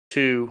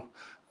to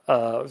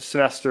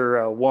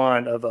semester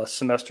one of a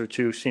semester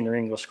two senior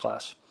English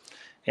class.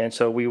 And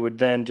so we would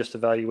then just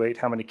evaluate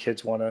how many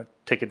kids want to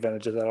take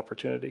advantage of that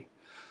opportunity.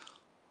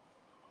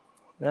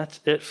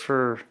 That's it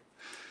for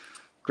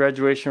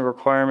graduation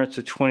requirements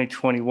of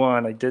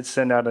 2021. I did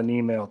send out an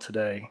email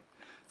today.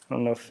 I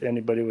don't know if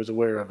anybody was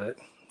aware of it.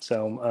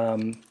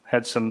 So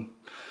had some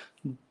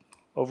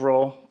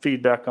overall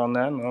feedback on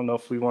that. I don't know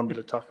if we wanted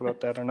to talk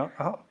about that or not.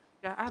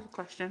 Yeah, I have a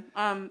question.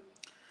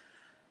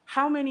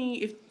 How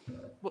many,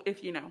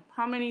 if you know,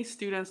 how many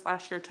students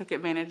last year took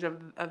advantage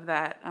of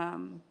that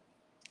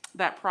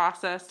that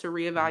process to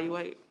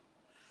reevaluate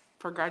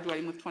for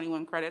graduating with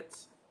 21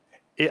 credits?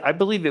 I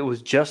believe it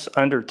was just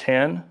under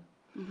 10.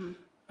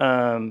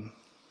 And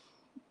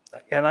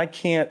I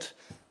can't,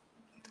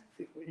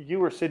 you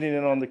were sitting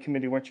in on the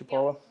committee, weren't you,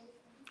 Paula?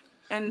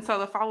 And so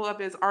the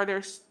follow-up is, are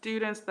there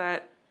students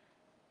that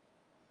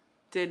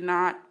did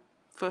not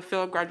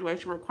fulfill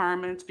graduation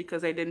requirements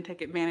because they didn't take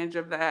advantage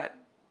of that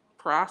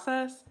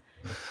process?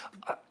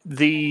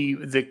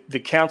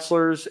 The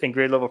counselors and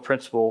grade level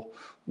principal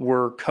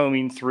were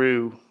combing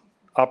through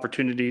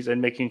opportunities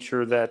and making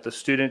sure that the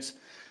students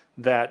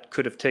that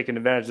could have taken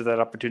advantage of that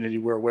opportunity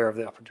were aware of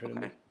the opportunity.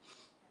 Okay.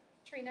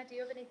 Trina, do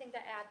you have anything to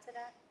add to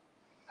that?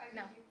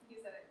 No. You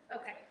said it.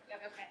 Okay.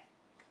 Yep.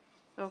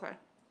 Okay. Okay.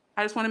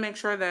 I just want to make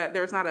sure that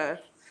there's not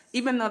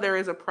even though there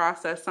is a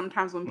process,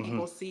 sometimes when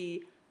people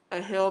see a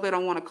hill, they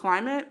don't want to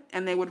climb it,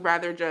 and they would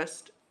rather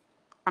just,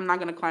 I'm not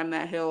going to climb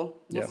that hill.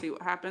 We'll see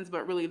what happens.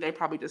 But really, they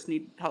probably just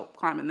need help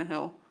climbing the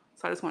hill.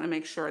 So I just want to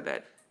make sure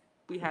that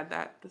we had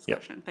that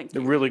discussion. Thank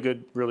you. A really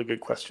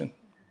good question.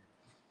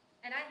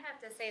 And I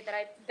have to say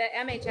that the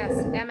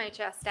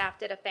MHS staff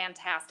did a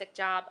fantastic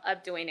job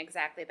of doing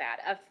exactly that,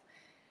 of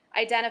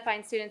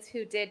identifying students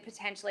who did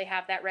potentially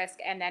have that risk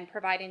and then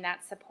providing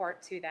that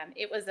support to them.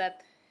 It was a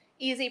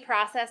easy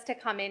process to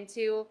come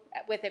into,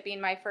 with it being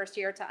my first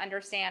year, to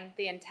understand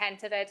the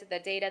intent of it, the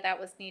data that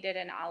was needed,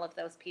 and all of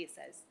those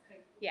pieces.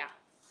 Yeah.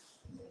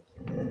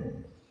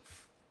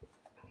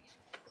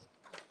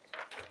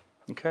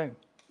 Okay.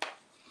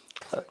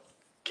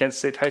 Kansas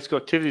State High School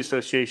Activity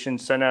Association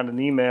sent out an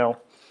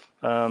email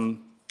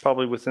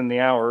probably within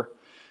the hour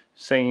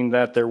saying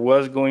that there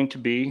was going to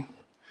be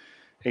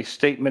a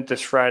statement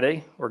this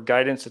Friday, or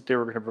guidance that they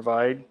were going to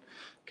provide,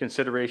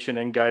 consideration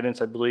and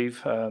guidance, I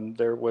believe.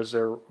 There was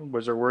their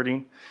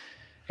wording.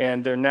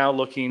 And they're now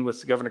looking,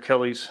 with Governor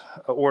Kelly's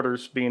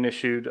orders being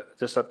issued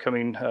this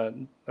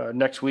upcoming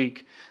next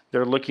week,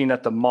 they're looking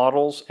at the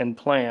models and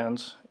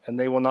plans, and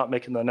they will not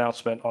make an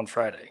announcement on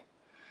Friday.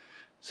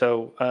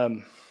 So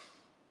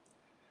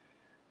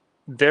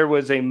there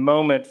was a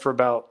moment for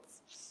about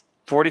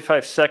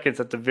 45 seconds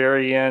at the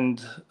very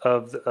end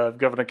of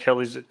Governor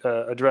Kelly's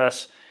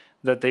address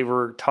that they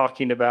were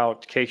talking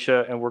about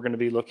Keisha, and we're going to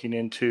be looking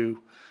into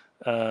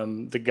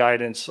the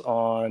guidance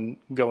on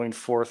going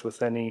forth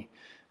with any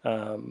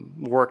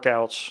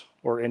workouts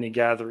or any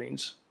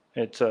gatherings.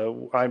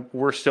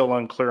 We're still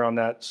unclear on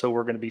that, so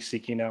we're going to be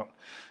seeking out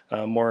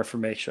more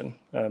information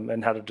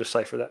and how to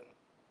decipher that.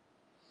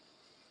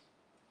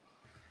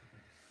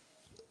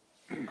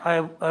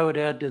 I would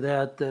add to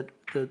that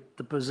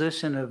the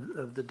position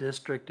of the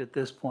district at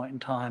this point in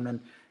time,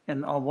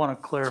 and I want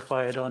to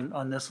clarify it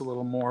on this a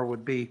little more,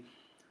 would be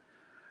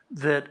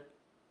that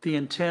the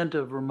intent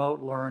of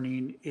remote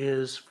learning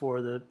is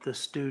for the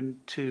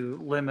student to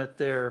limit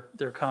their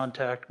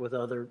contact with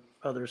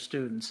other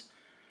students.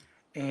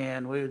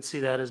 And we would see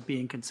that as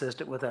being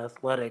consistent with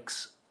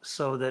athletics,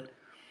 so that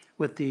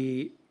with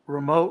the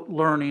remote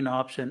learning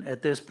option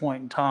at this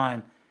point in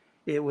time,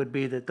 it would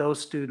be that those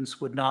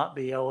students would not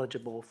be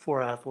eligible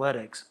for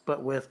athletics,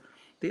 but with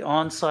the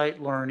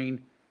on-site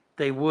learning,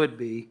 they would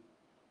be.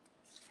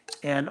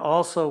 And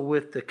also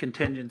with the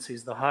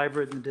contingencies, the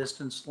hybrid and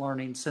distance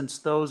learning, since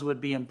those would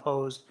be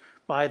imposed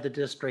by the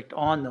district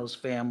on those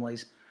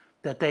families,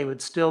 that they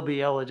would still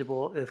be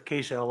eligible if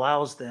Keisha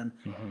allows them.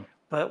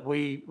 But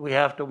we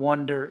have to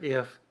wonder,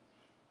 if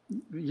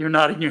you're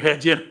nodding your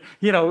head,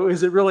 you know,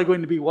 is it really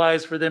going to be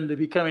wise for them to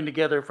be coming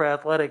together for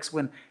athletics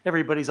when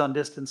everybody's on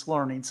distance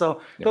learning?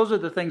 So those are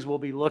the things we'll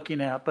be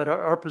looking at. But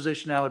our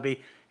position now would be,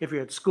 if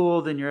you're at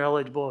school, then you're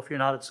eligible. If you're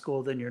not at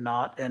school, then you're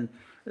not. And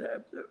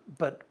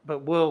but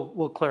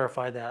we'll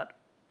clarify that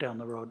down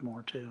the road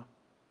more too.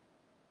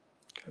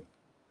 Okay.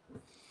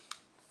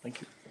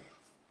 Thank you.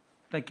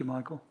 Thank you,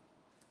 Michael.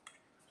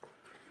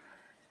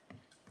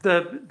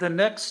 The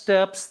next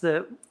steps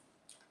that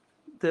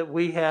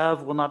we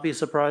have will not be a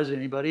surprise to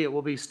anybody. It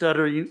will be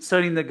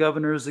studying the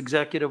governor's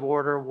executive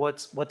order.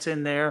 What's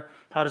in there?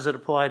 How does it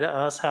apply to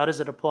us? How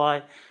does it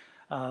apply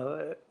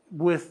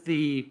with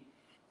the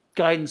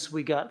guidance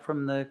we got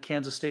from the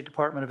Kansas State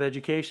Department of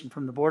Education,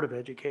 from the Board of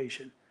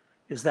Education?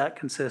 Is that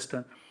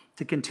consistent?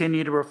 To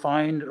continue to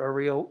refine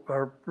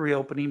our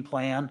reopening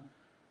plan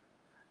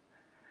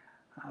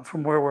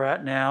from where we're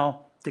at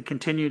now, to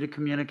continue to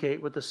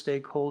communicate with the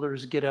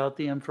stakeholders, get out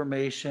the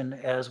information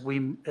as we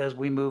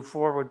move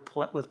forward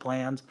with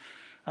plans,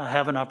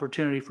 have an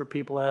opportunity for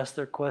people to ask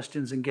their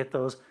questions and get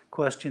those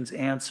questions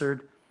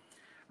answered.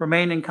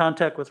 Remain in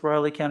contact with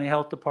Riley County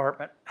Health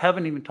Department.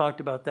 Haven't even talked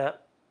about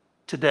that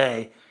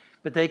today,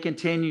 but they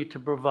continue to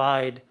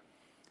provide,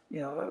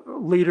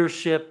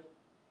 leadership,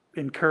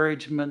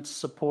 encouragement,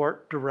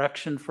 support,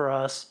 direction for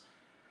us.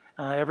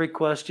 Every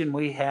question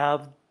we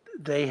have,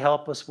 they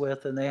help us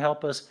with, and they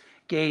help us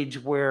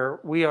gauge where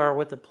we are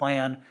with the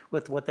plan,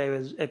 with what they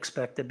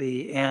expect to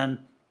be, and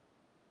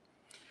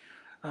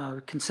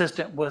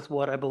consistent with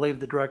what I believe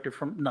the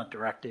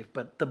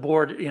but the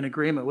board in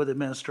agreement with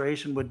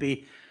administration would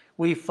be,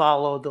 we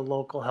follow the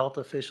local health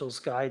officials'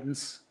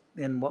 guidance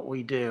in what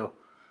we do,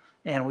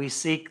 and we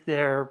seek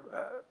their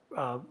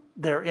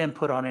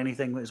input on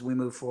anything as we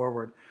move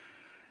forward.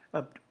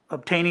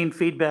 Obtaining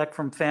feedback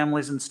from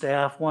families and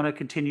staff, want to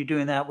continue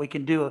doing that. We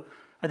can do,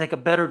 I think, a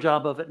better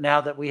job of it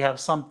now that we have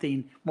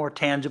something more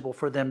tangible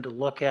for them to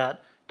look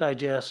at,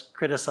 digest,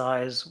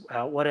 criticize,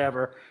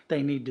 whatever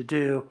they need to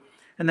do,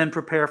 and then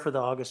prepare for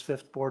the August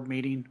 5th board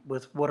meeting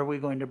with what are we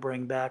going to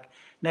bring back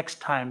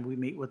next time we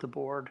meet with the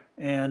board.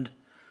 And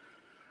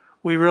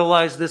we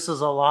realize this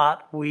is a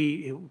lot.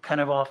 We kind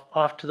of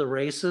off to the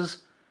races,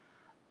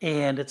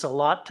 and it's a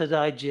lot to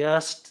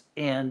digest,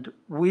 and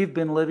we've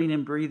been living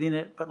and breathing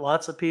it, but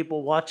lots of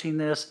people watching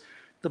this,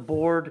 the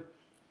board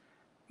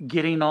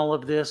getting all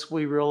of this,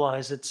 we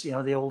realize it's,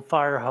 the old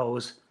fire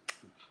hose,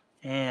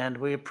 and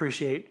we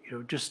appreciate,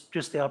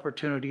 just the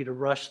opportunity to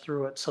rush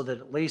through it so that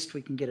at least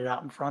we can get it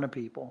out in front of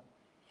people.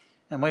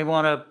 And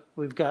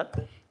we've got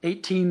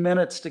 18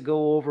 minutes to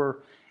go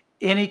over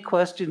any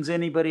questions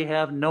anybody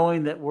have,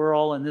 knowing that we're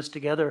all in this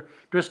together,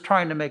 just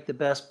trying to make the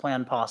best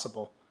plan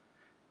possible.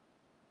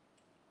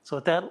 So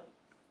with that,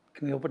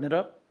 can we open it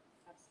up?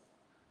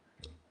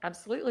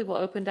 Absolutely. We'll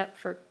open it up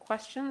for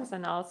questions,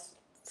 and I'll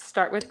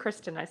start with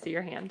Kristen. I see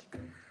your hand.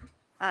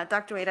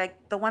 Dr. Wade,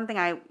 the one thing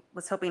I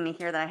was hoping to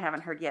hear that I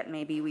haven't heard yet,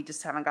 maybe we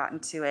just haven't gotten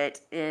to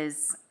it,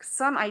 is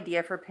some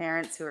idea for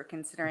parents who are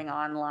considering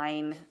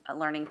online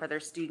learning for their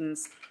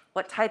students,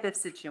 what type of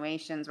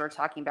situations we're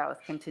talking about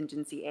with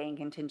contingency A and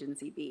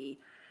contingency B.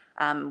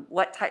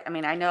 What type,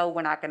 I know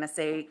we're not going to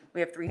say we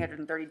have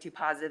 332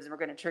 positives and we're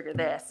going to trigger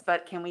this,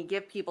 but can we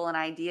give people an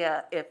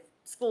idea if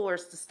school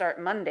was to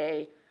start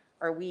Monday,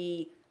 are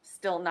we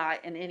still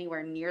not in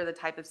anywhere near the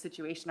type of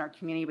situation our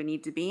community would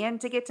need to be in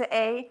to get to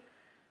A?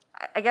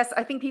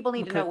 I think people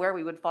need to know where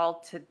we would fall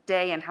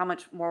today and how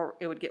much more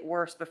it would get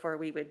worse before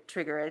we would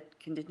trigger a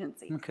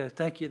contingency. Okay,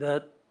 thank you.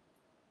 That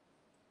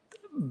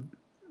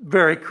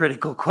very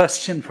critical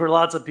question for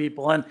lots of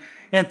people, and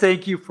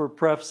thank you for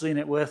prefacing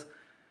it with,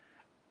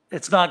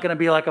 it's not going to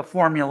be like a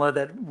formula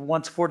that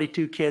once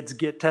 42 kids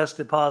get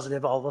tested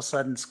positive, all of a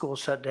sudden school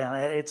shut down.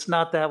 It's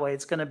not that way.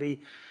 It's going to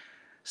be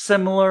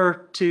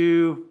similar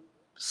to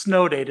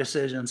snow day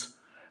decisions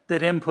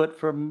that input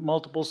from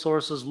multiple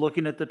sources,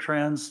 looking at the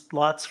trends,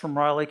 lots from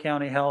Riley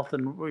County Health,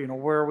 and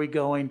where are we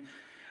going.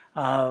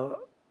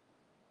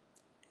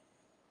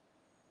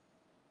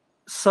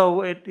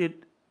 So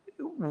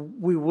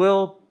we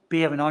will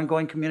be having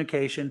ongoing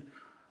communication,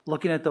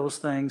 looking at those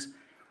things.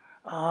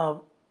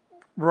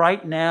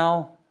 Right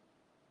now,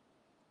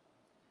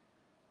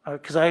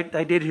 because I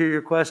did hear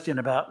your question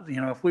about,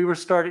 if we were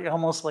starting,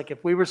 almost like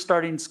if we were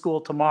starting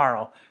school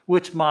tomorrow,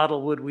 which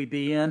model would we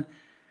be in?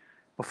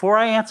 Before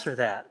I answer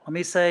that, let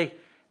me say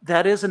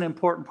that is an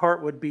important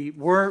part. Would be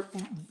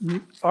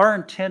our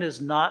intent is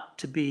not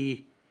to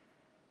be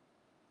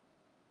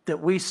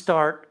that we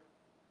start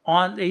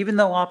on, even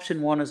though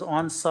option one is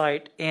on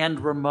site and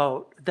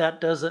remote, that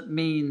doesn't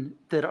mean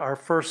that our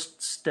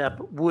first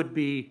step would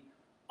be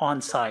on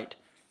site.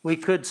 We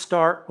could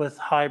start with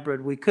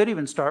hybrid. We could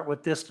even start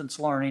with distance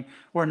learning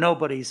where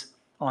nobody's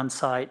on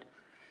site.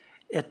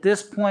 At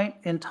this point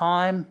in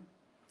time,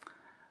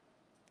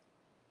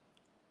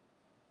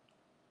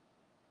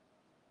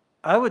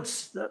 I'm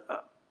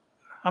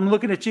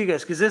looking at you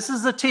guys because this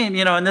is the team,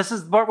 and this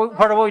is part of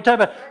what we talk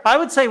about. I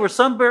would say we're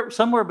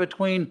somewhere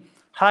between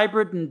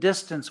hybrid and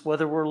distance,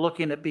 whether we're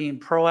looking at being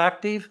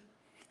proactive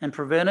and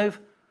preventive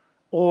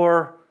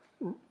or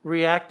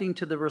reacting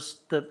to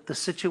the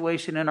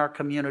situation in our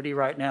community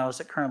right now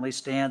as it currently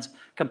stands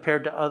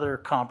compared to other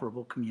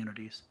comparable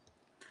communities.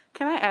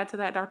 Can I add to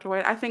that, Dr.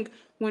 Wade? I think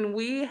when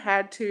we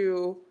had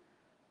to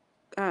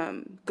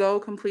go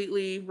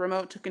completely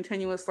remote to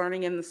continuous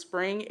learning in the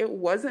spring, it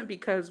wasn't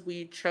because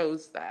we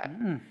chose that.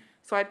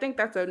 So I think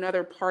that's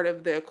another part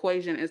of the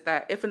equation, is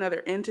that if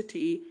another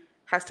entity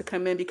has to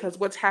come in because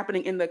what's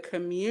happening in the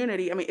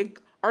community,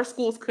 our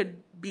schools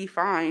could be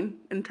fine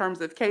in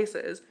terms of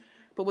cases,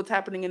 but what's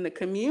happening in the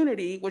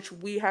community, which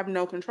we have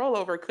no control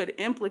over, could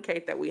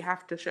implicate that we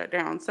have to shut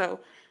down. So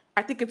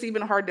I think it's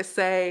even hard to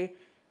say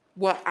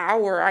what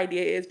our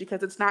idea is,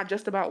 because it's not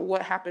just about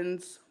what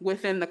happens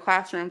within the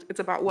classrooms, it's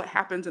about what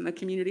happens in the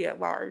community at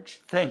large.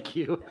 Thank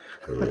you.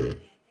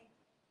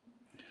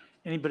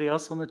 Anybody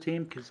else on the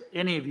team? Because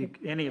any of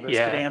us could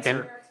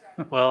answer.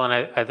 And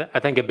I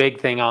think a big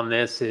thing on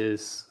this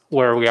is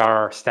where we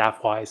are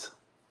staff-wise,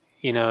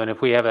 and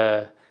if we have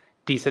a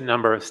decent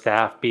number of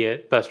staff, be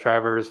it bus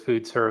drivers,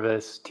 food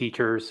service,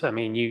 teachers,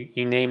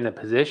 you name the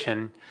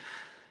position,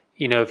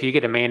 you know, if you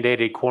get a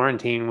mandated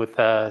quarantine with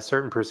a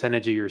certain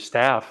percentage of your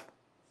staff,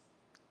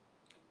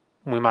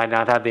 we might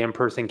not have the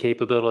in-person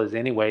capabilities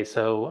anyway.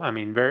 So, I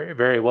mean, very,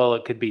 very well,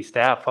 it could be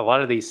staff. A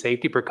lot of these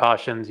safety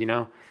precautions, you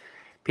know,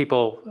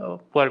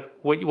 people,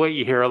 what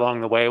you hear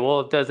along the way,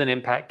 well, it doesn't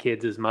impact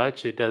kids as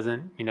much. It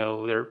doesn't, you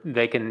know,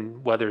 they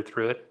can weather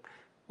through it.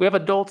 We have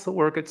adults that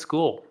work at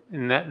school,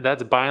 and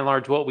that's by and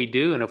large what we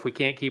do. And if we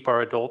can't keep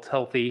our adults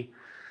healthy,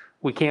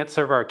 we can't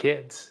serve our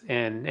kids.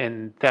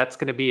 And that's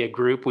going to be a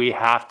group we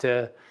have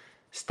to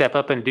step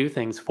up and do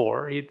things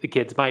for. The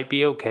kids might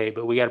be okay,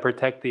 but we got to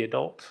protect the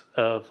adults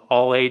of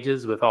all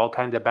ages with all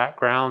kinds of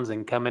backgrounds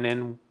and coming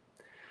in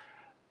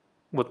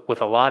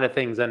with a lot of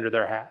things under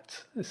their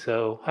hats.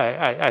 So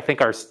I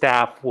think our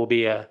staff will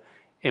be a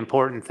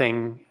important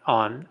thing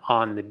on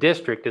the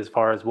district as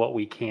far as what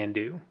we can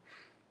do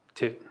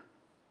too.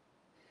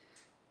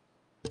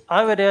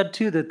 I would add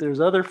too that there's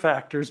other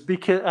factors,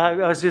 because I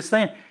was just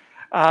saying,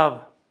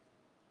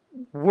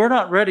 we're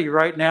not ready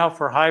right now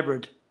for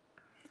hybrid.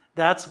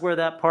 That's where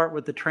that part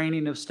with the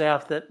training of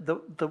staff, that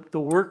the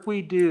work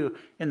we do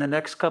in the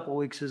next couple of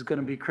weeks is going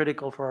to be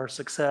critical for our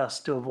success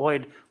to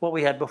avoid what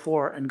we had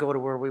before and go to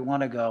where we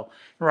want to go.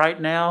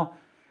 Right now,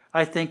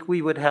 I think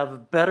we would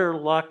have better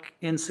luck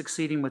in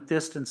succeeding with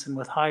distance and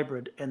with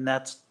hybrid, and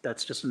that's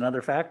just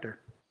another factor.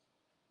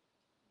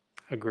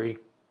 Agree.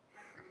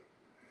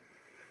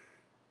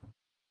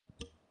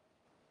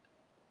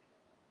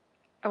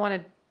 I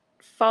want to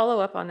follow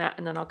up on that,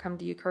 and then I'll come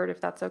to you, Kurt,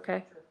 if that's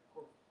okay.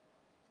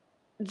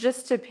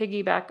 Just to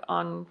piggyback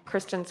on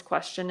Kristen's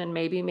question and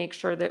maybe make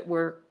sure that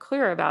we're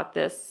clear about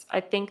this,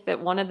 I think that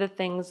one of the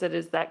things that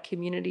is that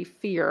community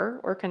fear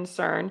or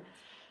concern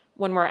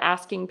when we're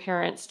asking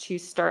parents to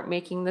start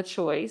making the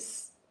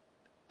choice,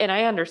 and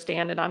I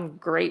understand, and I'm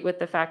great with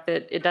the fact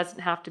that it doesn't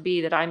have to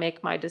be that I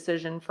make my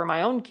decision for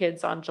my own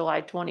kids on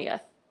July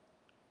 20th.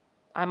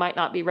 I might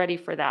not be ready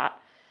for that.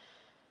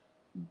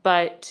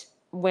 But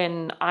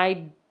when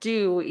I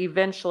do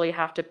eventually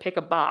have to pick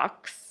a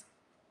box,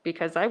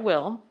 because I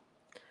will,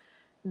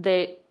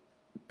 that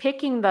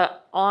picking the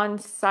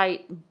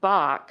on-site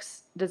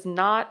box does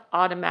not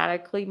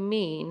automatically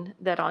mean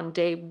that on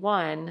day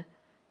one,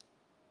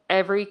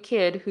 every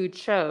kid who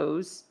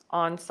chose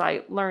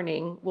on-site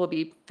learning will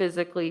be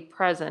physically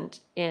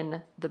present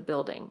in the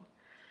building.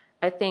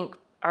 I think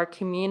our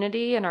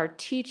community and our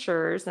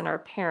teachers and our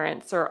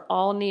parents are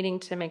all needing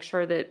to make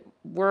sure that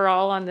we're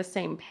all on the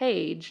same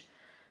page,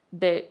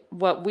 that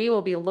what we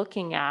will be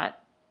looking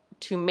at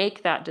to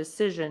make that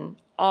decision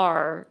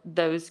are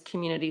those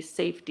community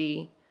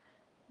safety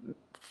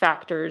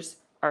factors,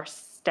 our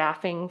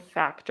staffing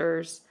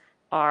factors,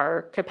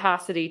 our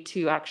capacity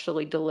to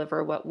actually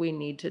deliver what we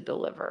need to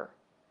deliver.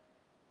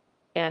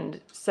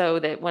 And so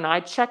that when I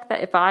check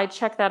that, if I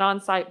check that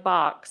on-site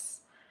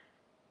box,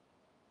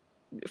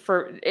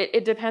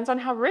 it depends on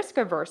how risk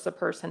averse a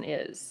person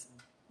is.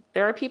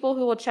 There are people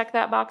who will check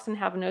that box and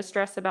have no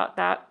stress about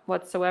that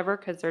whatsoever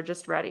because they're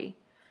just ready.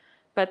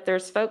 But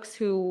there's folks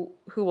who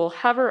will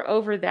hover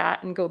over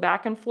that and go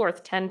back and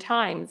forth 10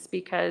 times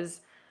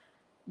because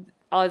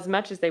as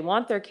much as they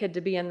want their kid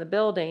to be in the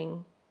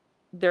building,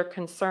 they're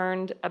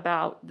concerned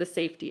about the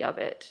safety of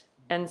it.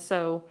 And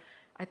so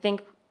I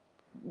think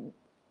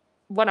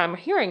what I'm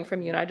hearing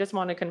from you, and I just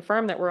want to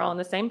confirm that we're all on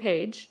the same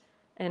page,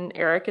 and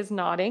Eric is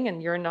nodding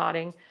and you're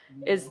nodding,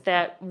 is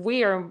that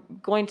we are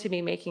going to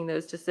be making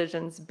those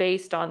decisions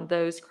based on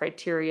those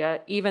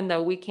criteria, even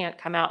though we can't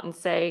come out and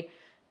say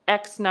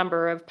X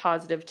number of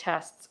positive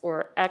tests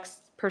or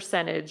X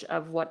percentage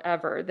of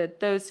whatever, that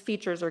those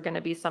features are going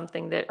to be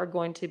something that are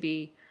going to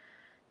be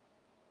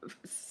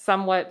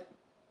somewhat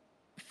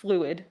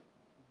fluid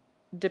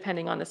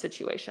depending on the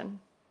situation.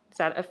 Is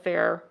that a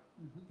fair?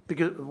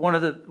 Because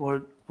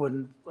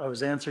when I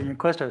was answering your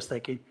question, I was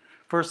thinking,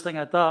 first thing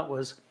I thought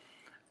was,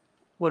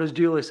 what does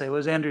Julie say? What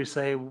does Andrew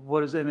say?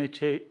 What does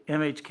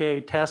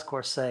MHK task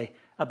force say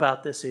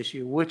about this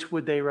issue? Which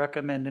would they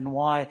recommend and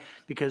why?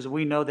 Because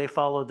we know they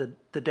follow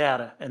the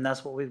data, and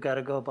that's what we've got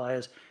to go by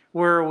is,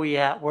 where are we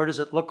at? Where does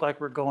it look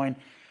like we're going?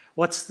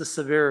 What's the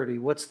severity?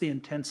 What's the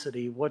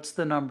intensity? What's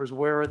the numbers?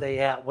 Where are they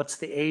at? What's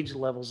the age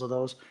levels of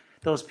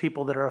those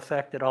people that are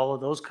affected? All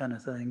of those kind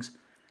of things.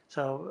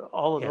 So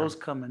all of those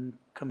come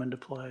into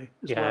play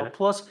as well.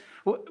 Plus,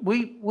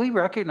 we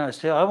recognize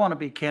too, I want to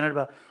be candid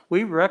about,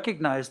 we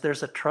recognize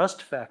there's a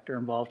trust factor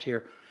involved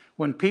here.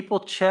 When people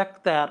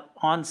check that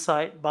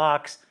on-site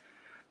box,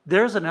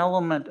 there's an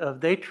element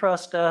of they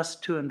trust us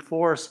to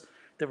enforce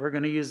that we're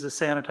going to use the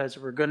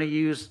sanitizer, we're going to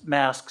use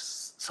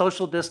masks,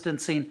 social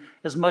distancing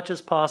as much as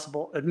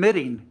possible,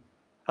 admitting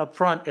up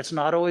front it's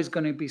not always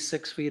going to be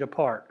 6 feet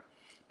apart,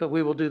 but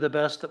we will do the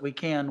best that we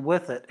can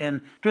with it.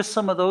 And just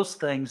some of those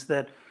things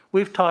that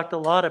we've talked a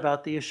lot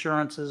about, the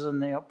assurances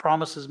and the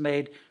promises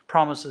made,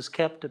 promises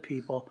kept to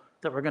people,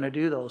 that we're going to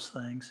do those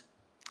things.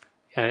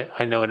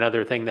 I know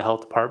another thing the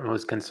health department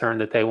was concerned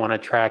that they want to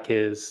track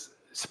is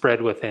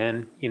spread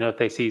within. You know, if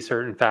they see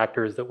certain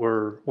factors that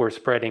we're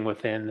spreading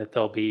within, that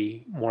they'll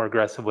be more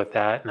aggressive with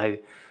that. And I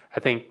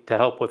think to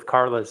help with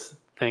Carla's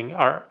thing,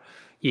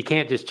 you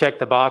can't just check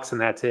the box and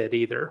that's it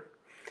either.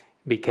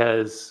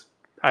 because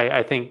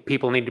I think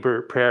people need to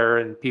prepare,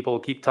 and people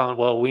keep telling,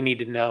 well, we need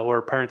to know,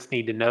 or parents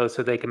need to know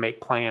so they can make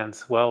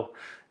plans. Well,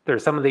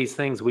 there's some of these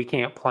things we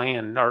can't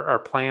plan. Our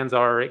plans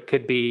are, it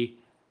could be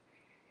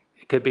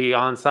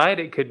on site,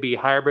 it could be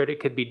hybrid, it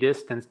could be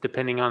distance,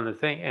 depending on the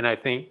thing. And I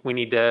think we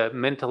need to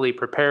mentally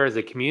prepare as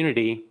a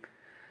community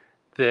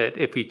that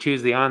if you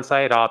choose the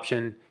on-site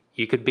option,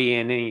 you could be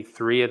in any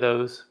three of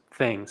those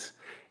things.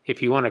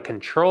 If you want to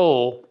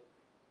control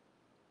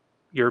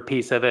your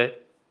piece of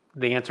it,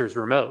 the answer is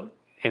remote,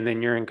 and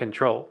then you're in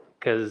control,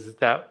 because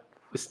that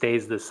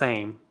stays the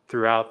same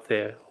throughout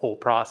the whole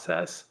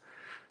process.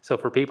 So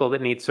for people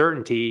that need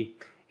certainty,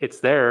 it's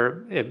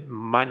there. It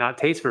might not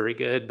taste very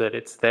good, but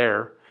it's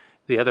there.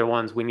 The other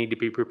ones, we need to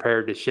be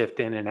prepared to shift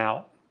in and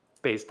out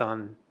based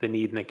on the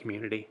need in the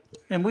community.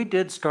 And we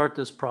did start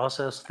this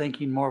process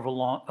thinking more of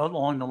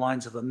along the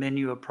lines of a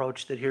menu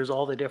approach, that here's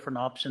all the different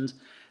options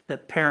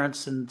that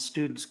parents and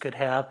students could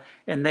have,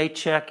 and they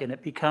check, and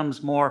it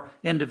becomes more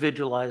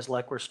individualized,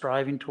 like we're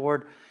striving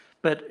toward.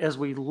 But as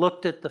we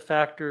looked at the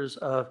factors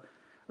of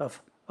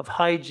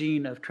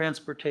hygiene, of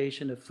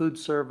transportation, of food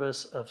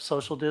service, of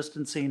social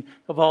distancing,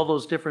 of all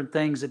those different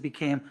things, it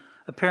became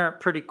apparent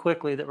pretty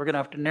quickly that we're going to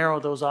have to narrow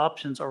those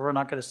options, or we're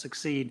not going to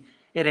succeed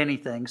at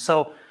anything.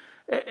 So,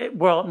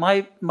 well,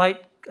 it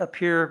might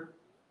appear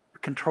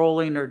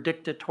controlling or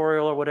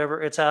dictatorial or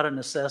whatever. It's out of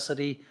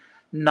necessity,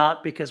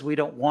 not because we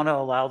don't want to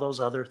allow those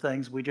other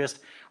things. We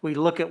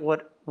look at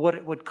what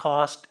it would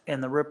cost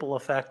and the ripple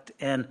effect,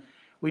 and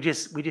we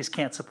just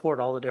can't support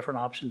all the different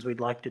options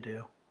we'd like to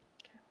do.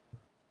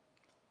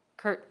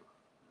 Kurt?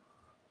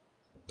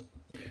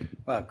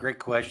 Well, great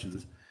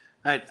questions.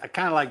 I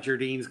kind of like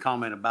Jardine's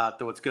comment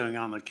about what's going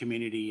on in the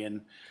community,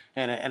 and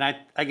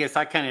I guess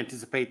I kind of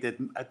anticipate that.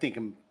 I think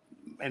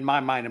in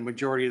my mind, a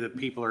majority of the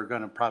people are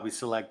going to probably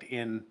select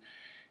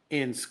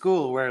in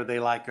school, whether they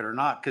like it or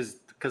not,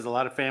 because a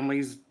lot of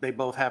families, they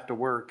both have to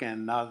work,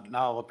 and not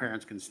all the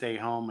parents can stay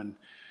home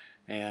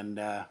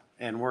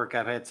and work.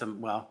 I've had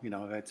some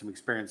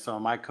experience. Some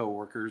of my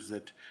coworkers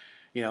that,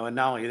 and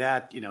not only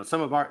that,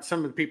 some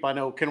of the people I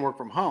know can work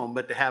from home,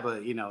 but to have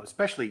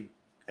especially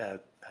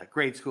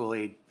grade school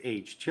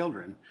age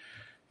children,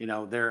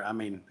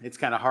 it's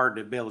kind of hard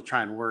to be able to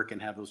try and work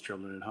and have those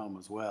children at home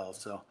as well.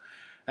 So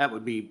that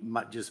would be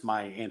just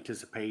my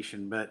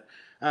anticipation. But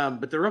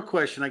the real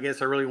question I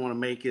guess I really want to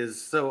make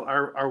is, so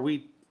are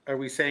we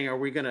saying, are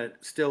we going to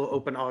still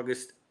open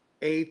August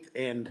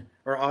 8th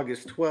or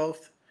August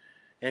 12th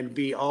and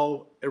be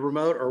all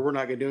remote, or we're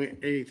not going to do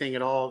anything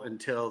at all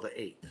until the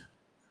 8th?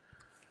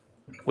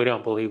 We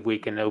don't believe we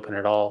can open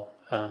it all,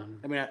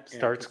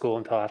 start school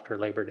until after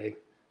Labor Day.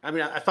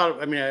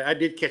 I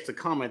did catch the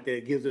comment that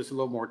it gives us a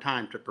little more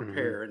time to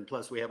prepare, and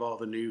plus we have all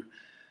the new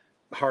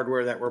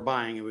hardware that we're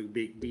buying, and it would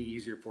be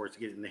easier for us to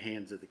get in the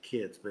hands of the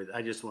kids. But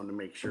I just wanted to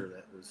make sure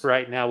that was...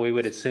 Right now, we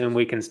would assume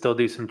we can still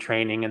do some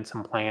training and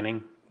some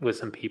planning with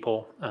some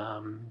people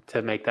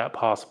to make that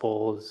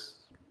possible.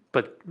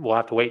 But we'll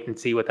have to wait and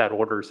see what that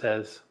order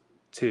says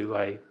too.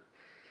 I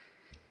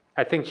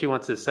think she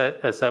wants to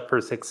set us up for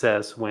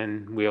success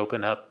when we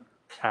open up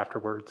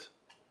afterwards.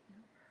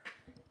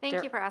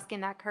 Thank you for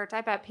asking that, Kurt.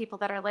 I bet people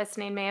that are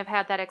listening may have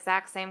had that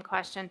exact same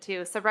question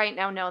too. So right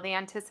now, no, the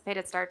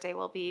anticipated start date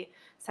will be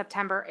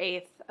September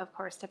 8th, of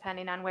course,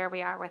 depending on where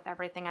we are with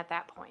everything at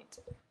that point.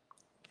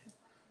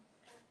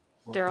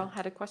 Daryl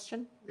had a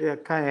question? Yeah,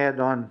 kind of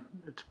add on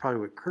to probably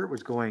what Kurt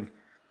was going.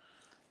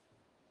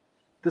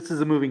 This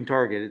is a moving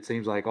target, it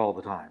seems like, all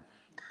the time.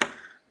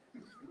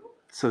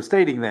 So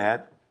stating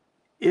that,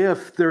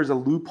 if there's a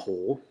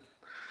loophole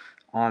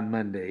on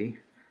Monday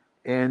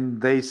and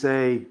they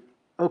say,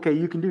 okay,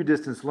 you can do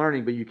distance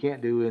learning, but you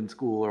can't do in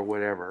school or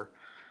whatever,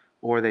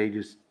 or they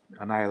just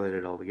annihilate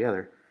it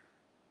altogether,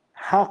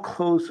 how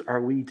close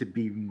are we to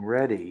being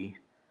ready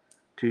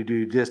to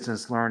do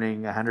distance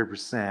learning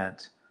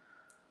 100%,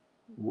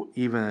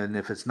 even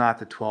if it's not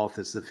the 12th,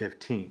 it's the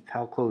 15th?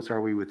 How close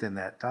are we within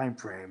that time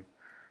frame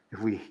if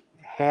we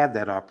had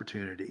that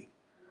opportunity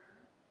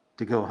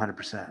to go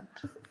 100%?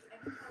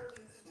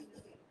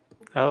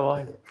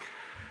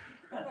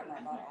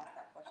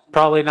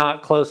 Probably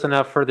not close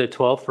enough for the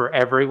 12th for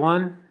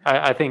everyone.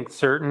 I think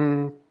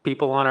certain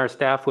people on our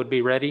staff would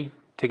be ready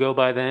to go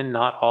by then,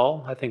 not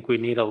all. I think we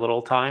need a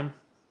little time,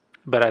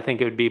 but I think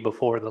it would be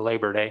before the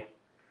Labor Day.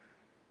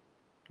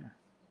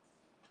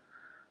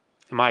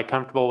 Am I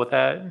comfortable with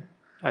that?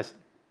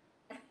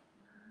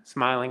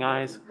 Smiling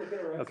eyes?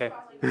 Okay.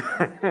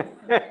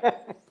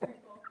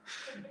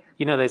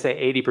 They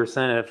say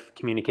 80% of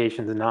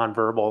communication is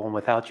nonverbal, and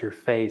without your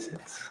face,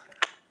 it's...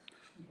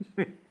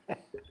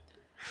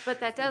 But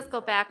that does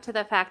go back to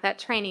the fact that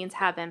trainings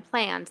have been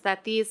planned,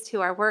 that these two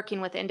are working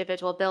with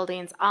individual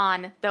buildings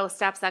on those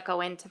steps that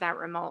go into that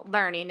remote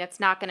learning. It's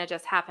not going to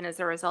just happen as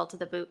a result of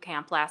the boot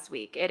camp last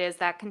week. It is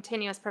that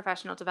continuous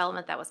professional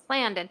development that was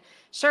planned. And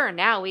sure,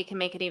 now we can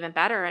make it even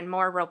better and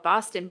more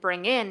robust and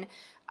bring in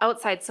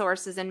outside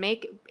sources and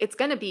it's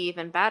going to be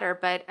even better.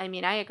 But I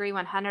agree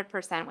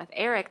 100% with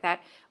Eric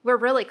that we're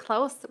really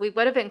close. We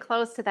would have been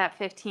close to that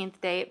 15th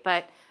date,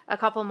 but a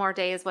couple more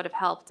days would have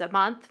helped. A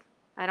month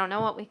I don't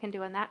know what we can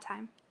do in that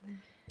time.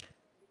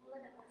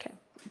 Okay.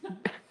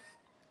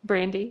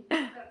 Brandy?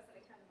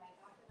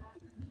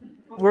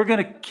 We're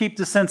going to keep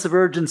the sense of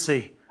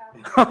urgency.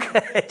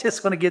 Okay, I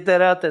just want to get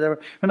that out there.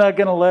 We're not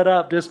going to let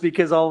up just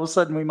because all of a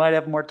sudden we might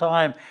have more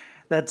time.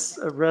 That's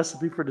a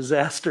recipe for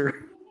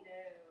disaster.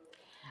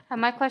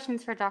 My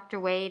question's for Dr.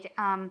 Wade.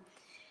 I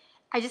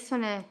just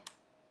want to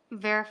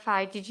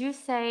verify, did you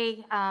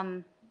say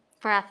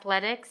for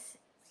athletics,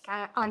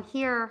 on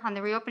here, on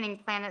the reopening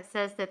plan, it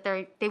says that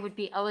they would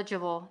be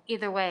eligible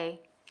either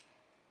way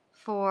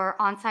for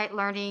on-site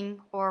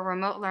learning or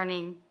remote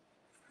learning,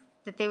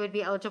 that they would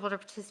be eligible to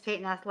participate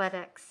in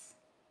athletics.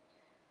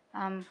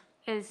 I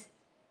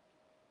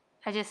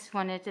just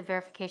wanted a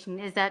verification.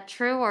 Is that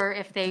true, or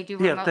if they do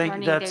remote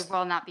learning, they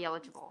will not be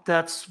eligible?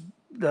 That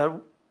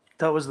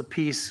was the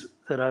piece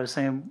that I was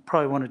saying,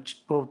 probably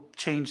we'll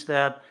change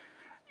that.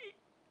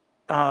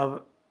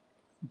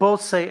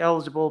 Both say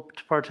eligible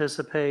to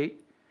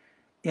participate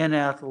in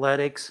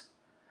athletics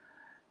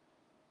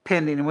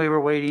pending, and we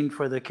were waiting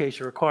for the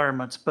CASA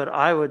requirements, but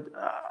I would,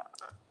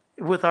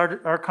 with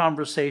our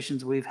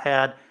conversations we've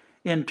had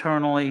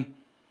internally,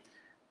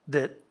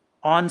 that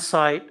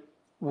on-site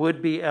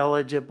would be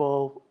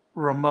eligible,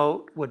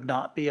 remote would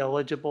not be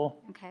eligible.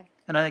 Okay.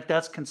 And I think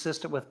that's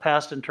consistent with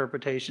past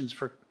interpretations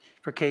for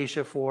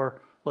CASA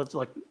for,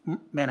 like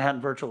Manhattan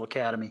Virtual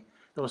Academy.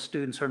 Those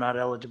students are not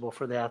eligible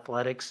for the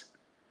athletics.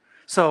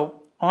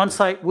 So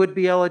on-site would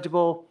be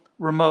eligible,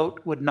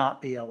 remote would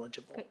not be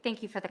eligible. Great.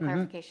 Thank you for the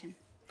clarification.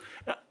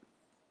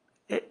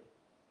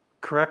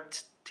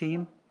 Correct,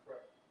 team?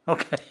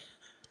 Okay.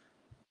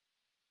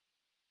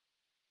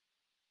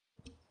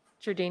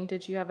 Jardine,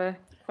 did you have a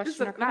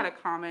question? Just not a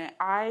comment.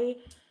 I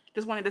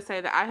just wanted to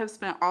say that I have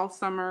spent all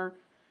summer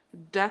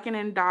ducking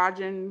and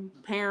dodging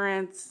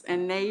parents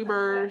and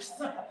neighbors,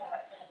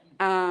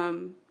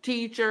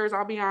 teachers.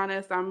 I'll be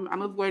honest,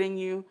 I'm avoiding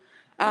you.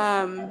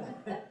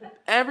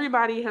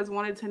 Everybody has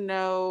wanted to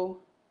know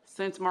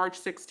since March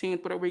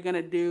 16th, what are we going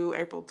to do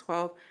April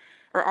 12th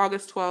or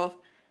August 12th?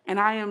 And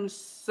I am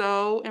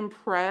so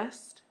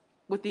impressed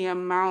with the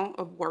amount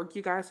of work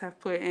you guys have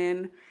put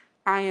in.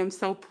 I am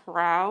so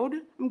proud.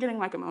 I'm getting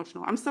like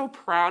emotional. I'm so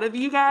proud of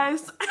you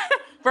guys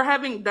for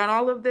having done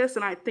all of this.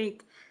 And I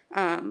think,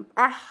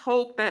 I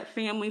hope that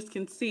families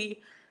can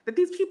see that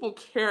these people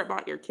care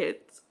about your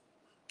kids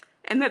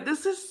and that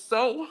this is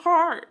so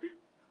hard.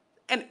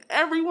 And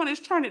everyone is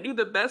trying to do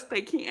the best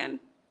they can.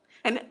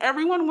 And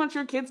everyone wants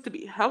your kids to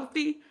be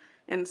healthy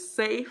and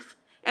safe.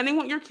 And they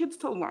want your kids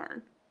to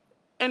learn.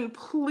 And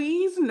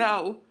please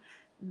know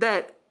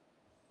that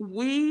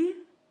we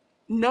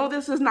know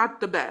this is not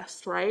the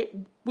best, right?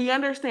 We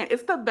understand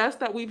it's the best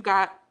that we've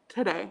got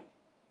today.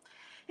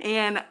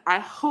 And I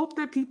hope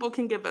that people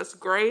can give us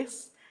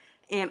grace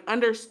and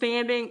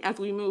understanding as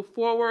we move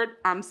forward.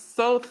 I'm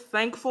so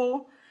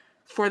thankful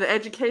for the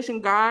education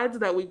guides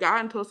that we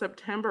got until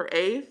September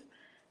 8th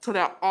so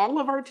that all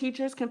of our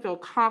teachers can feel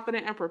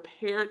confident and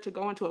prepared to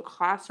go into a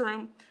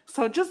classroom.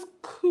 So just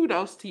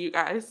kudos to you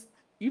guys.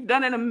 You've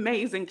done an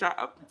amazing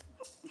job.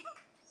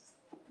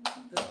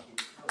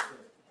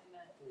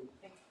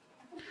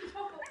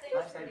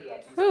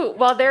 Ooh,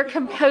 while they're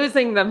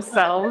composing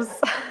themselves.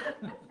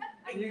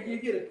 You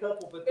get a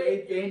couple, but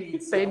they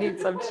need some. They need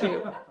some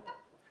too.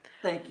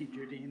 Thank you,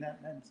 Jardine.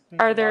 That means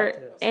Are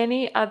there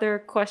any other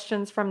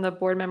questions from the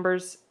board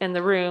members in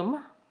the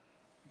room?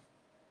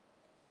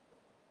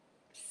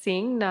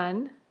 Seeing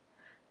none.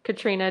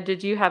 Katrina,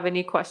 did you have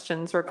any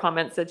questions or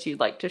comments that you'd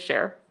like to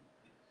share?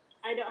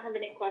 I don't have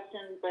any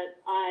questions, but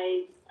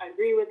I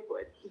agree with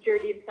what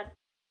Jardine said.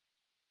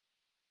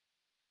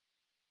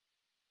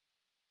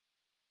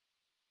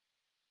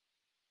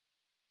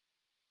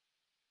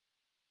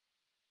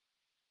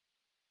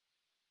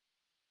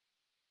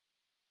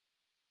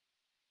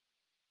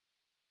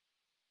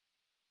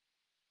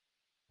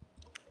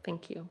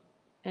 Thank you.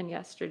 And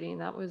yes, Jardine,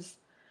 that was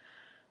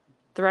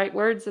the right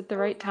words at the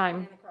right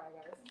time.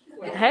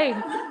 Hey.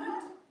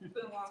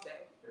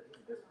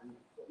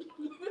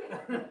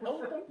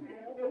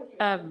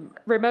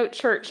 Remote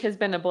church has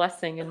been a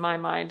blessing in my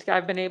mind.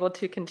 I've been able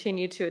to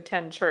continue to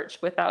attend church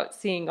without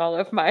seeing all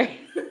of my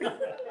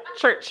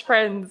church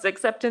friends,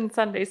 except in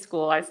Sunday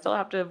school. I still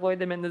have to avoid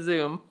them in the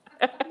Zoom.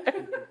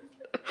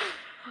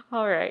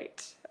 All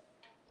right.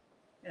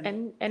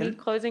 And any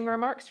closing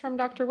remarks from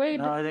Dr.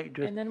 Wade? No, I think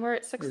just, and then we're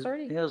at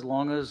 6:30. Yeah, as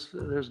long as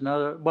there's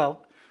another,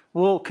 well,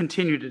 we'll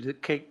continue to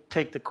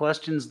take the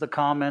questions, the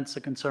comments,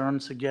 the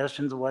concerns,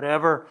 suggestions,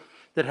 whatever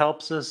that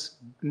helps us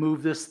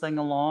move this thing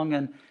along.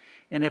 And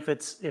if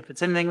it's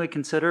anything we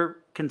can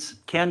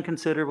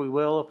consider, we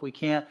will. If we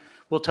can't,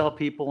 we'll tell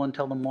people and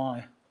tell them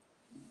why.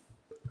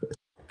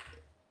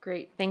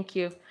 Great, thank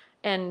you.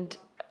 And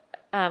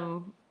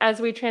as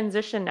we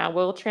transition now,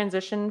 we'll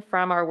transition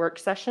from our work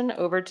session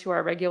over to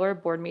our regular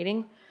board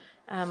meeting.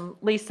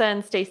 Lisa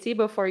and Stacy,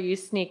 before you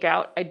sneak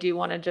out, I do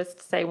want to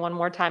just say one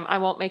more time, I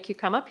won't make you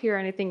come up here or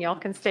anything. Y'all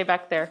can stay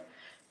back there.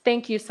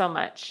 Thank you so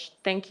much.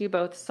 Thank you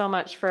both so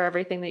much for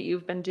everything that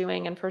you've been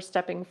doing and for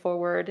stepping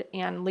forward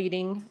and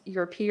leading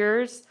your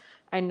peers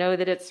I know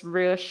that it's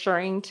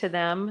reassuring to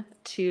them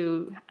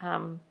to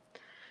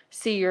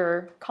see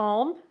your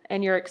calm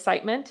and your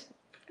excitement.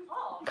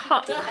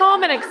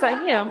 Calm and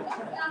excited,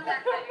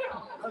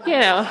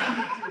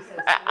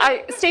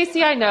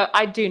 Stacy,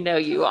 I do know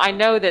you. I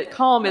know that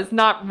calm is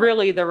not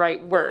really the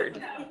right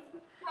word.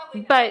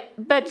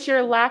 But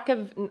your lack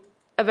of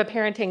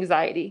apparent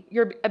anxiety,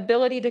 your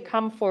ability to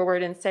come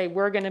forward and say,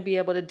 we're going to be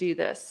able to do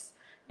this,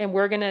 and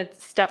we're going to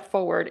step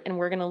forward, and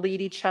we're going to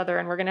lead each other,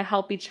 and we're going to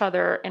help each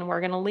other, and we're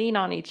going to lean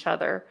on each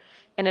other,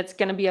 and it's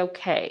going to be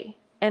okay.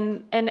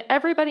 And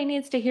everybody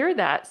needs to hear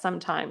that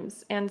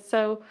sometimes. And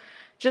so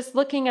just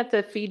looking at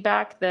the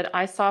feedback that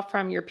I saw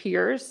from your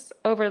peers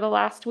over the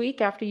last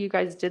week after you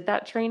guys did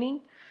that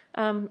training,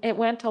 it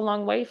went a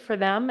long way for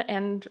them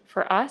and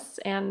for us.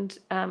 And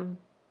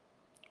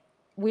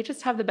we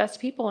just have the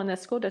best people in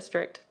this school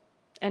district,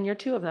 and you're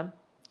two of them.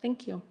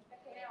 Thank you.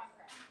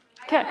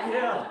 Okay.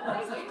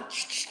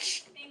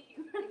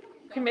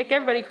 You can make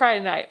everybody cry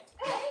tonight.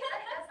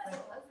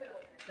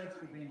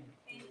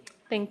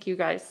 Thank you,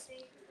 guys.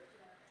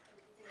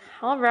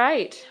 All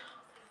right.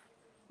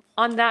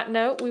 On that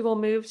note, we will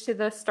move to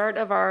the start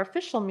of our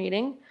official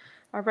meeting,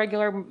 our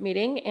regular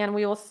meeting, and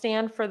we will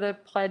stand for the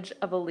Pledge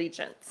of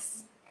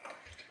Allegiance.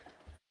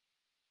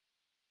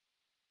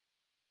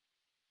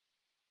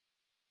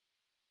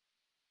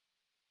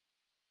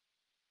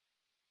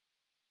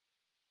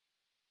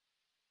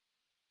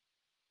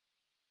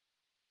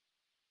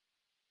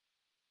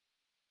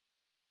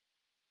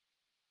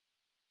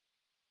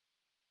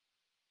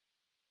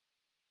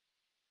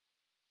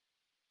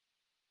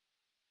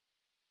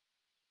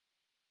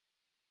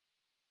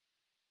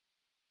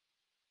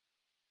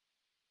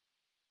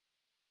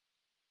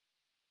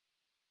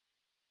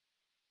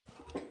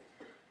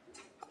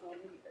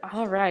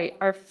 All right,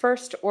 our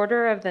first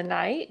order of the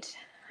night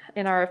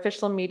in our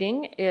official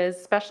meeting is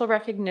special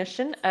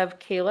recognition of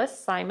Kayla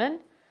Simon.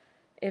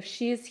 If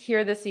she's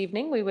here this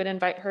evening, we would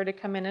invite her to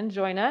come in and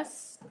join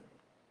us.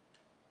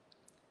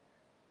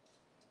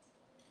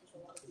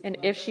 And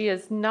if she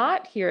is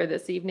not here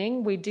this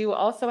evening, we do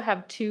also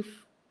have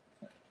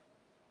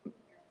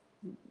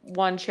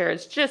one chair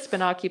has just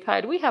been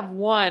occupied. We have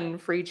one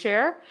free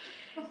chair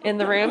in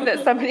the room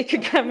that somebody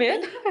could come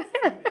in.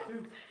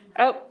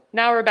 Oh,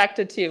 now we're back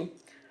to two.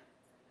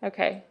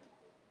 Okay.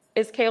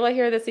 Is Kayla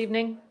here this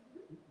evening?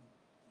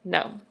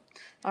 No.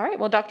 All right.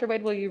 Well, Dr.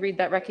 Wade, will you read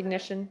that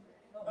recognition?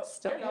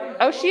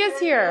 Oh, she is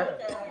here.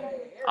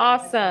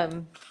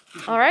 Awesome.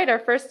 All right. Our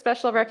first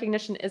special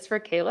recognition is for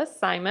Kayla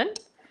Simon.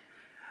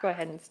 Go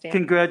ahead and stand.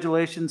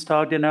 Congratulations to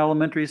Ogden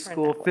Elementary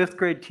School fifth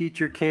grade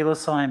teacher Kayla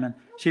Simon.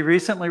 She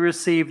recently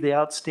received the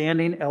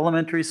Outstanding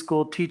Elementary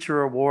School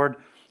Teacher Award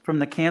from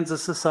the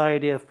Kansas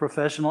Society of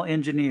Professional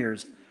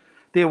Engineers.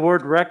 The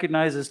award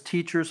recognizes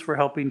teachers for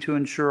helping to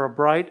ensure a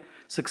bright,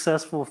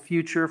 successful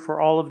future for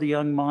all of the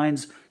young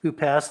minds who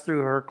pass through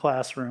her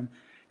classroom.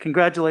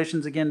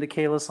 Congratulations again to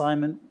Kayla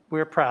Simon.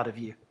 We're proud of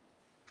you.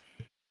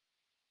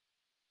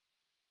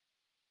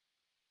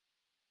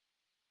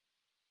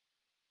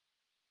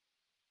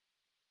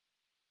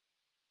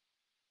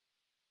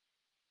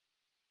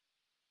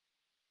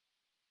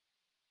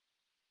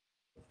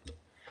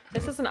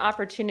 This is an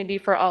opportunity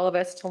for all of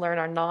us to learn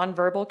our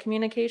nonverbal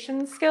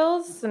communication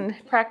skills and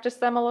practice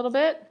them a little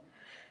bit.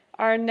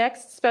 Our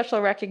next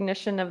special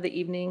recognition of the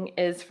evening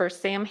is for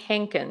Sam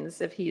Hankins,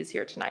 if he is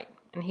here tonight.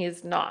 And he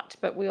is not,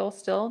 but we'll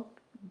still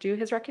do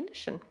his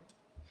recognition.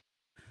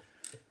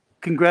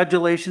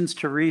 Congratulations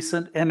to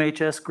recent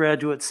MHS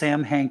graduate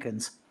Sam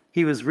Hankins.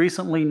 He was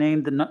recently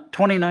named the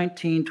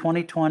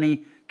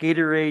 2019-2020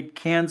 Gatorade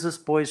Kansas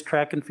Boys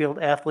Track and Field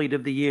Athlete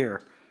of the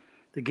Year.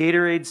 The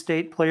Gatorade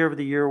State Player of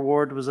the Year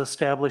Award was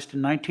established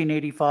in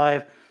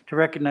 1985 to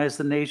recognize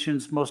the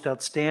nation's most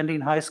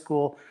outstanding high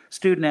school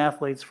student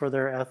athletes for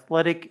their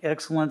athletic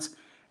excellence,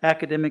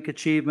 academic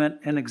achievement,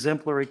 and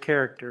exemplary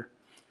character.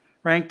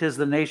 Ranked as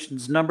the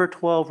nation's number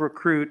 12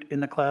 recruit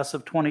in the class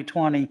of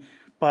 2020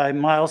 by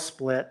mile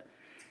split,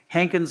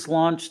 Hankins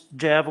launched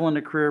javelin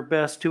a career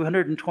best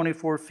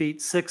 224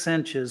 feet 6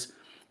 inches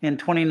in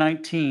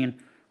 2019,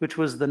 which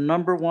was the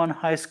number one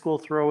high school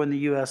throw in the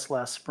U.S.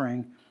 last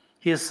spring.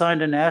 He has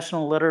signed a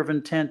national letter of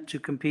intent to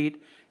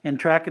compete in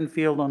track and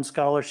field on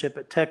scholarship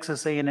at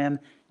Texas A&M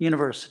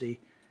University.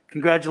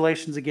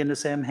 Congratulations again to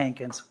Sam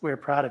Hankins. We're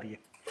proud of you.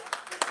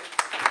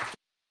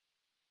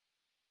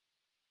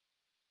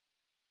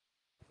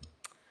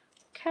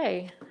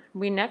 Okay,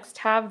 we next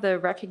have the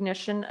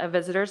recognition of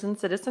visitors and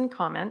citizen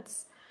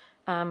comments.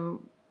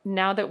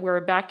 Now that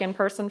we're back in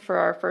person for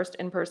our first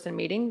in-person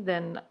meeting,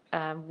 then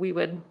we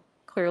would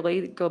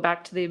clearly go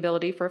back to the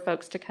ability for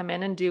folks to come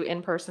in and do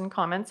in-person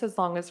comments as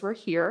long as we're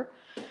here.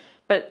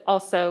 But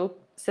also,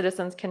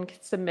 citizens can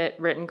submit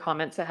written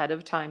comments ahead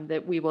of time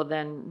that we will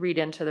then read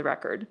into the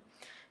record.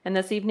 And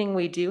this evening,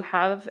 we do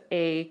have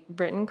a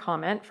written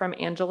comment from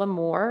Angela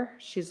Moore.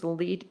 She's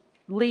the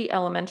Lee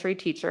Elementary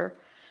teacher,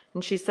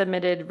 and she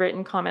submitted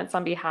written comments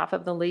on behalf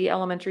of the Lee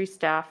Elementary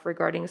staff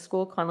regarding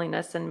school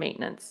cleanliness and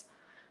maintenance,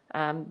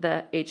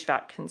 the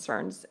HVAC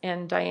concerns.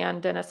 And Diane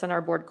Dennison,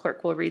 our board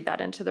clerk, will read that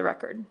into the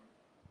record.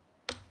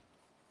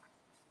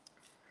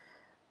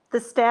 The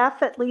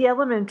staff at Lee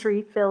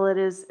Elementary feel it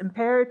is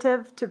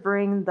imperative to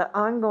bring the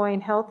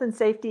ongoing health and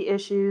safety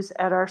issues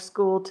at our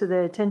school to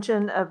the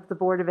attention of the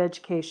Board of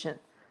Education.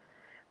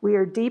 We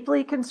are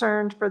deeply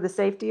concerned for the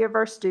safety of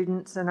our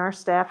students and our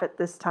staff at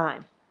this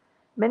time.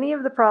 Many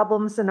of the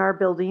problems in our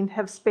building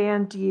have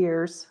spanned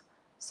years,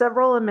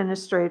 several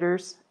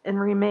administrators, and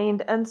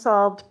remained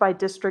unsolved by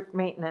district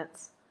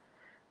maintenance.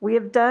 We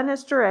have done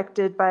as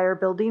directed by our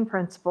building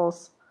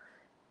principals,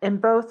 and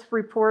both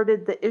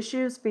reported the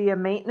issues via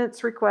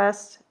maintenance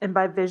requests and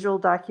by visual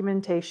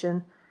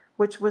documentation,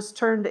 which was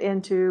turned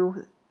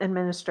into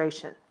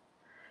administration.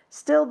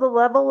 Still, the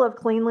level of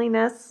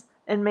cleanliness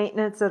and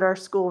maintenance at our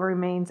school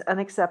remains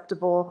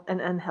unacceptable and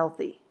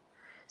unhealthy.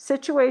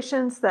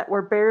 Situations that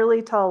were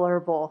barely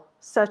tolerable,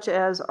 such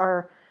as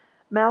our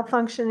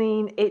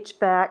malfunctioning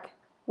HVAC,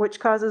 which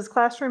causes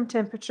classroom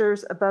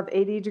temperatures above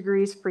 80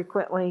 degrees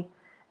frequently,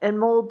 and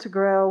mold to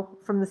grow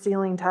from the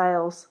ceiling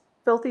tiles,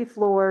 filthy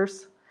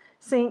floors,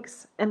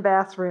 sinks, and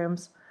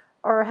bathrooms,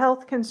 are a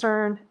health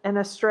concern and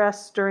a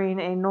stress during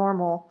a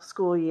normal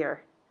school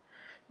year.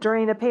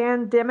 During a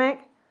pandemic,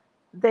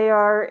 they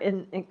are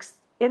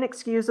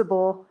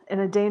inexcusable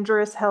and a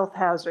dangerous health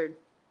hazard.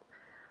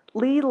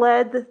 Lee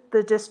led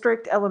the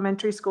district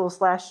elementary schools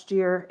last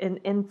year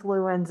in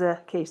influenza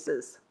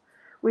cases.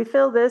 We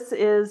feel this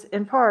is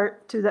in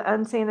part to the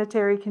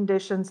unsanitary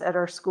conditions at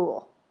our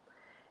school.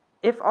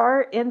 If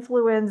our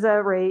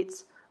influenza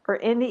rates are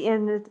any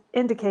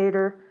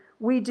indicator,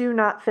 we do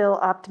not feel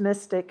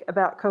optimistic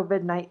about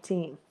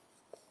COVID-19.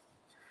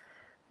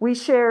 We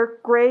share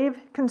grave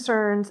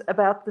concerns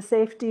about the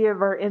safety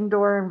of our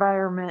indoor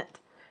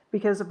environment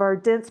because of our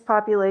dense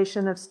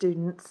population of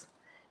students.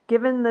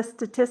 Given the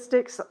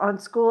statistics on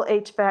school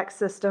HVAC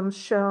systems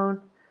show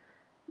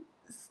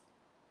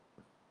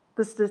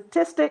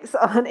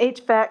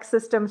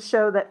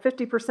that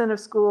 50% of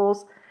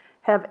schools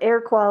have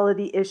air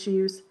quality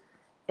issues,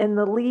 and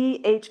the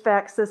Lee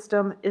HVAC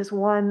system is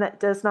one that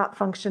does not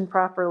function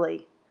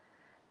properly.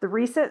 The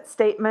recent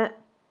statement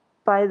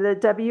by the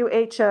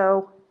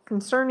WHO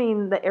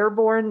concerning the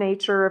airborne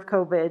nature of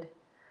COVID,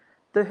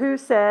 the WHO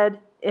said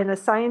in a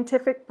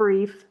scientific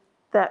brief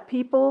that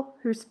people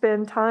who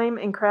spend time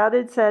in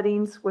crowded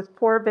settings with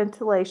poor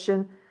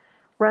ventilation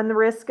run the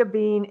risk of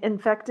being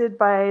infected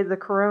by the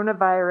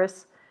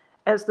coronavirus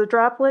as the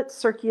droplets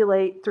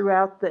circulate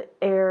throughout the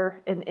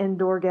air in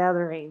indoor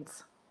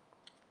gatherings.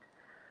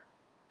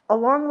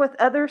 Along with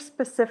other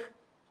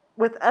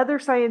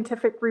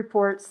scientific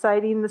reports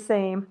citing the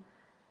same,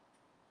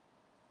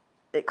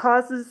 it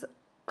caused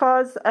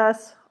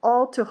us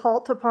all to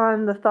halt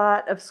upon the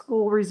thought of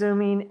school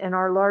resuming in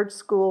our large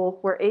school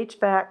where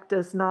HVAC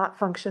does not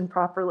function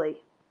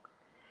properly.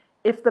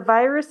 If the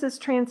virus is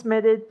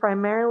transmitted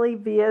primarily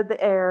via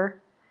the air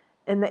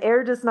and the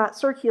air does not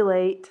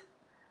circulate,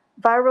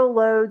 viral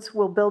loads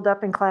will build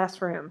up in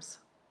classrooms.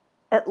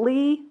 At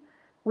Lee,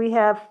 we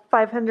have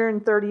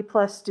 530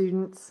 plus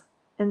students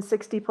and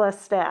 60 plus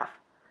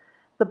staff.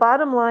 The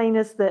bottom line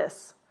is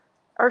this: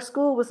 our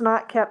school was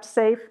not kept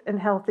safe and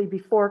healthy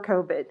before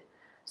COVID.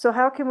 So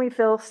how can we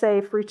feel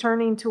safe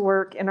returning to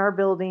work in our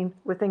building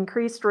with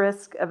increased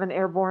risk of an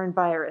airborne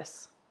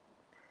virus?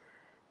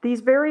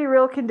 These very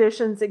real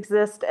conditions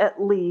exist at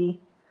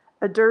Lee,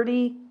 a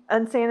dirty,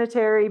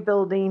 unsanitary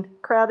building,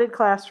 crowded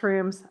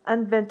classrooms,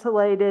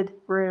 unventilated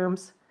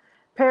rooms,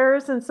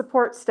 paras and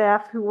support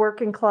staff who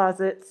work in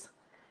closets,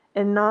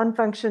 and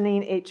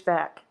non-functioning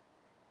HVAC.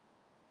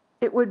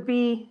 It would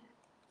be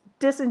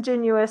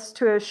disingenuous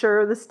to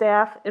assure the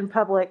staff and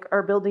public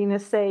our building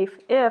is safe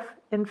if,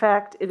 in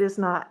fact, it is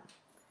not.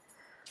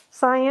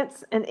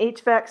 Science and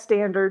HVAC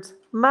standards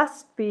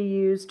must be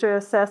used to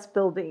assess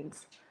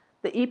buildings.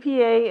 The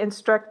EPA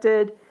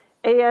instructed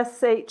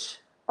ASHRAE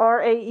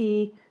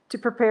to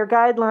prepare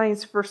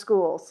guidelines for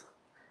schools.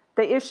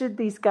 They issued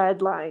these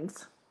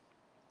guidelines.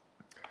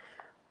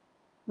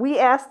 We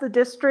asked the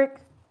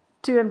district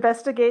to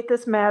investigate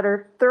this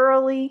matter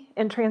thoroughly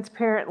and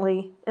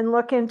transparently and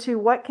look into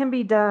what can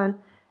be done,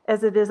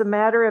 as it is a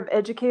matter of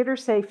educator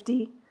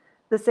safety,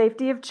 the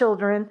safety of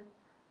children,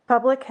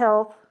 public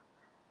health.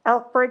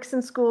 Outbreaks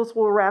in schools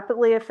will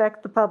rapidly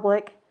affect the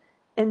public,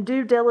 and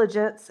due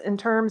diligence in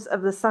terms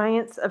of the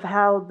science of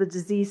how the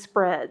disease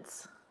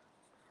spreads.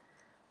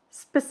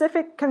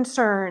 Specific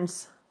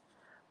concerns: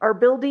 our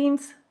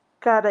buildings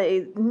got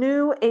a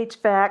new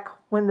HVAC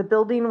when the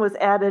building was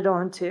added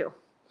onto.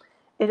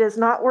 It has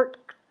not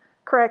worked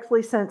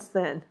correctly since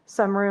then.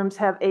 Some rooms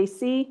have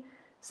AC,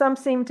 some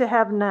seem to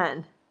have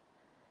none.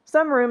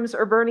 Some rooms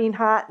are burning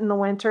hot in the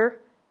winter,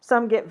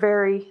 some get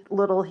very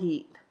little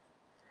heat.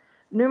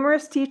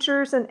 Numerous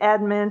teachers and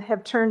admin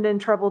have turned in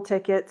trouble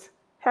tickets,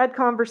 had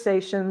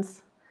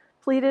conversations,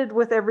 pleaded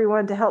with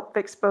everyone to help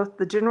fix both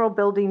the general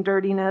building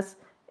dirtiness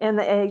and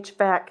the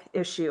HVAC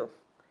issue.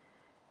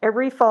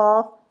 Every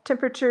fall,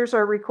 temperatures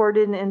are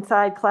recorded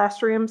inside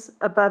classrooms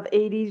above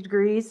 80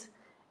 degrees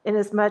and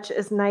as much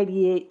as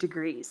 98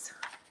 degrees.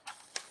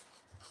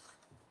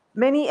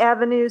 Many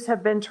avenues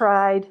have been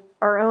tried,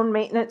 our own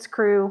maintenance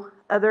crew,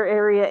 other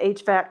area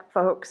HVAC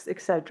folks,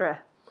 etc.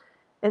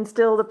 and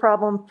still the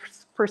problem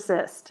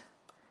persists.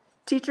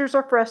 Teachers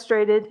are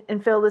frustrated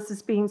and feel this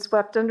is being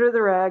swept under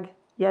the rug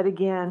yet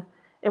again,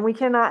 and we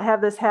cannot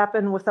have this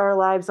happen with our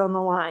lives on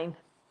the line.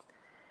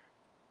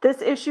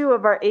 This issue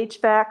of our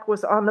HVAC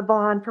was on the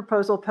bond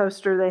proposal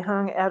poster they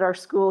hung at our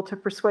school to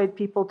persuade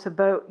people to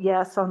vote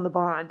yes on the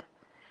bond.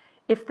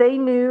 If they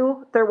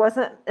knew there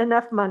wasn't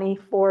enough money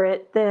for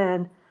it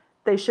then,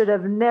 they should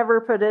have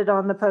never put it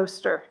on the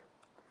poster.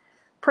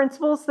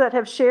 Principals that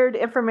have shared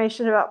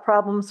information about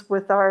problems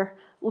with our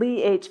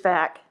Lee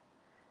HVAC,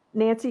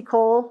 Nancy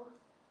Cole,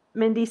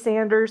 Mindy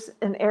Sanders,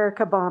 and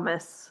Erica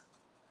Bomas.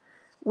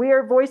 We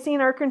are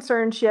voicing our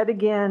concerns yet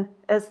again,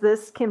 as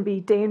this can be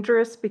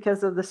dangerous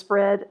because of the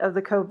spread of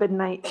the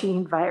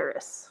COVID-19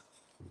 virus.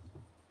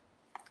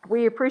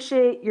 We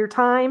appreciate your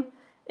time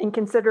and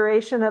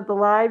consideration of the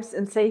lives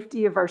and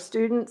safety of our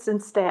students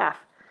and staff.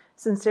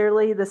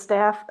 Sincerely, the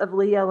staff of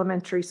Lee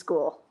Elementary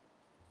School.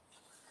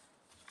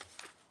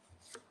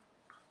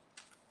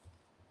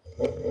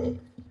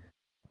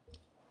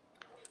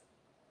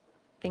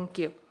 Thank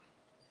you.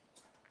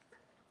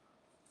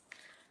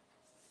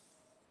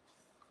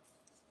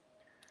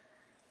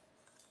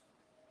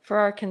 For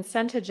our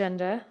consent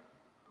agenda,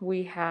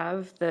 we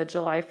have the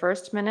July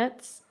 1st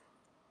minutes,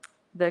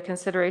 the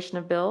consideration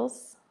of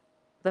bills,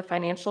 the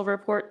financial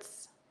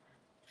reports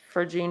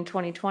for June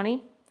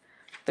 2020,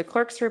 the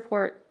clerk's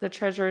report, the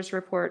treasurer's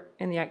report,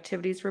 and the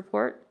activities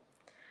report.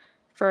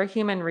 For our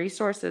human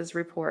resources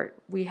report,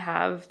 we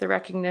have the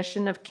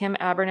recognition of Kim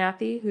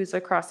Abernathy, who's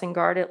a crossing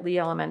guard at Lee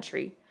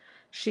Elementary.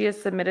 She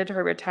has submitted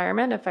her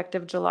retirement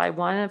effective July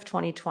 1 of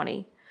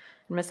 2020.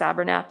 Ms.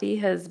 Abernathy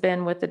has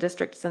been with the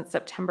district since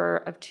September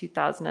of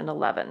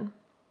 2011.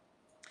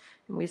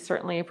 And we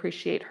certainly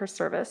appreciate her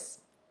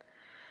service.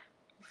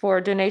 For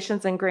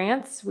donations and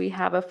grants, we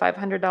have a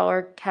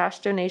 $500 cash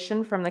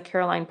donation from the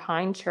Caroline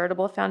Pine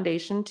Charitable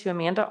Foundation to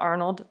Amanda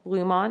Arnold,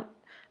 Bluemont,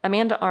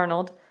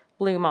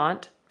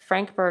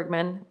 Frank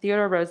Bergman,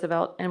 Theodore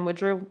Roosevelt, and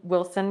Woodrow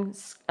Wilson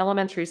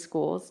Elementary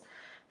Schools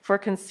for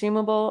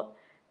consumable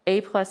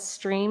A+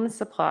 stream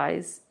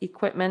supplies,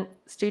 equipment,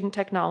 student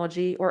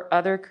technology, or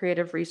other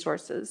creative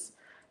resources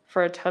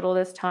for a total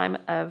this time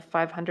of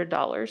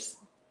 $500.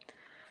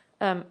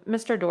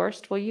 Mr.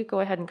 Dorst, will you go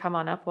ahead and come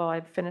on up while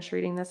I finish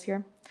reading this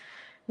here?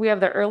 We have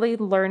the Early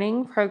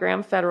Learning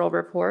Program Federal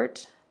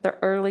Report, the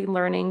Early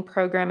Learning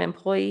Program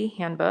Employee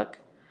Handbook,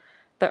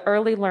 the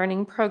Early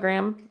Learning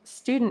Program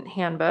Student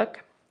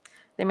Handbook,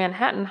 the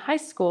Manhattan High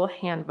School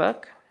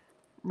Handbook,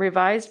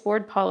 Revised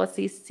Board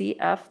Policy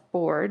CF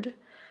Board,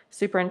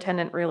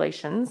 Superintendent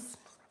Relations,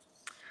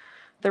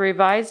 the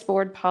Revised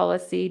Board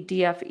Policy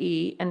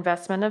DFE,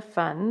 Investment of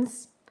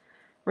Funds,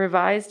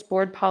 Revised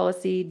Board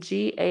Policy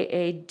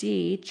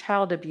GAAD,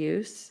 Child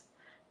Abuse,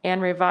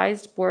 and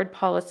Revised Board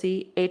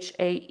Policy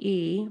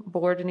HAE,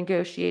 Board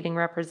Negotiating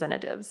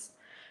Representatives.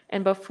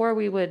 And before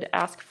we would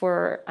ask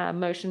for a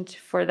motion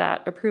for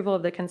that approval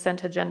of the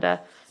consent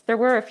agenda, there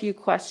were a few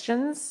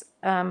questions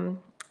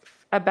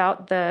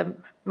about the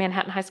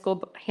Manhattan High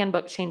School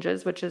handbook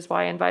changes, which is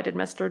why I invited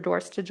Mr.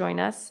 Dorst to join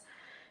us.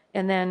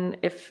 And then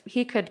if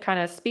he could kind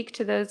of speak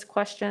to those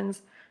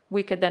questions,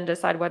 we could then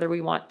decide whether we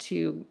want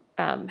to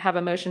have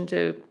a motion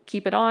to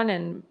keep it on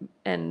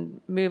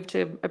and move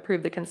to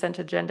approve the consent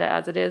agenda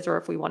as it is, or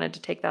if we wanted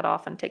to take that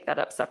off and take that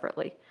up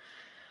separately.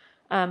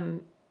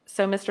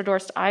 So Mr.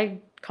 Dorst, I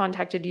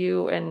contacted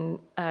you, and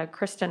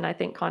Kristen, I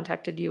think,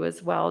 contacted you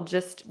as well,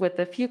 just with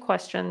a few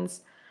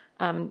questions,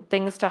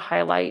 things to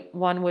highlight.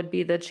 One would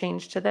be the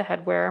change to the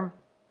headwear,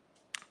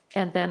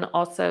 and then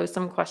also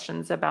some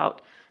questions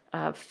about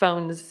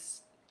photos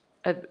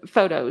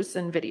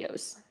and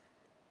videos.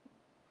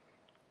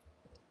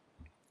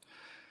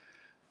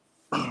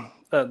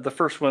 The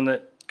first one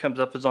that comes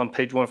up is on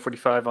page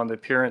 145 on the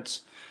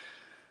appearance.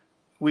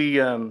 We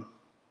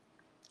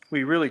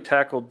really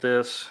tackled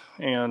this,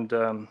 and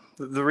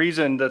the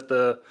reason that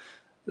the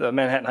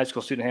Manhattan High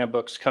School Student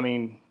Handbook's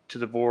coming to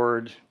the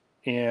board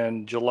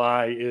in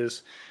July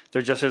is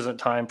there just isn't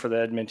time for the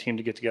admin team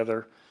to get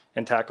together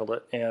and tackle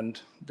it,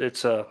 and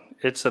it's a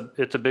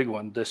big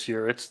one this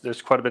year.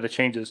 There's quite a bit of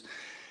changes,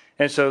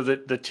 and so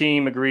the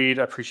team agreed.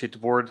 I appreciate the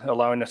board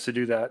allowing us to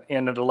do that,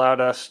 and it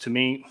allowed us to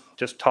meet,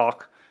 just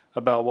talk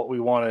about what we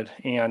wanted.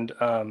 And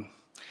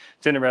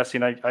it's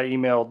interesting. I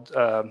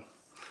emailed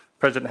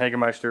President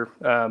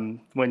Hagermeister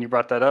when you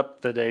brought that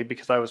up today,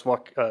 because I was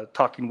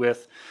talking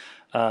with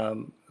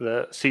the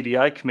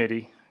CDI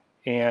committee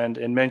and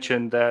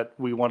mentioned that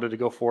we wanted to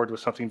go forward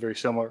with something very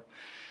similar.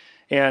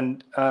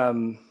 And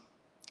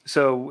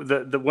so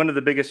the one of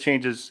the biggest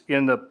changes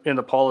in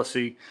the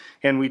policy,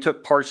 and we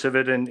took parts of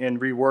it and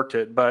reworked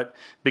it, but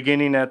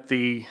beginning at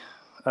the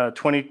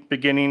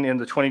beginning in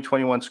the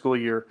 2021 school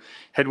year,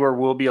 headwear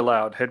will be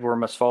allowed. Headwear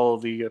must follow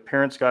the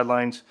appearance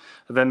guidelines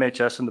of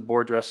MHS and the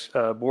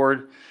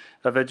Board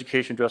of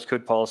Education Dress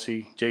Code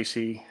Policy,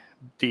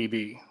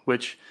 JCDB,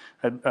 which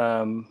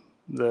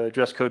the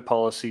dress code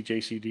policy,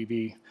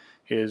 JCDB,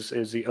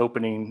 is the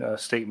opening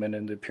statement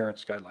in the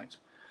appearance guidelines.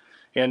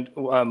 And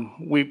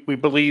we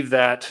believe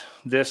that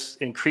this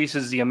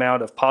increases the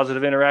amount of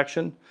positive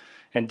interaction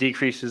and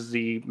decreases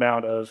the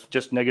amount of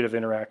just negative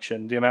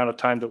interaction, the amount of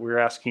time that we're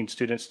asking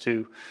students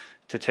to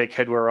take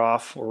headwear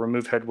off or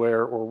remove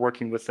headwear or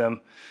working with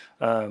them.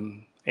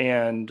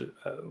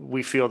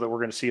 We feel that we're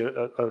going to see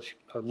a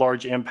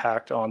large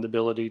impact on the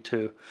ability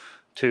to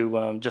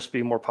just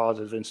be more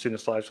positive in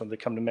students' lives when they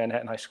come to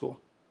Manhattan High School.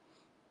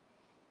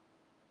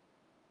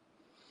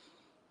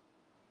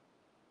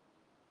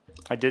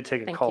 I did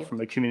take a Thank call you. from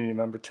a community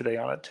member today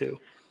on it too.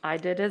 I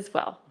did as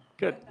well.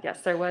 Good.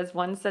 Yes, there was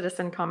one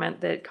citizen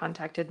comment that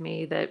contacted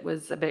me that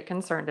was a bit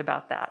concerned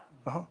about that.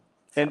 Uh-huh.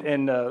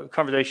 And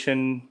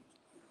conversation,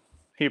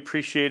 he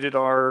appreciated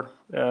our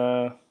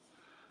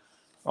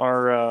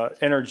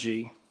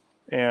energy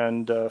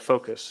and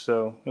focus.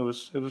 So it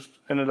was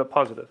ended up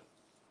positive.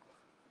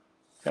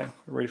 Okay,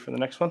 ready for the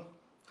next one?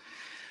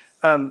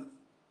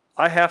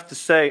 I have to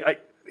say,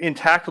 in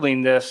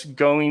tackling this,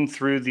 going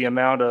through the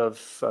amount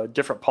of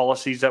different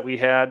policies that we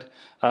had,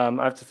 I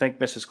have to thank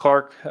Mrs.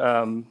 Clark,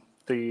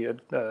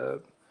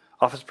 the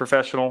office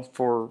professional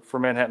for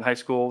Manhattan High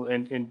School,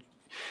 and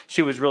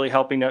she was really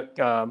helping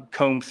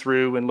comb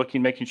through and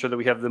making sure that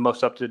we have the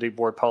most up-to-date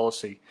board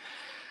policy.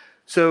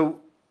 So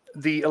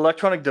the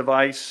electronic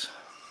device,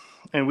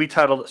 and we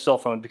titled it cell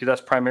phone because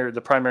that's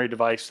the primary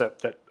device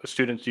that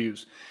students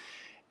use.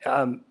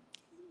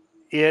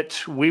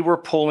 We were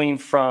pulling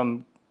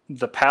from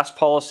the past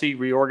policy,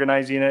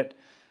 reorganizing it,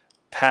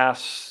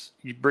 past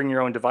you bring your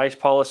own device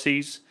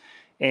policies.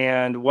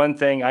 And one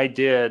thing I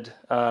did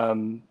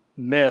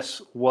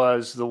miss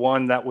was the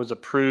one that was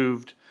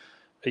approved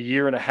a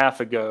year and a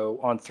half ago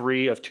on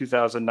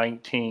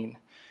 3/2019.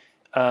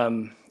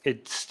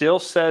 It still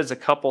says a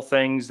couple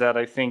things that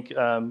I think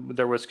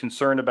there was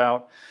concern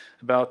about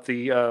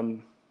the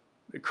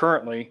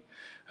currently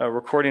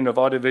recording of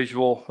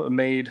audiovisual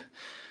made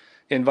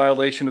in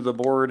violation of the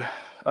board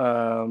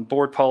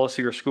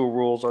policy or school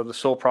rules are the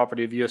sole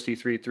property of USD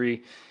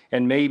 3.3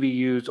 and may be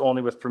used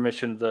only with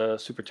permission of the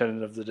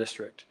superintendent of the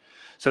district.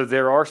 So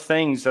there are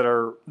things that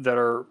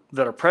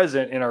are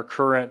present in our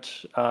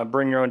current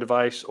bring your own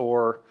device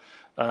or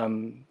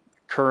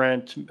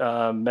current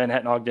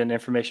Manhattan-Ogden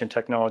information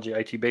technology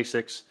IT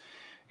basics,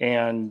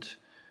 and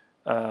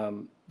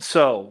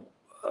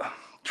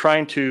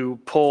trying to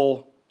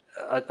pull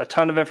a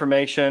ton of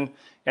information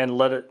and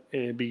let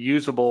it be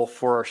usable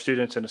for our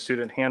students in a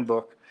student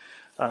handbook.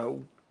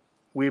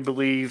 We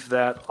believe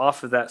that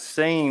off of that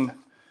same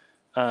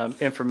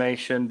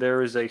information,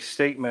 there is a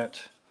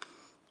statement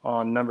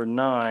on number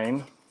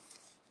 9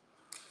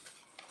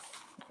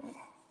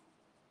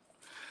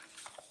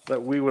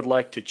 that we would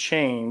like to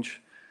change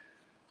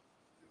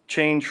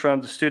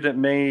from the student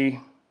may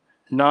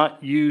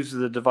not use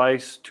the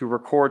device to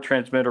record,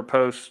 transmit, or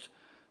post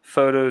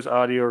photos,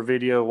 audio, or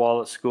video while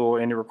at school.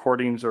 Any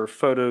recordings or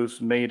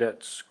photos made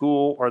at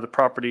school are the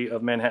property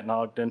of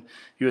Manhattan-Ogden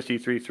USD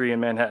 3.3,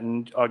 and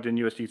Manhattan-Ogden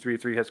USD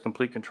 3.3 has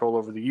complete control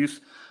over the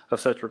use of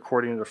such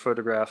recordings or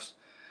photographs.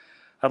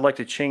 I'd like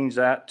to change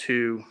that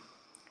to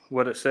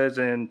what it says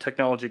in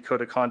Technology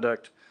Code of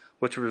Conduct,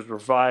 which was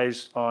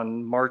revised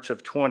on March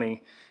of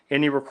 20.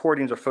 Any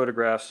recordings or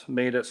photographs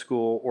made at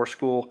school or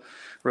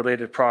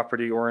school-related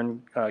property or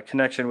in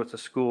connection with a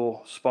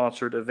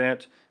school-sponsored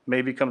event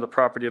may become the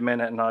property of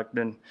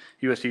Manhattan-Ogden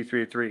USD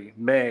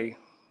 3.3.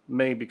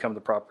 May become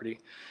the property.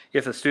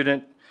 If a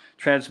student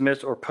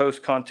transmits or posts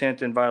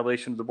content in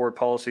violation of the board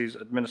policies,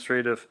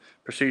 administrative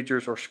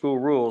procedures, or school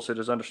rules, it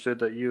is understood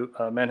that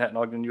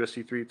Manhattan-Ogden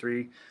USD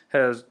 3.3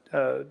 has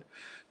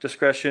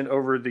discretion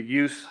over the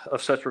use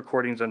of such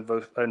recordings and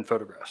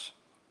photographs.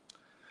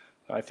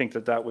 I think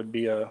that would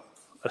be a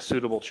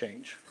suitable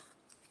change.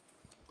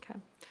 Okay.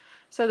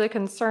 So the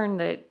concern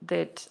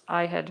that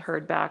I had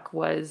heard back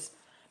was,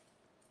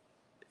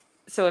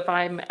 so if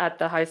I'm at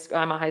the high school,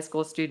 I'm a high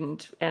school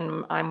student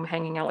and I'm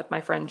hanging out with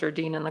my friend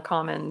Jardine in the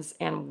Commons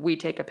and we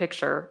take a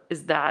picture,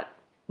 is that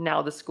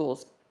now the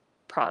school's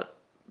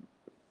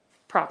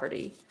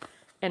property?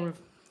 And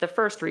the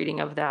first reading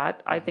of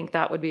that, I think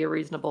that would be a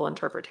reasonable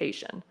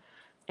interpretation.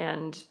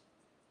 And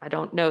I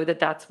don't know that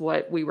that's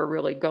what we were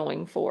really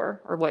going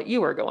for or what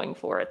you were going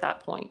for at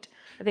that point.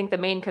 I think the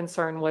main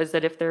concern was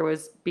that if there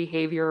was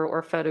behavior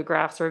or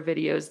photographs or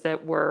videos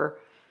that were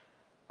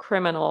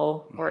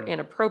criminal or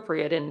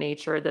inappropriate in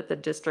nature, that the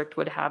district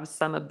would have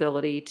some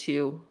ability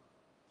to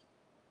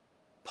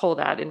pull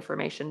that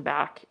information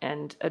back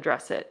and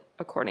address it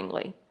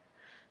accordingly.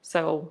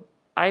 So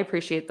I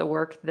appreciate the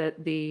work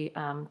that the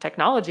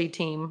technology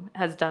team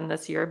has done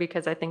this year,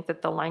 because I think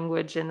that the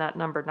language in that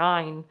number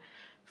 9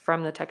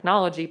 from the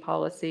technology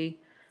policy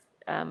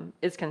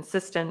is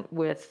consistent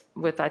with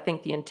I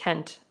think the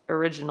intent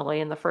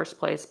originally in the first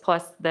place.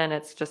 Plus then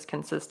it's just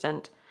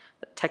consistent.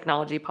 The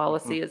technology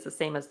policy is the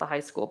same as the high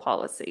school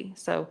policy.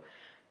 So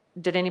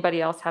did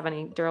anybody else have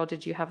any? Daryl,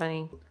 did you have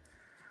any?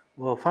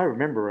 Well, if I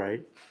remember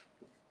right,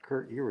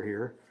 Kurt, you were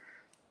here.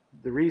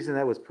 The reason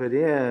that was put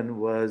in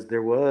was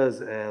there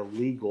was a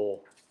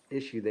legal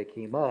issue that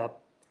came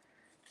up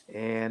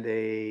and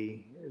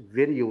a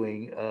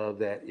videoing of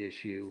that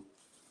issue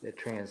that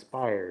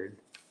transpired.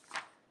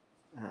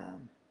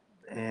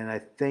 And I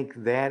think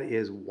that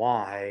is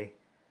why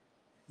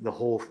the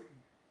whole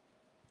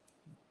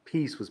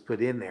piece was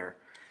put in there.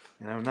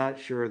 And I'm not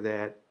sure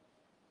that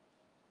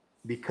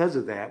because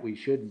of that, we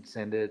shouldn't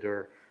send it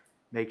or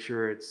make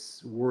sure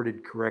it's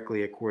worded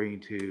correctly according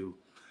to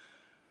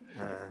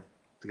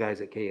the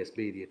guys at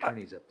KSB, the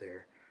attorneys up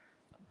there.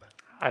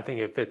 I think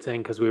it fits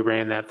in because we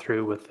ran that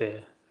through with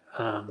the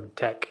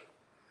tech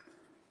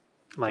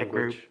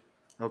language. Group.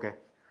 Okay,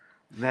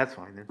 that's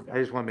fine then. I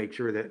just want to make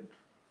sure that,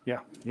 Yeah.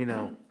 you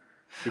know,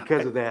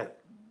 because of that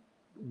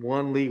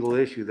one legal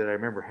issue that I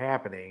remember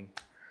happening,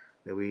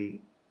 that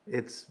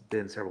it's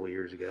been several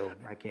years ago.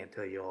 I can't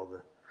tell you all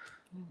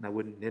and I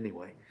wouldn't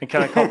anyway, And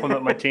can I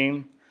compliment my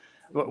team?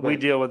 We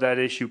deal with that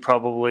issue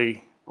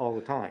probably all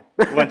the time.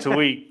 once a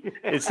week.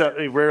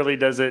 It rarely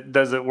does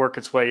it work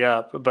its way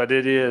up, but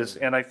it is.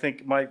 And I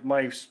think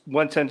my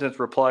one sentence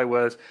reply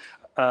was,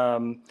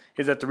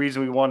 is that the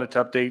reason we wanted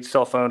to update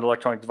cell phone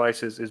electronic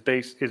devices is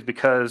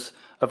because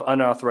of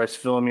unauthorized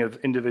filming of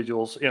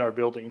individuals in our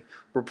building,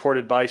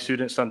 reported by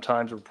students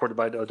sometimes, reported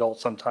by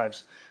adults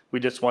sometimes. We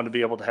just want to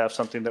be able to have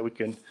something that we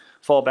can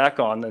fall back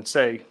on and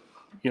say,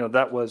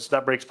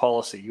 that breaks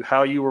policy.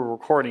 How you were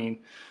recording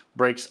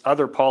breaks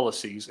other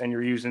policies, and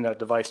you're using that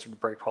device to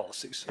break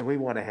policies. And we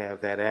want to have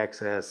that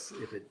access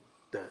if it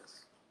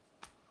does.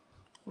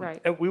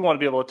 Right. And we want to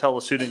be able to tell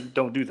a student,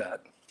 don't do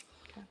that,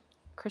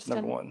 Kristen?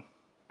 number one.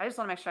 I just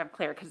want to make sure I'm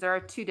clear, because there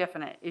are two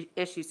different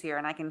issues here,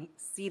 and I can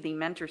see the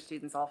mentor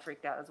students all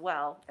freaked out as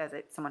well, as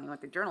someone who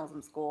went to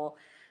journalism school,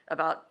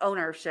 about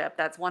ownership.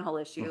 That's one whole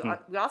issue.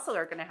 We also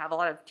are going to have a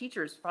lot of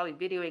teachers probably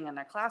videoing in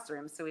their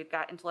classrooms, so we've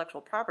got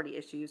intellectual property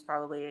issues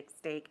probably at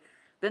stake.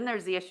 Then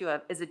there's the issue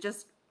of, is it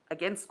just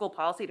against school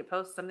policy to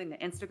post something to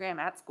Instagram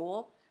at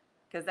school?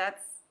 Because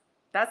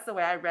that's the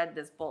way I read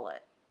this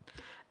bullet.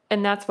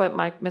 And that's what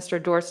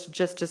Mr. Dorst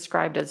just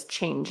described as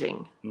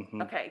changing.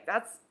 Okay,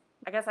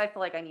 I guess I feel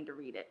like I need to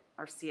read it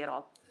or see it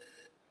all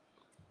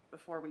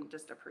before we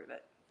just approve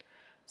it.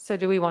 So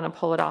do we want to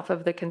pull it off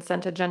of the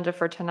consent agenda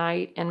for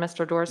tonight? And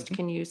Mr. Dorst,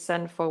 can you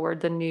send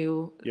forward the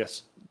new,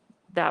 Yes.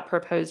 that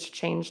proposed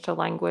change to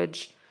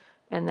language?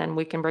 And then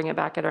we can bring it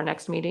back at our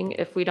next meeting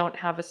if we don't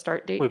have a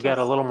start date. We've got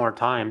a little more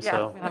time,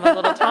 so We have a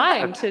little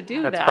time to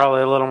do that. that's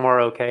probably a little more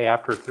okay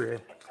after 3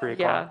 o'clock.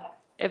 Yeah,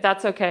 if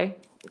that's okay.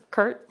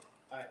 Kurt?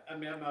 I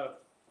mean,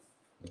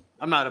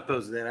 I'm not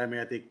opposed to that. I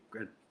mean, I think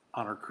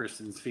honor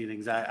Kristen's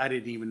feelings. I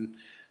didn't even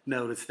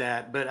notice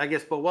that, but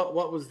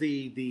what was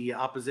the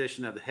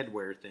opposition of the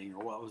headwear thing,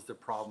 or what was the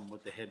problem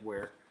with the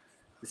headwear?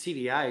 The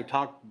CDI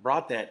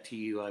brought that to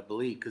you, I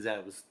believe, because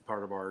that was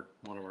part of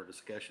one of our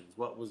discussions.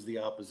 What was the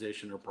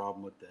opposition or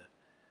problem with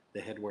the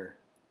headwear?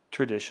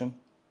 Tradition.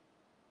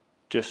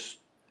 Just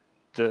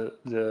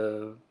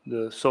the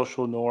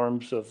social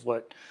norms of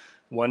what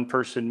one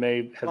person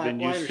may have been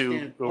used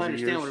to over I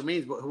understand years. what it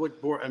means, but what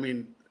board? I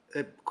mean,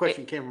 a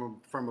question came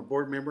from a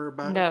board member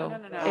about it? No,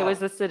 No. it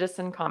was a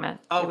citizen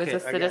comment. It was Okay, a I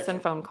got citizen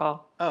you. phone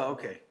call. Oh,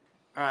 okay.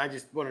 All right, I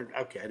just wondered.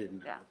 Okay, I didn't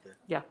know Yeah. about that.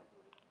 Yeah.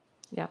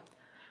 Yeah.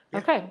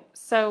 Okay,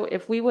 so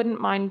if we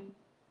wouldn't mind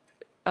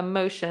a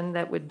motion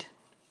that would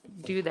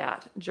do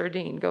that,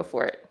 Jardine, go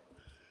for it.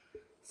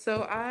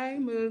 So I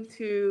move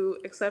to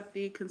accept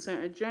the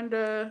consent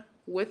agenda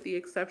with the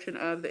exception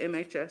of the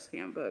MHS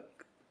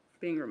handbook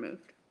being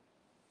removed.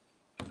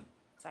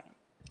 Second.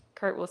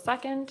 Kurt will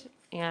second,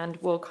 and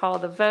we'll call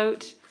the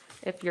vote.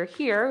 If you're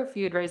here, if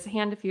you'd raise a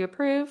hand if you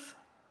approve.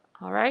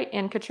 All right,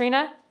 and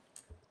Katrina?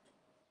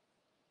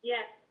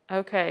 Yes.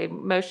 Okay,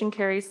 motion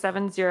carries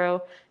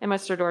 7-0. And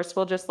Mr. Dorst,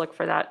 we'll just look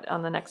for that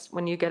on the next,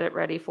 when you get it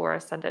ready for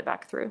us, send it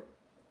back through.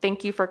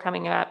 Thank you for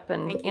coming up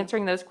and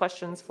answering those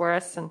questions for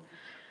us and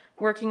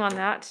working on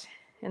that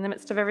in the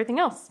midst of everything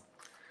else.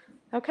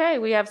 Okay,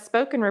 we have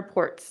spoken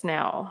reports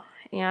now,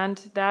 and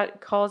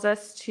that calls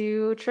us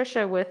to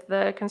Tricia with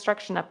the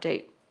construction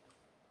update,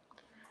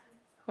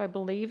 who I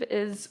believe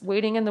is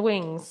waiting in the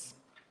wings.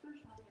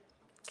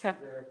 Okay,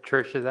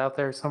 Trish is out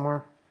there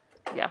somewhere.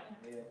 yeah.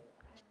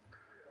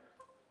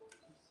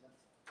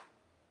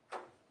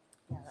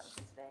 Yeah, that was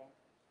today.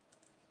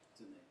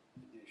 It's an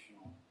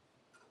additional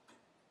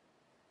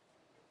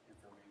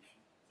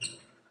information.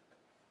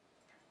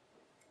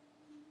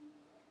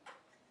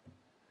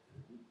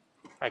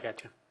 I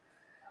got you.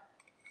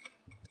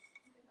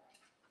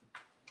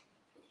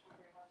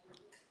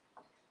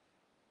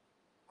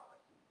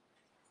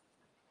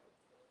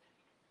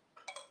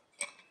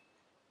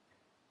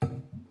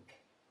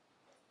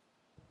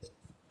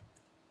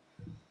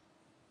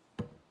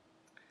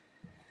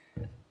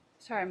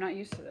 Sorry, I'm not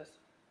used to this.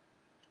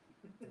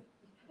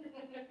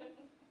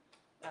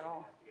 At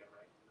all.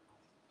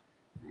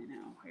 I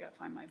know, I gotta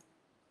find my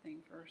thing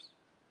first.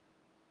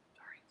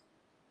 Sorry.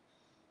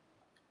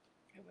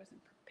 I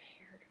wasn't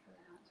prepared for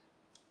that.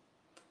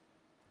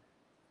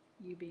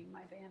 You being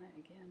my Vanna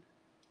again.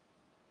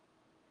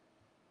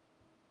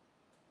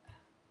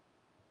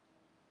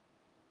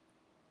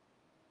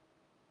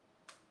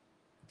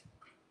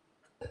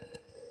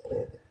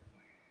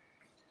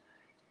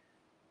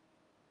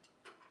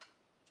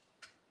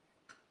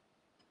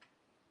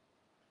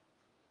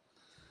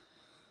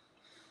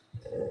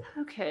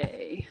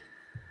 Okay.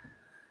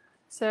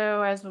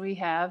 So as we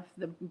have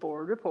the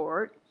board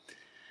report,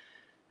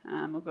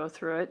 we'll go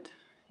through it.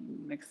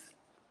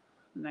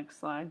 Next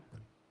slide.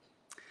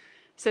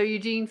 So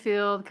Eugene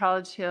Field,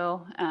 College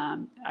Hill.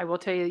 I will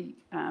tell you,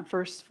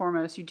 first and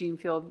foremost, Eugene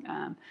Field.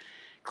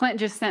 Clint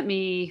just sent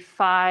me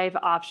 5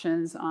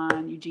 options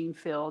on Eugene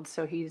Field,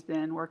 so he's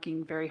been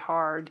working very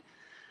hard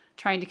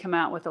trying to come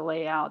out with a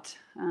layout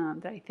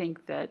that I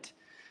think that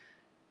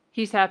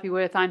he's happy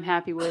with, I'm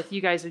happy with,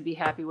 you guys would be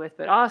happy with,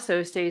 but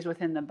also stays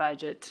within the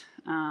budget.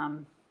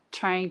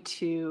 Trying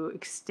to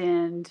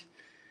extend,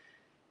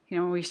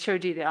 when we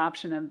showed you the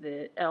option of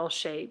the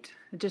L-shaped,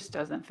 it just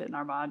doesn't fit in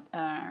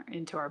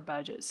into our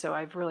budget. So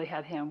I've really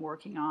had him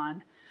working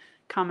on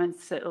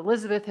comments that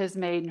Elizabeth has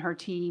made and her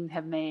team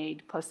have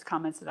made, plus the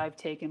comments that I've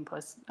taken,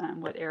 plus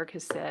what Eric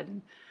has said,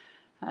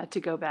 to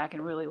go back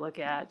and really look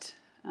at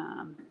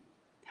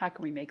how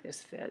can we make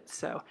this fit.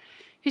 So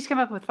he's come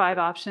up with 5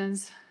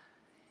 options,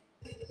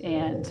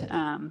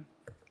 and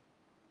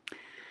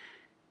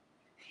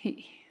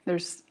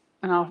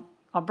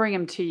I'll bring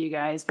him to you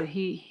guys, but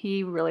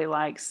he really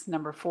likes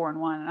number 4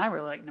 and 1, and I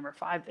really like number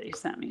 5 that he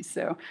sent me.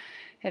 So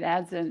it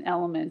adds an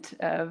element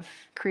of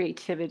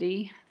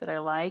creativity that I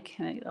like,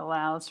 and it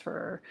allows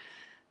for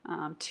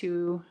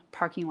 2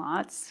 parking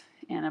lots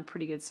and a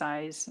pretty good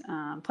size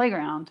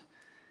playground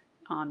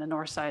on the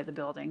north side of the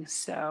building.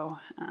 So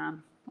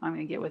I'm going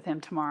to get with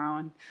him tomorrow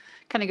and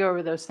kind of go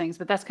over those things.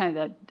 But that's kind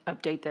of the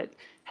update that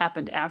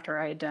happened after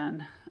I had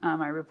done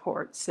my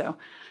report. So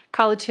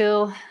College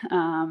Hill,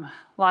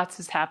 lots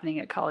is happening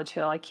at College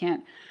Hill. I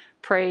can't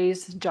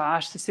praise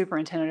Josh, the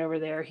superintendent over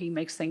there. He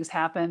makes things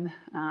happen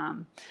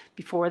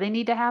before they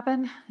need to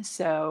happen.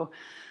 So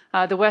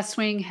the West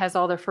Wing has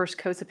all their first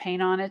coats of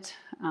paint on it,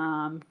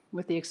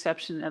 with the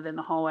exception of in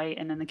the hallway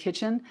and in the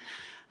kitchen.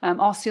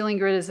 All ceiling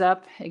grid is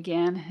up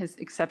again, with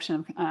the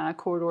exception of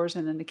corridors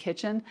and in the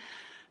kitchen.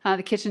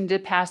 The kitchen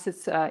did pass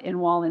its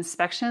in-wall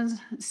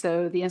inspections,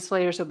 so the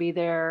insulators will be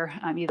there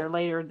either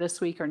later this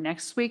week or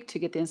next week to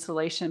get the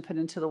insulation put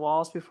into the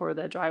walls before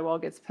the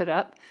drywall gets put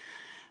up.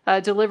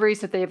 Deliveries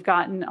that they've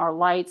gotten are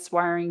lights,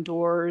 wiring,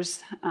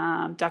 doors,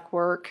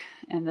 ductwork,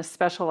 and the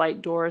special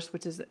light doors,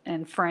 which is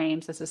in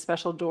frames. It's a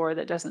special door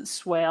that doesn't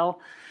swell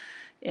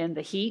in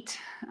the heat.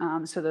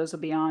 So those will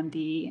be on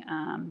the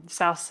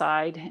south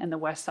side and the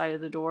west side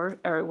of the door,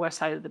 or west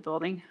side of the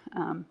building.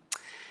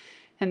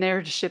 And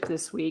they're to ship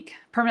this week.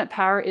 Permanent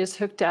power is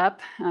hooked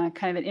up.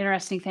 Kind of an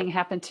interesting thing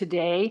happened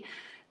today.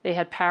 They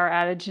had power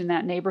outage in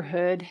that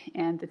neighborhood,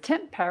 and the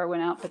temp power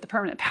went out, but the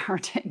permanent power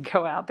didn't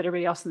go out. But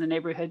everybody else in the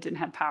neighborhood didn't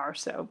have power.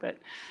 So, but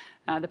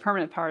the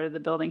permanent part of the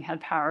building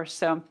had power.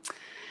 So,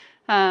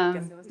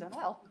 Guess it was done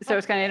well. So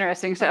it's kind of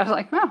interesting. So I was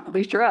like, well, at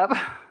least you're up.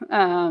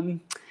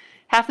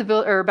 Half the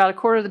building, or about a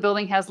quarter of the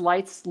building, has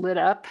lights lit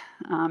up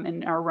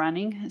and are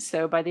running.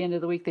 So by the end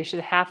of the week,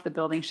 half the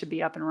building should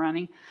be up and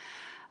running.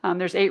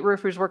 There's 8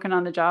 roofers working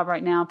on the job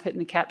right now, putting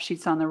the cap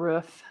sheets on the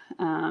roof.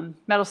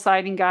 Metal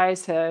siding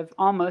guys have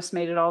almost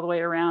made it all the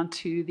way around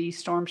to the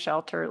storm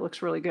shelter. It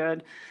looks really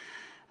good.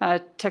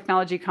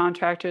 Technology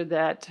contractor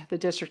that the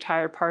district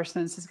hired,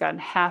 Parsons, has gotten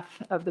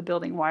half of the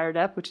building wired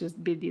up, which is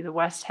be the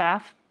west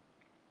half.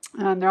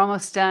 They're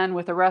almost done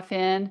with the rough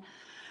in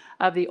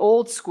of the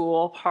old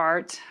school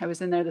part. I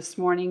was in there this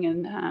morning,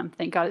 and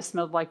thank God it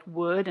smelled like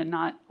wood and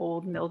not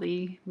old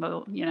mildy,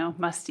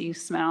 musty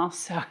smell.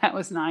 So that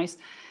was nice.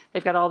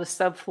 They've got all the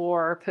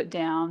subfloor put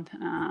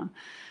down.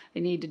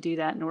 They need to do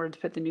that in order to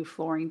put the new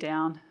flooring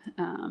down.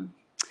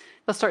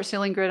 They'll start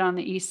ceiling grid on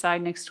the east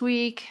side next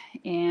week,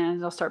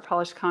 and they'll start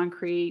polished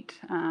concrete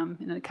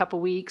in a couple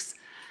weeks.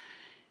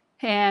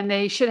 And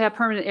they should have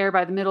permanent air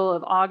by the middle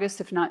of August,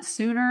 if not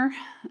sooner.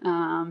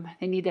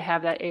 They need to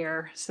have that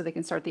air so they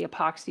can start the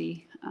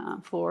epoxy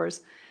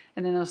floors.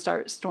 And then they'll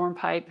start storm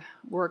pipe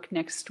work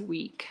next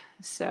week.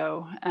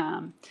 So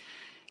kind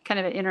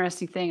of an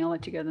interesting thing. I'll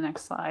let you go to the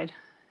next slide.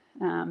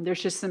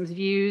 There's just some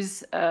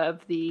views of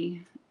the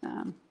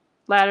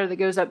ladder that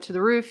goes up to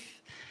the roof,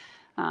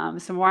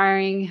 some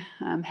wiring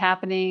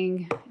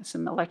happening,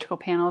 some electrical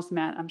panels.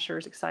 Matt, I'm sure,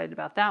 is excited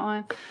about that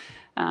one.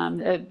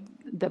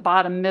 The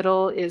bottom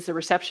middle is the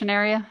reception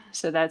area,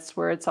 so that's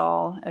where it's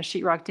all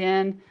sheetrocked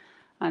in,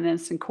 and then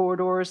some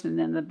corridors, and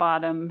then the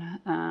bottom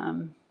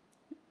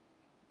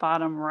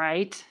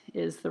right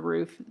is the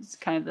roof. It's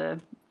kind of the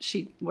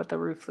sheet, what the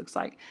roof looks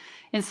like.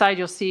 Inside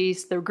you'll see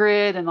the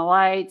grid and the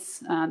lights.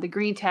 The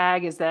green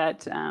tag is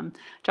that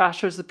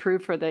Josh was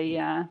approved for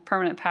the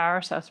permanent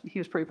power, so he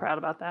was pretty proud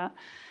about that.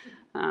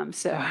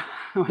 So I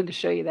wanted to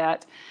show you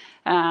that.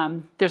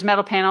 There's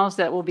metal panels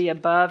that will be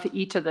above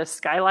each of the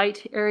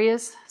skylight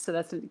areas, so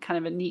that's kind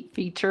of a neat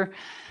feature.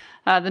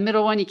 The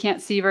middle one you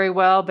can't see very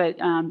well, but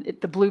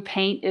the blue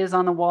paint is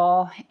on the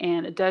wall,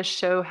 and it does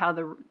show how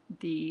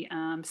the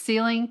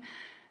ceiling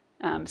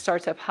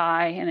starts up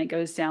high and it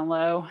goes down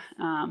low.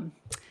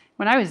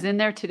 When I was in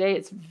there today,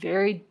 it's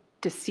very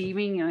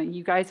deceiving.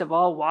 You guys have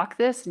all walked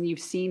this, and you've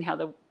seen how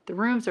the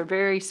rooms are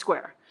very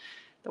square.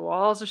 The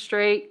walls are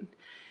straight,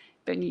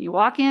 but you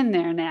walk in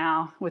there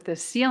now with the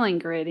ceiling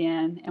grid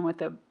in and with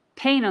the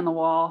paint on the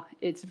wall,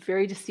 it's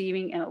very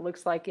deceiving, and it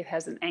looks like it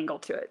has an angle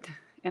to it.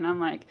 And I'm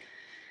like,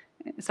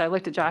 so I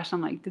looked at Josh,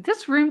 and I'm like, did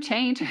this room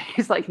change?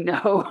 He's like,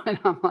 no. And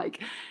I'm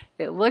like,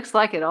 it looks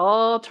like it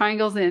all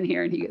triangles in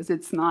here. And he goes,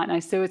 it's not. And I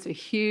said, it's a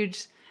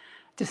huge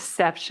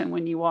deception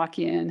when you walk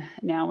in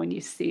now when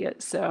you see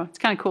it. So it's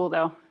kind of cool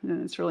though.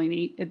 And it's really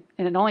neat.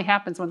 And it only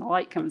happens when the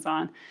light comes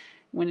on.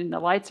 When the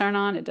lights aren't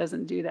on, it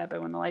doesn't do that.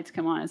 But when the lights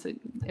come on, it's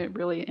a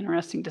really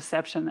interesting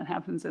deception that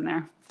happens in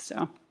there.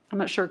 So I'm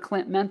not sure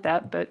Clint meant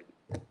that, but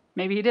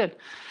maybe he did.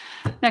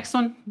 Next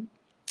one.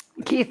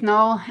 Keith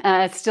Knoll,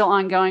 it's still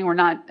ongoing. We're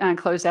not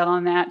closed out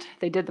on that.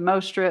 They did the mow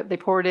strip, they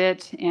poured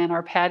it, and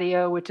our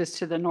patio, which is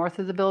to the north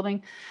of the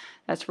building,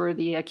 that's where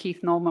the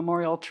Keith Knoll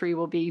Memorial tree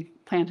will be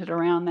planted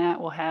around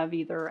that. We'll have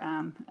either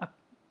a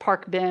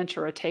park bench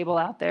or a table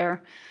out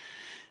there.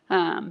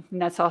 And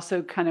that's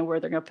also kind of where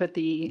they're going to put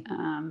the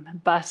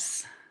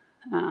bus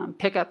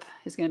pickup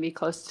is going to be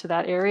close to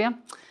that area.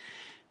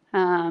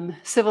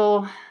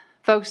 Civil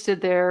folks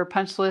did their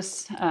punch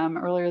list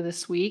earlier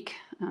this week.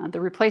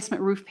 The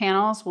replacement roof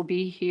panels will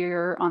be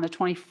here on the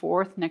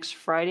 24th, next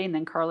Friday, and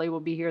then Carly will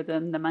be here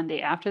then the Monday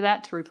after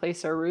that to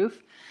replace our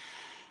roof.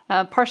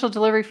 Partial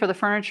delivery for the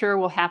furniture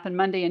will happen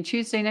Monday and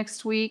Tuesday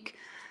next week.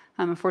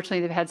 Unfortunately,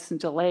 they've had some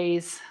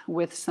delays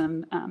with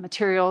some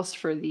materials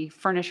for the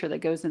furniture that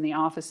goes in the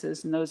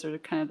offices, and those are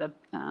kind of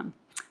the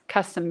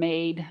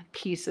custom-made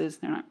pieces.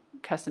 They're not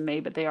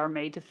custom-made, but they are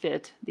made to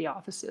fit the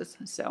offices.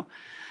 So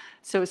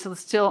it's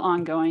still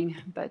ongoing,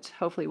 but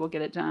hopefully we'll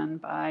get it done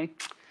by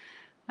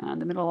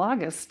the middle of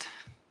August.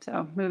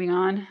 So moving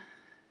on.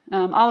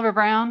 Oliver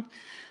Brown,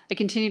 I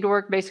continue to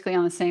work basically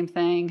on the same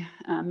thing,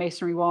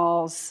 masonry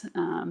walls,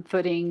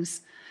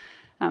 footings.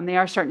 They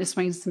are starting to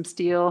swing some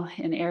steel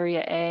in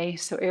Area A.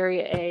 So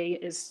Area A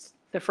is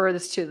the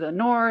furthest to the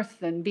north,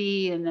 then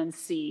B, and then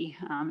C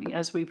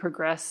as we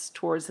progress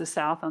towards the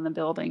south on the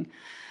building.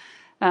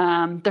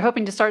 They're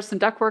hoping to start some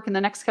ductwork in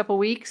the next couple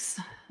weeks.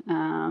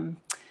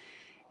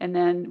 And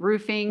then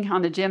roofing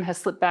on the gym has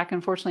slipped back,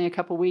 unfortunately, a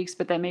couple weeks,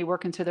 but that may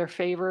work into their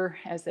favor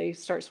as they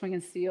start swinging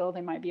steel.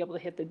 They might be able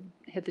to hit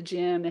the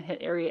gym and hit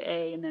Area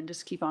A, and then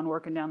just keep on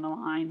working down the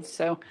line.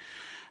 So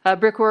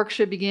brickwork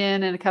should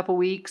begin in a couple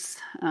weeks.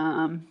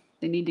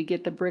 They need to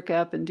get the brick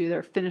up and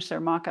finish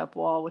their mock-up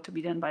wall, which will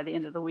be done by the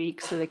end of the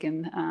week, so they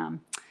can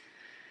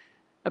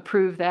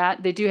approve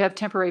that. They do have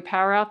temporary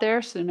power out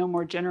there, so no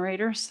more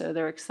generators, so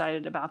they're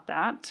excited about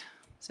that.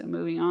 So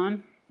moving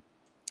on.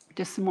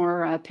 Just some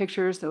more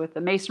pictures with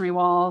the masonry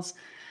walls.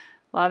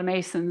 A lot of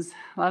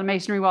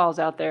masonry walls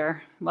out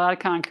there. A lot of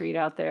concrete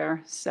out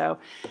there. So,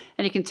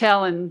 and you can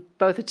tell in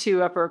both the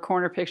two upper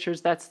corner pictures,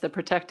 that's the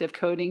protective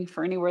coating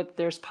for anywhere that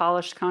there's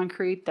polished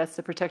concrete. That's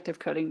the protective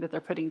coating that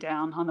they're putting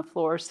down on the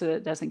floor so that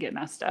it doesn't get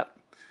messed up.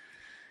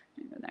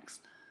 Go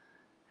next.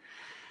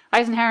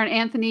 Eisenhower and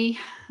Anthony,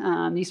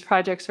 these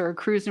projects are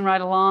cruising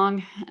right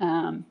along.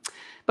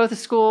 Both the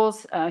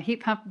schools,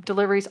 heat pump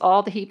deliveries,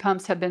 all the heat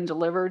pumps have been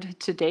delivered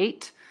to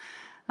date.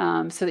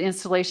 So the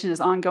installation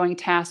is ongoing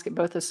task at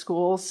both the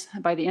schools.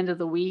 By the end of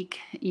the week,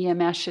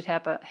 EMS should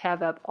have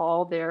up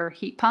all their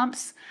heat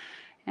pumps,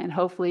 and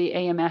hopefully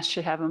AMS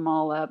should have them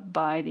all up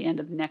by the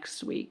end of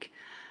next week.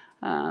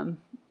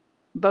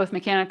 Both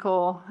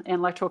mechanical and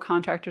electrical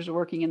contractors are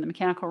working in the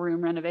mechanical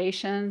room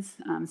renovations.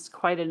 It's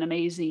quite an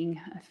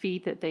amazing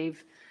feat that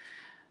they've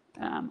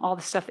all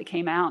the stuff that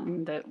came out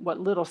and what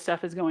little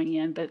stuff is going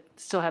in, but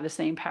still have the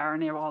same power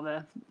near all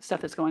the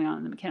stuff that's going on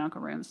in the mechanical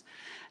rooms.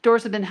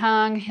 Doors have been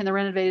hung in the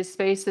renovated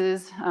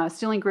spaces.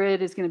 Ceiling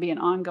grid is going to be an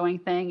ongoing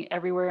thing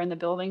everywhere in the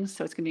buildings,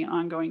 so it's going to be an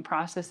ongoing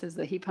process as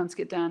the heat pumps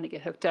get done, they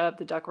get hooked up,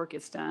 the ductwork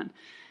gets done.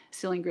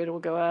 Ceiling grid will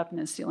go up, and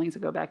then ceilings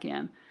will go back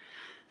in.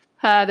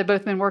 They've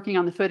both been working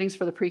on the footings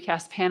for the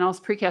precast panels.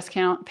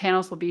 Precast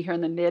panels will be here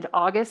in the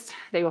mid-August.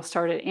 They will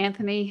start at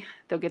Anthony.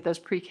 They'll get those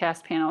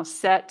precast panels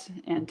set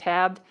and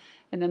tabbed,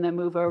 and then they'll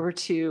move over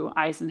to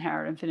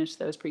Eisenhower and finish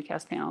those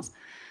precast panels.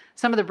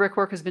 Some of the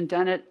brickwork has been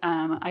done at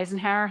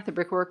Eisenhower. The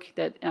brickwork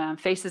that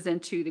faces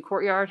into the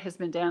courtyard has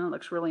been done. It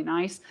looks really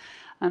nice.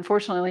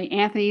 Unfortunately,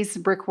 Anthony's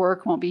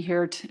brickwork won't be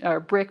here,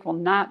 brick will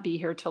not be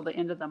here till the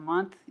end of the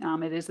month.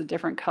 It is a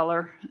different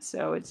color,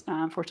 so it's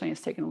unfortunately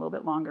it's taken a little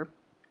bit longer.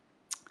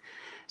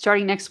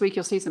 Starting next week,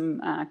 you'll see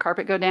some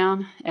carpet go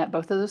down at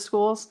both of the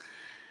schools,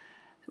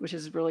 which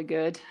is really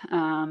good.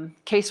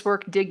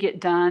 Casework did get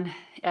done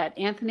at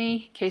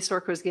Anthony.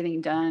 Casework was getting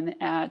done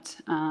at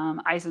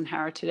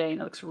Eisenhower today,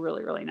 and it looks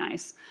really, really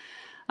nice.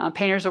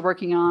 Painters are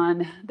working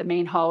on the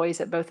main hallways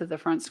at both of the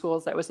front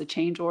schools. That was a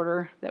change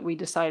order that we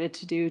decided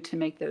to do to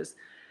make those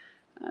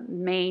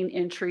main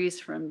entries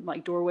from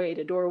like doorway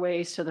to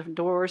doorways to the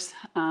doors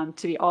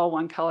to be all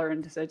one color,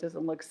 and so it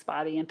doesn't look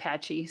spotty and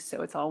patchy,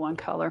 so it's all one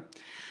color.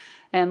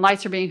 And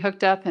lights are being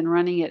hooked up and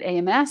running at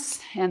AMS,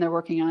 and they're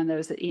working on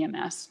those at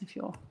EMS. If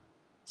you'll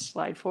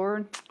slide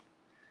forward.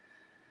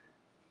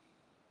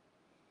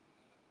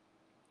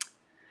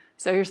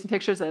 So here's some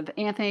pictures of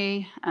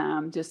Anthony,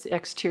 just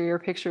exterior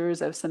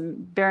pictures of some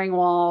bearing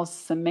walls,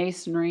 some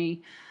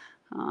masonry.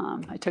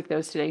 I took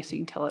those today so you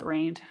can tell it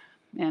rained,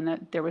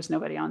 and there was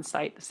nobody on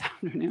site this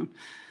afternoon.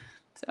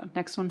 So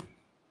next one.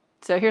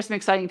 So here's some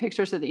exciting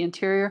pictures of the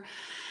interior.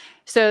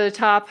 So the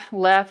top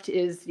left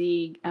is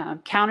the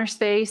counter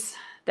space.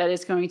 That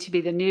is going to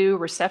be the new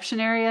reception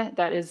area.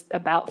 That is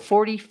about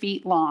 40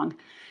 feet long.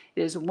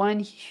 It is one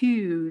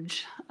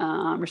huge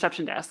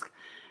reception desk.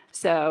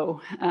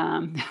 So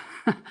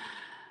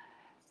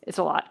it's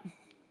a lot.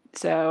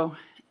 So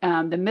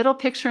the middle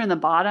picture in the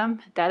bottom,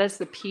 that is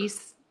the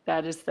piece,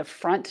 that is the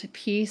front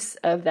piece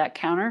of that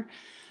counter.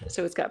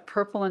 So it's got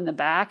purple in the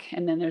back,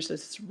 and then there's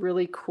this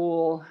really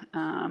cool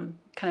kind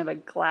of a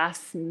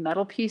glass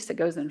metal piece that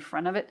goes in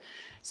front of it.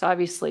 So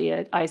obviously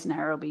at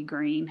Eisenhower will be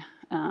green.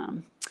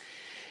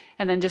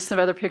 And then just some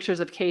other pictures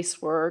of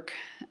casework.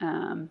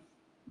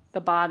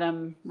 The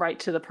bottom right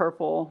to the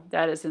purple,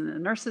 that is in the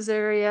nurses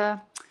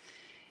area.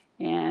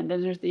 And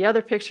then there's the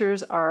other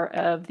pictures are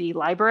of the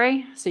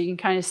library. So you can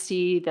kind of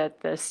see that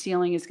the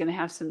ceiling is going to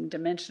have some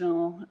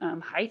dimensional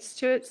heights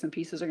to it. Some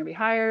pieces are going to be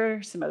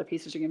higher, some other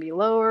pieces are going to be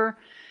lower.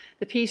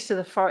 The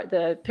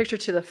picture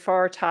to the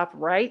far top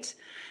right,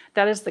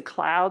 that is the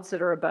clouds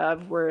that are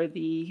above where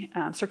the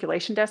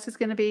circulation desk is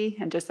going to be,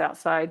 and just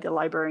outside the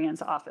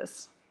librarian's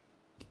office.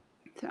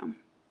 So,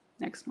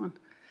 next one.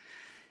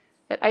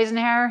 At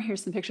Eisenhower,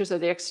 here's some pictures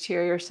of the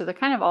exterior. So they're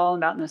kind of all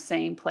about in the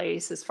same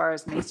place as far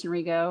as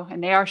masonry go.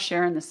 And they are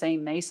sharing the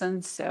same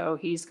masons. So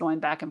he's going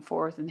back and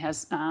forth and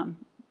has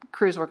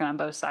crews working on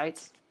both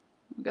sides.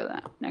 We'll go to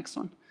that next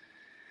one.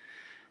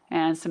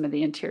 And some of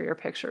the interior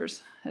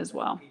pictures as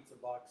well. Pizza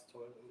box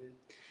toilet lid.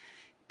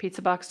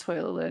 Pizza box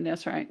toilet lid,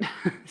 that's right.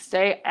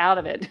 Stay out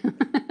of it.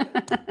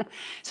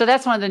 So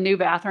that's one of the new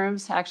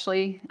bathrooms,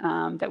 actually,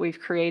 that we've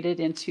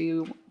created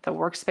into the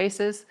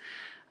workspaces.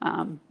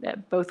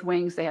 At both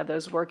wings, they have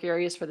those work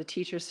areas for the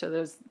teachers,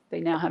 so they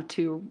now have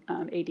 2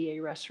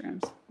 ADA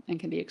restrooms and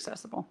can be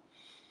accessible.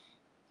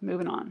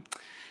 Moving on.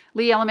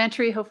 Lee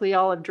Elementary, hopefully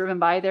y'all have driven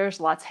by there. There's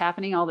lots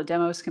happening. All the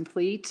demos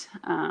complete.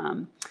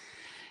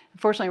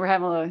 Unfortunately, we're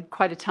having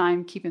quite a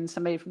time keeping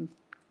somebody from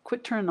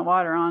quit turning the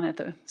water on at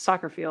the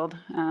soccer field.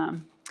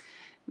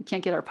 We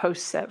can't get our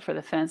posts set for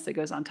the fence that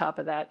goes on top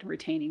of that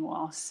retaining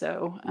wall.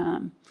 So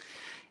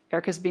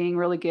Erica's being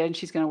really good.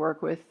 She's going to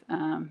work with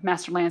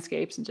Master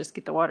Landscapes and just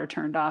get the water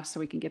turned off so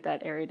we can get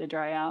that area to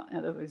dry out.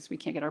 Otherwise, we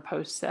can't get our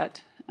posts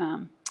set.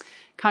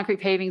 Concrete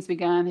paving's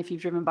begun. If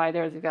you've driven by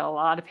there, they've got a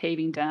lot of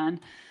paving done.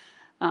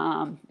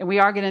 And we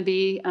are going to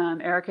be,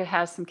 Erica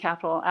has some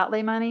capital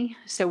outlay money.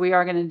 So we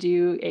are going to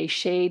do a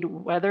shade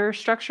weather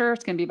structure.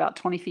 It's going to be about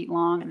 20 feet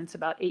long and it's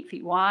about 8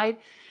 feet wide.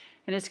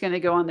 And it's going to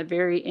go on the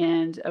very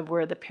end of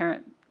where the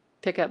parent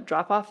pickup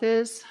drop-off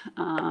is.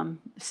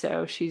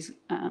 So she's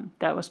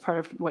that was part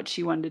of what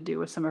she wanted to do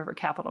with some of her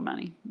capital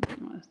money.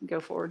 Go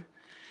forward.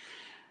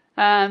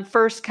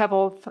 First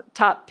couple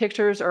top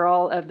pictures are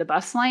all of the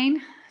bus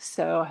lane.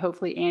 So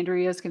hopefully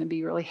Andrea is going to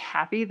be really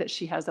happy that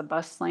she has a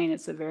bus lane.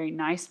 It's a very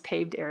nice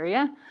paved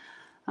area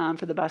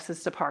for the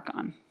buses to park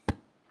on.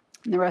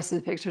 And the rest of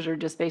the pictures are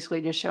just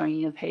basically just showing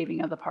you the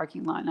paving of the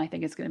parking lot. And I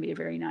think it's going to be a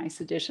very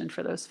nice addition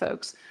for those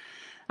folks.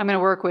 I'm going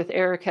to work with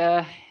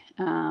Erica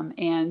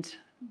and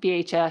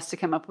BHS to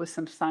come up with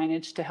some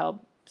signage to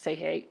help say,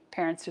 hey,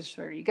 parents, here's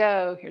where you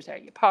go. Here's how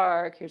you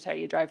park. Here's how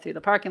you drive through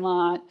the parking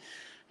lot.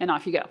 And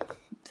off you go.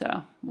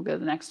 So we'll go to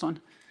the next one.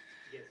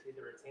 Yes, see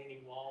the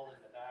retaining wall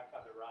in the back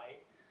on the right.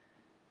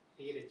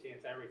 If you get a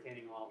chance, that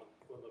retaining wall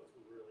will look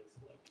really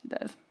slick. It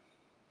does.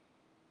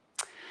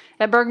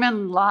 At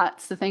Bergman,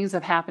 lots of things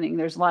are happening.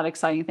 There's a lot of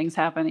exciting things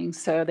happening.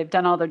 So they've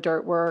done all their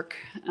dirt work.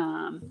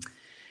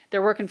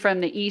 They're working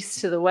from the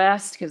east to the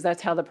west because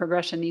that's how the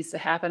progression needs to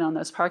happen on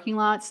those parking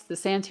lots. The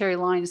sanitary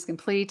line is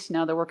complete.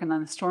 Now they're working on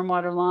the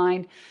stormwater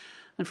line.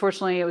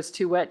 Unfortunately, it was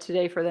too wet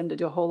today for them to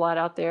do a whole lot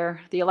out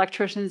there. The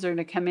electricians are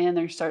going to come in,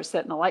 they're going to start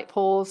setting the light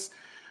poles,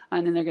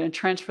 and then they're going to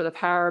trench for the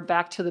power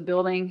back to the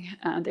building.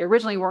 They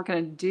originally weren't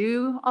going to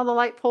do all the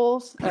light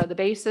poles, the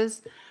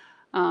bases.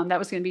 That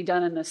was going to be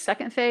done in the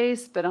second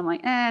phase, but I'm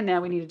like, now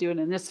we need to do it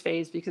in this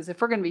phase because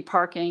if we're going to be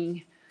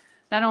parking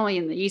not only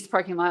in the east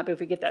parking lot, but if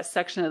we get that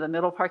section of the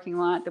middle parking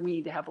lot, then we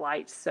need to have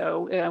lights.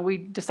 So we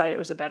decided it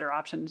was a better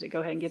option to go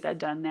ahead and get that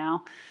done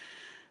now.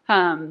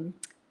 And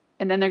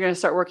then they're going to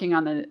start working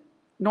on the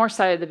north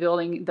side of the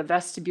building, the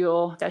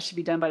vestibule. That should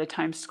be done by the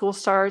time school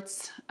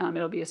starts.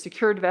 It'll be a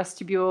secured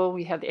vestibule.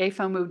 We have the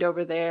AFO moved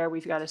over there.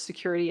 We've got a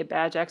security, a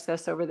badge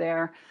access over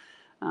there.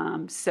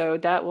 So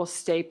that will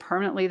stay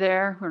permanently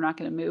there. We're not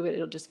going to move it.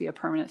 It'll just be a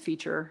permanent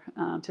feature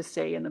to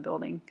stay in the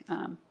building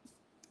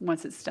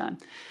once it's done.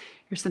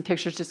 Here's some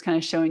pictures just kind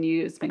of showing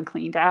you it's been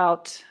cleaned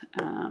out.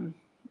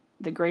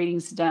 The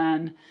grading's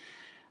done.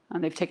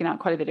 They've taken out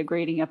quite a bit of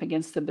grading up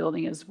against the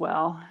building as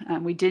well.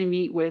 We did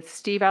meet with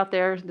Steve out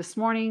there this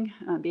morning,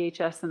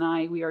 BHS and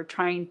I.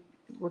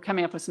 We're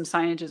coming up with some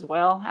signage as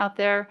well out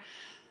there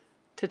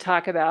to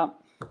talk about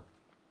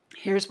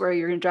here's where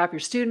you're going to drop your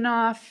student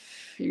off.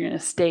 You're going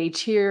to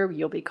stage here.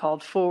 You'll be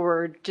called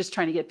forward. Just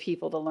trying to get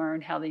people to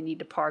learn how they need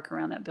to park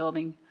around that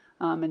building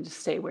and just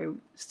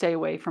stay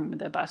away from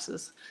the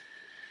buses.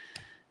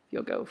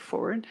 You'll go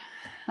forward.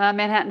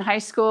 Manhattan High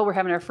School, we're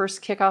having our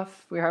first kickoff.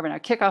 We're having our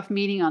kickoff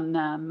meeting on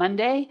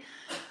Monday.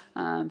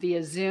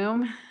 via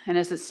Zoom. And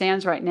as it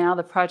stands right now,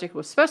 the project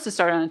was supposed to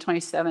start on the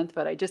 27th,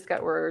 but I just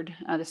got word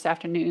this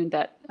afternoon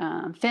that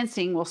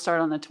fencing will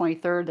start on the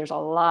 23rd. There's a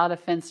lot of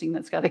fencing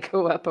that's got to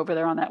go up over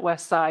there on that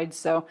west side.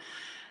 So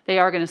they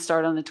are going to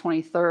start on the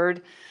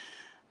 23rd.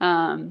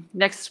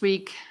 Next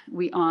week,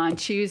 on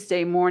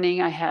Tuesday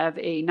morning, I have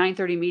a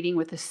 9:30 meeting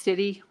with the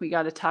city. We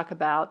got to talk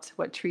about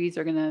what trees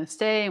are going to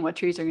stay and what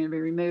trees are going to be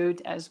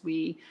removed as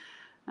we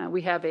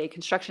have a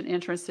construction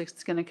entrance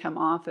that's going to come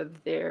off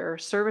of their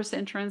service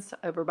entrance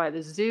over by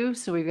the zoo.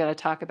 So we've got to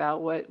talk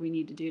about what we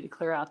need to do to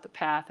clear out the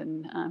path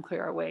and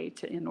clear our way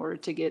in order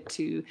to get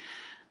to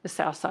the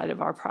south side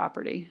of our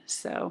property.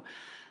 So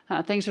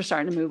things are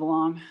starting to move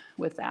along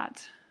with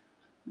that.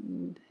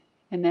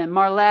 And then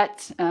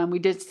Marlette,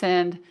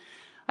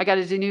 I got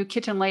a new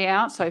kitchen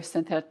layout, so I've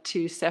sent that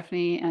to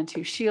Stephanie and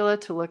to Sheila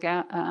to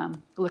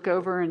look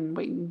over and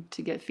waiting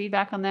to get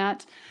feedback on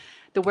that.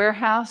 The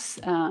warehouse,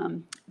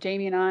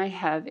 Jamie and I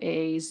have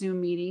a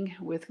Zoom meeting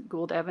with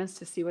Gould Evans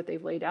to see what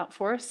they've laid out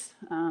for us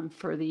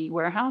for the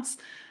warehouse.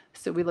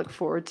 So we look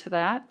forward to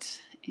that.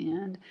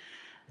 And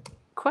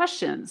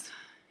questions?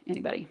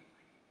 Anybody?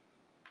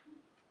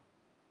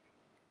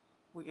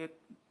 Were you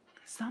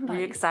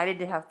Somebody. excited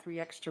to have 3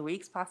 extra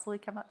weeks possibly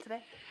come up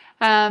today?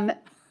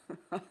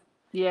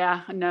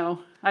 Yeah, no,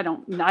 I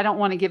don't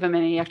want to give them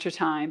any extra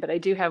time, but I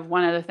do have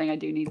one other thing I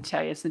do need to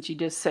tell you, since you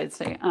just said,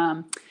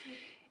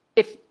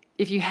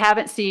 if you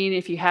haven't seen,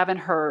 if you haven't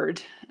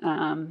heard,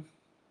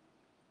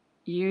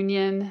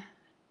 Union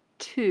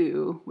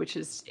 2, which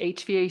is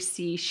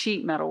HVAC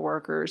sheet metal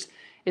workers,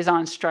 is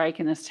on strike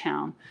in this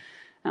town.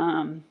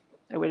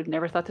 I would have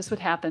never thought this would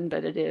happen,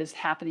 but it is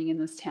happening in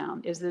this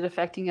town. Is it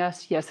affecting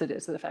us? Yes, it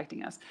is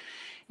affecting us.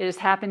 It is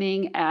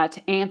happening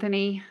at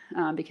Anthony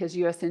because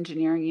U.S.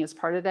 Engineering is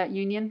part of that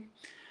union.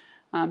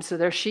 So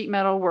their sheet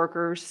metal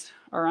workers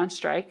are on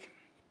strike.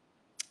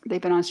 They've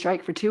been on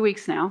strike for 2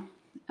 weeks now,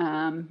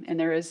 and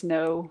there is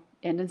no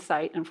end in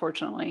sight,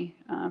 unfortunately,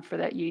 for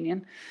that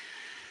union.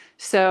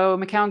 So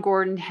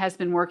McCown-Gordon has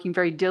been working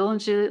very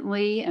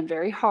diligently and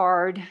very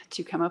hard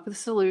to come up with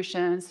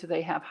solutions. So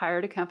they have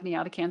hired a company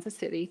out of Kansas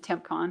City,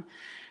 Tempcon,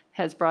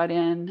 has brought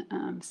in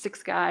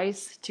 6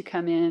 guys to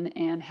come in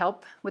and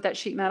help with that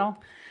sheet metal.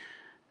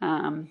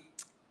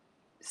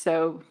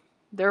 So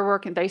they're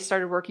working, they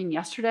started working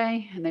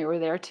yesterday and they were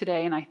there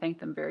today, and I thank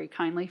them very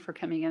kindly for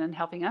coming in and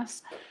helping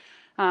us.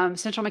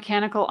 Central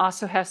Mechanical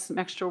also has some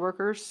extra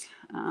workers.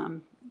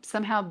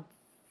 Somehow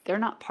they're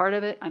not part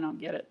of it. I don't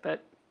get it,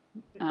 but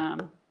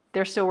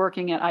they're still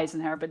working at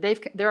Eisenhower, but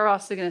they're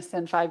also going to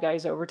send 5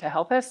 guys over to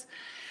help us.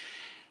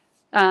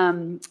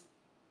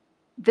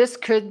 This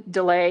could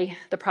delay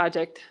the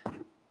project,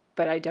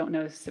 but I don't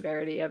know the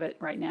severity of it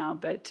right now.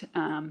 But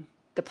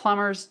the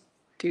plumbers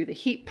do the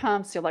heat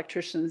pumps, the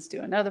electricians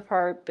do another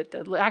part, but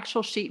the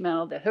actual sheet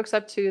metal that hooks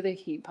up to the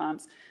heat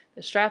pumps,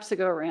 the straps that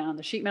go around,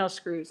 the sheet metal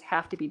screws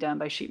have to be done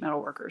by sheet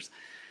metal workers.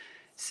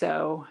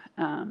 So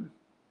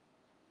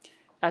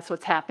that's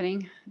what's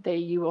happening.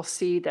 You will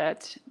see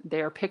that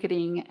they are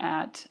picketing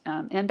at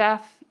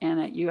NBAF and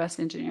at U.S.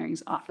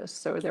 Engineering's office.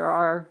 So there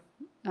are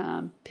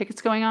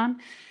pickets going on.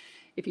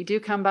 If you do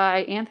come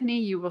by Anthony,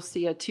 you will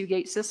see a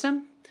 2-gate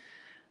system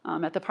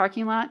at the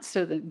parking lot.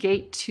 So the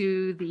gate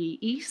to the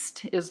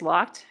east is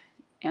locked,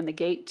 and the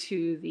gate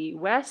to the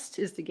west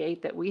is the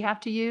gate that we have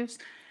to use.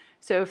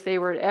 So if they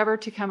were ever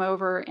to come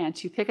over and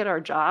to picket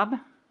our job,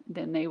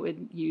 then they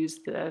would use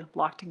the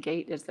locked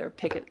gate as their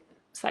picket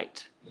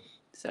site.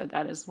 So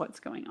that is what's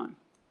going on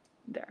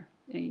there.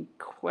 Any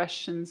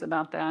questions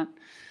about that?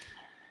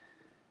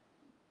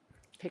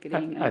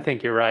 Picketing. I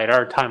think you're right.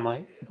 Our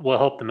timeline will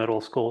help the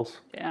middle schools.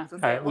 Yeah. So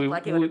it looked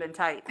like it would have been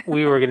tight.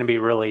 We were going to be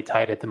really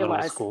tight at the middle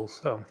was. schools.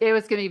 So It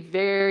was going to be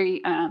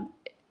very,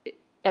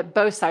 at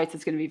both sites,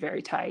 it's going to be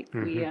very tight.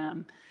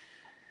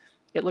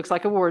 It looks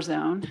like a war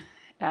zone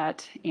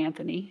at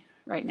Anthony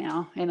right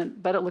now,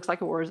 but it looks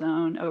like a war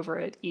zone over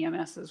at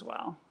EMS as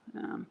well.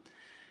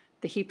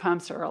 The heat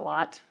pumps are a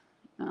lot.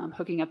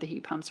 Hooking up the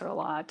heat pumps are a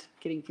lot.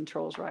 Getting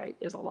controls right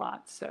is a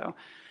lot. So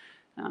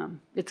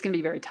it's going to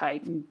be very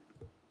tight. And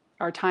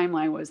our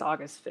timeline was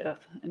August 5th,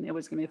 and it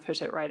was going to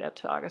push it right up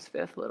to August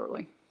 5th,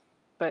 literally.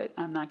 But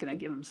I'm not going to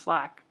give them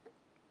slack.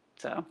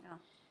 So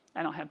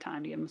I don't have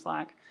time to give them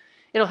slack.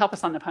 It'll help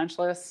us on the punch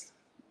list,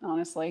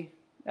 honestly.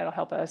 That'll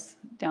help us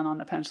down on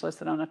the punch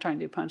list. And I'm not trying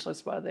to do punch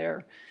lists while there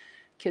are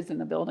kids in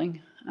the building.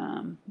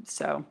 But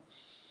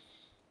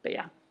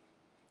yeah.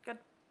 Good.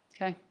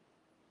 Okay.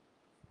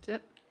 That's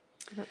it.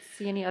 Let's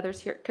see any others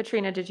here.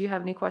 Katrina, did you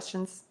have any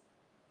questions?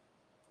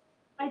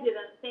 I didn't.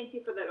 Thank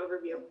you for that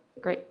overview.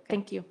 Great,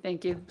 thank you.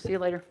 Thank you. See you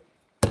later.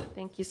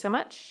 Thank you so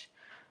much.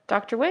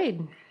 Dr.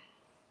 Wade.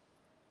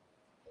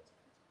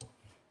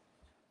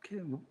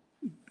 Okay.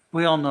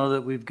 We all know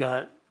that we've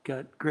got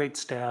great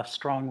staff,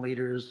 strong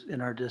leaders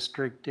in our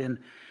district, and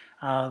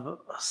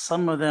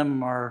some of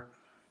them are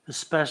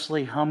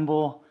especially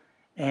humble,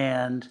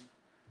 and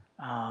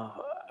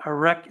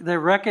they're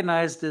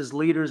recognized as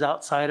leaders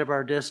outside of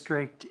our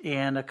district.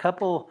 And a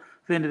couple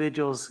of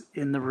individuals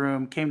in the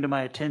room came to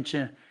my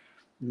attention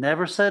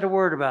never said a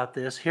word about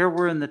this. Here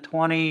we're in the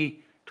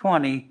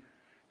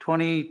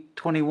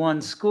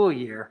 2021 school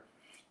year,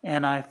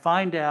 and I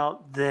find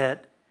out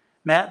that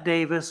Matt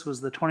Davis was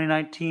the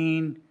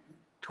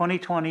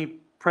 2019-2020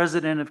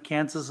 president of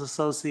Kansas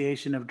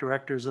Association of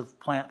Directors of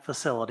Plant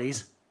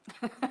Facilities.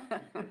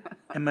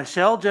 And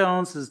Michelle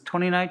Jones is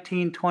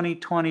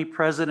 2019-2020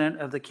 president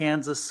of the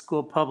Kansas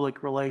School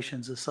Public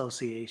Relations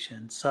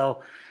Association.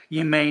 So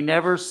you may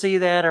never see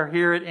that or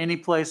hear it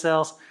anyplace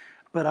else,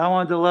 but I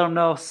wanted to let them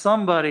know,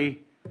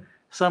 somebody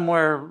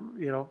somewhere,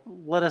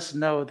 let us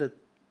know that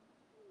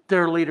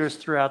they're leaders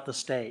throughout the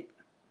state.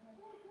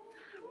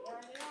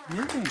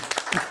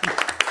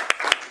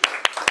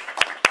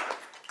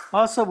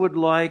 Also would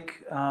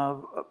like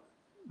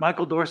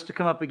Michael Dorst to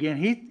come up again.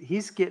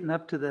 He's getting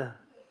up to the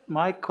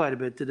mic quite a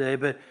bit today,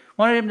 but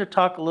wanted him to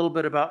talk a little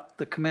bit about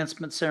the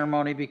commencement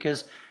ceremony,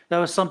 because that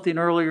was something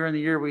earlier in the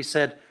year we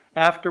said,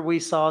 after we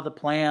saw the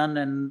plan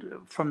and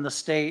from the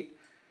state,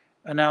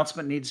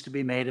 announcement needs to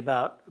be made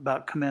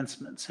about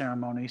commencement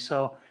ceremony.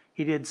 So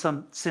he did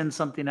send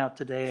something out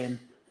today, and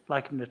I'd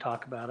like him to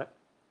talk about it.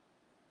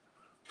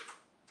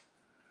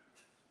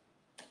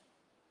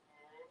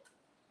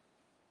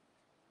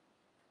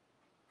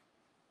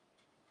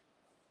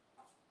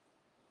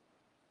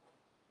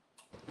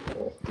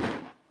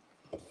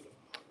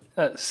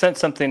 Sent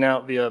something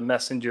out via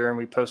Messenger, and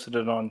we posted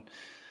it on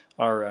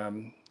our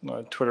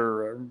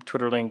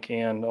Twitter link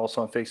and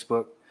also on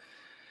Facebook.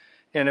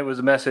 And it was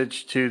a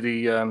message to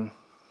the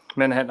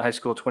Manhattan High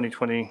School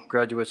 2020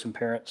 graduates and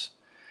parents.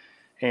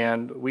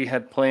 And we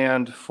had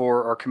planned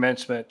for our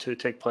commencement to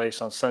take place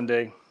on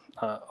Sunday,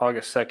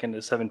 August 2nd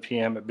at 7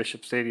 p.m. at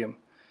Bishop Stadium.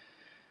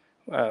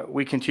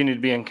 We continue to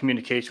be in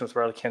communication with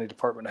Riley County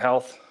Department of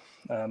Health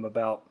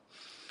about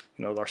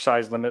our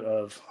size limit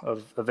of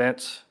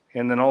events.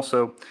 And then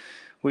also,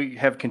 we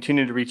have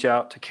continued to reach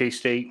out to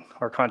K-State,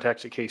 our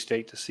contacts at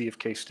K-State, to see if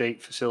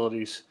K-State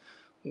facilities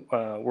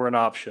were an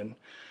option.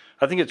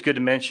 I think it's good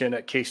to mention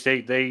at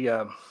K-State, they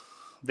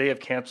have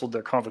canceled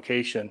their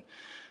convocation,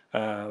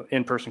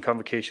 in-person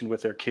convocation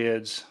with their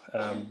kids.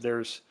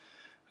 There's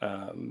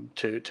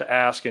to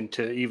ask and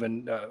to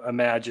even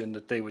imagine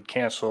that they would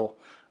cancel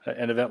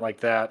an event like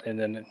that and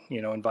then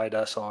invite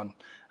us on.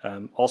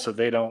 Also,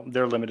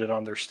 they're limited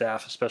on their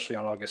staff, especially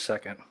on August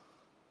 2nd.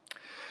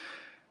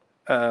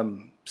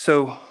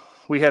 So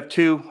we have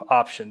two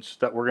options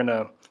that we're going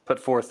to put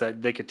forth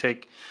that they could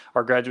take,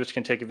 our graduates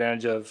can take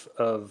advantage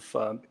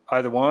of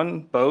either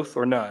one, both,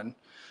 or none.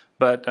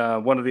 But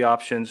one of the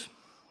options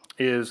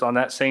is on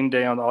that same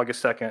day, on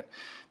August 2nd,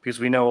 because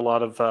we know a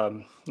lot of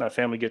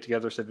family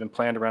get-togethers have been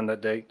planned around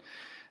that date,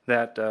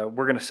 that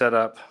we're going to set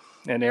up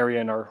an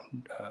area in our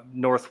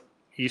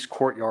northeast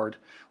courtyard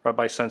right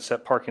by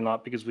Sunset parking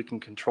lot, because we can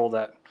control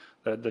that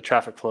the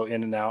traffic flow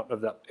in and out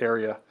of that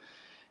area,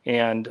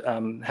 and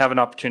have an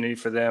opportunity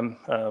for them,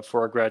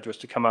 for our graduates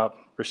to come up,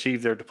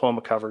 receive their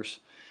diploma covers,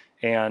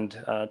 and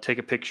take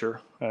a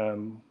picture.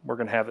 We're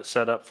going to have it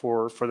set up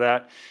for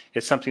that.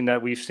 It's something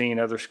that we've seen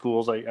other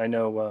schools. I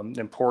know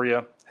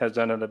Emporia has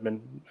done it. I've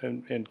been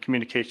in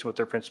communication with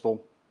their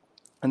principal,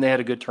 and they had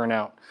a good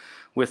turnout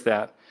with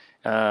that.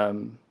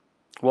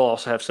 We'll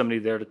also have somebody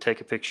there to take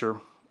a picture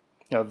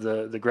of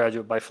the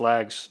graduate by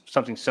flags,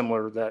 something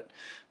similar that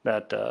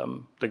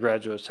the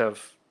graduates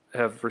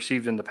have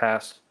received in the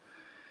past.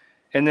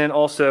 And then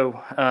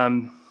also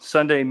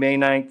Sunday, May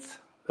 9th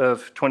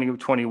of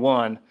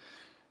 2021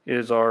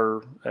 is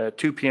our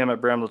 2 p.m. at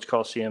Bramlage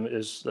Coliseum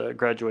is the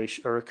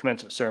graduation or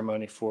commencement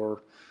ceremony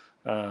for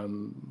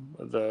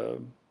the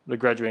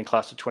graduating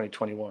class of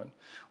 2021.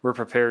 We're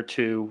prepared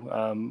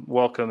to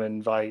welcome,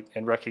 invite,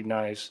 and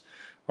recognize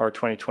our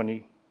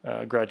 2020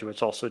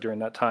 graduates also during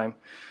that time.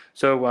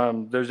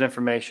 So there's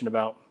information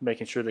about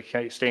making sure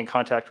they stay in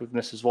contact with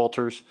Mrs.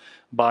 Walters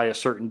by a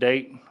certain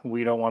date.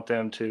 We don't want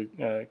them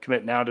to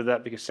commit now to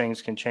that because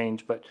things can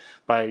change, but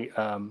by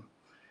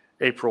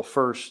April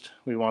 1st,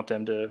 we want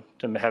them to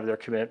have their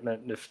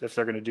commitment if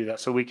they're going to do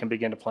that, so we can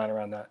begin to plan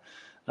around that.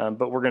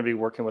 But we're going to be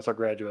working with our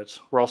graduates.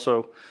 We're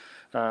also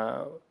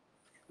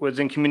was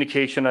in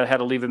communication. I had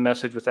to leave a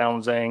message with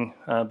Alan Zhang,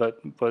 but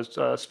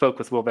spoke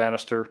with Will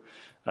Bannister.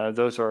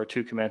 Those are our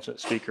two commencement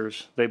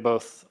speakers. They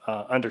both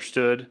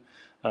understood.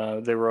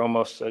 They were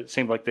almost, it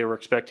seemed like they were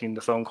expecting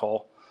the phone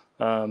call.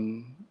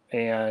 And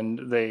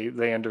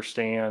they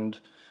understand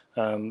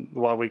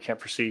why we can't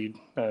proceed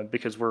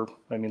because we're,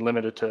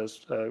 limited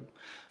to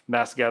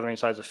mass gathering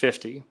size of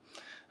 50.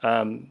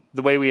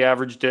 The way we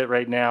averaged it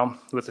right now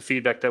with the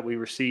feedback that we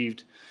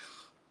received,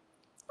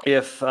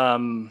 if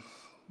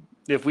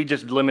we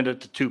just limit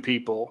it to 2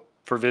 people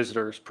for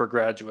visitors per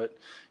graduate,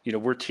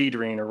 we're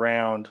teetering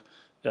around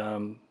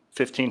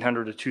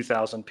 1,500 to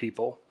 2,000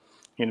 people,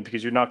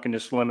 because you're not going to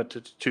just limit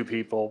it to 2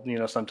 people,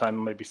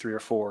 sometime maybe 3 or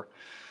 4.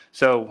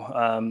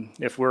 So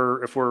if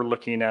we're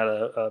looking at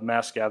a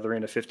mass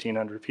gathering of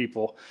 1,500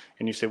 people,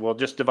 and you say, well,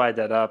 just divide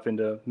that up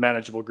into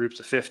manageable groups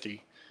of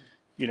 50,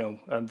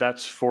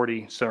 that's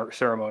 40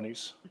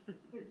 ceremonies.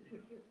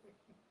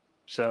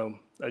 So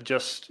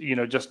just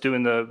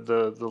doing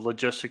the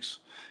logistics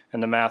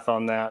and the math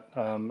on that,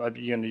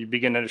 you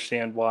begin to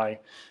understand why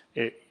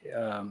it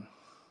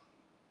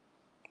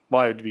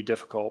would be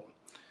difficult.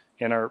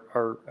 And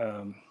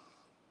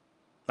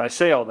I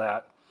say all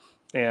that,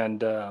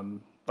 and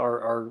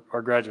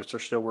our graduates are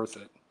still worth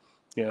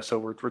it. So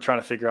we're trying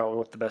to figure out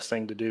what the best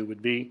thing to do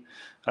would be.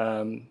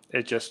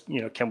 It just,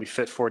 can we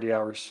fit 40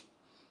 hours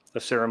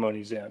of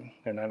ceremonies in?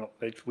 And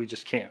we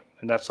just can't.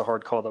 And that's the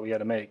hard call that we had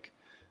to make.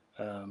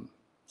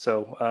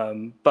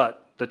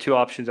 But the two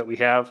options that we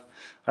have,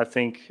 I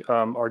think,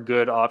 are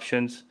good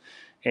options.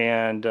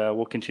 And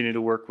we'll continue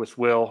to work with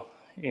Will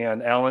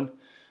and Alan.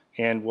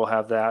 And we'll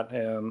have that.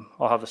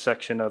 I'll have a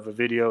section of a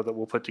video that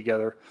we'll put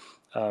together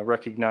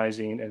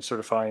recognizing and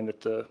certifying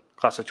that the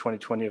class of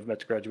 2020 have met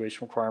the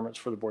graduation requirements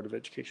for the Board of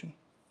Education.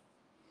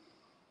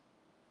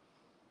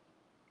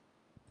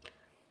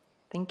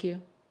 Thank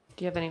you.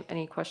 Do you have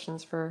any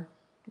questions for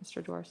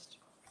Mr. Dorst?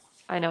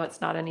 I know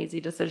it's not an easy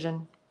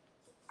decision.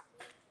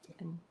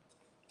 And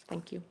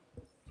thank you.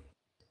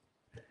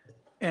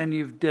 And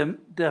you've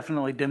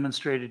definitely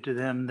demonstrated to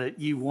them that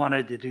you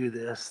wanted to do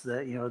this,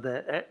 that,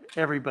 that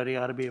everybody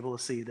ought to be able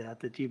to see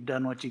that you've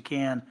done what you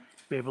can,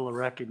 be able to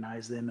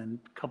recognize them in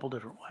a couple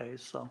different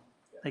ways. So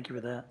thank you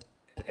for that.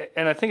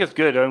 And I think it's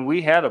good. I mean,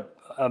 we had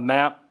a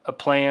map, a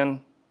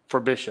plan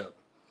for Bishop.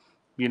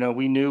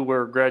 We knew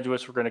where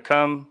graduates were going to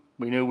come.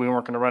 We knew we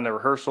weren't going to run the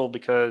rehearsal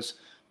because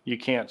you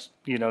can't,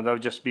 that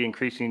would just be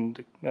increasing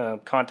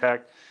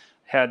contact.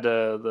 Had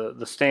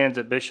the stands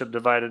at Bishop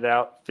divided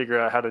out, figure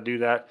out how to do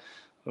that.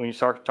 When you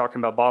start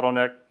talking about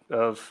bottleneck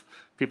of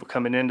people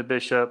coming into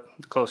Bishop,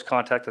 the close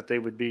contact that they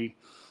would be,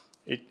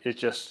 it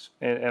just,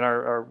 and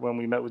our when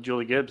we met with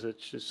Julie Gibbs,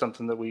 it's just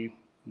something that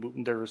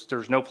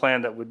there's no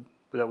plan that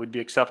would be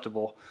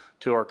acceptable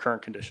to our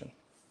current condition.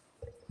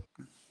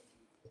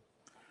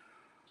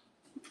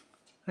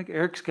 I think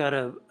Eric's got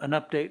an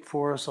update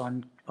for us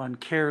on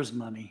CARES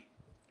money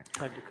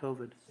tied to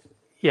COVID.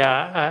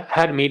 Yeah, I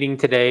had a meeting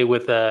today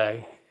with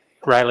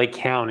Riley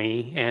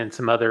County and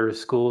some other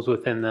schools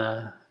within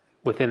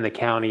the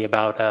county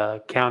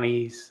about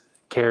county's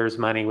CARES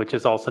money, which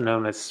is also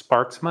known as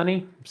Sparks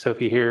money. So if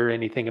you hear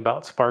anything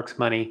about Sparks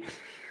money,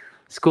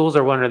 schools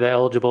are one of the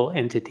eligible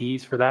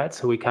entities for that.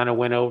 So we kind of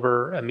went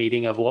over a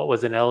meeting of what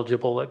was an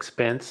eligible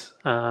expense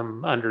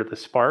under the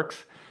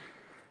Sparks.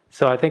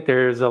 So I think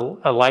there's a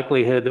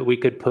likelihood that we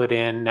could put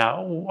in.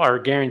 Now, our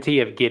guarantee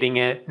of getting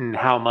it and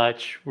how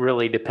much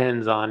really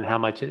depends on how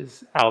much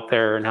is out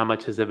there and how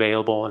much is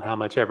available and how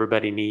much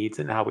everybody needs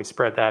and how we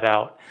spread that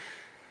out.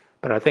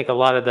 But I think a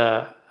lot of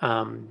the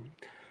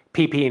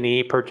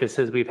PP&E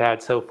purchases we've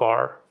had so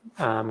far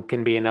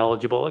can be an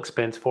eligible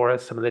expense for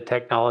us. Some of the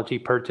technology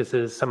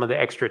purchases, some of the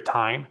extra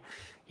time.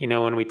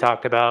 When we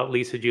talked about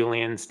Lisa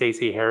Julian,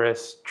 Stacey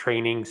Harris,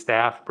 training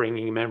staff,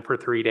 bringing them in for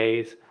 3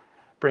 days,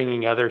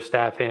 bringing other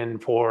staff in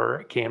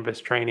for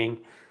Canvas training.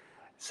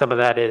 Some of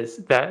that is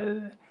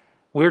that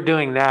we're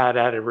doing that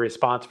out of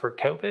response for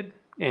COVID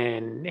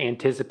and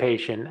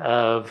anticipation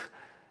of,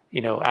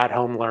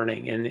 at-home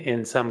learning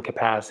in some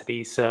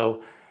capacity.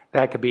 So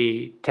that could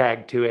be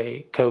tagged to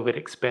a COVID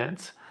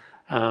expense.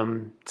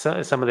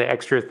 So some of the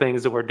extra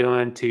things that we're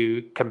doing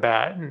to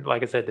combat,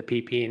 like I said, the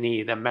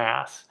PP&E, the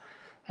masks.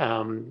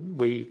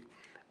 We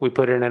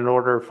put in an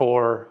order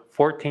for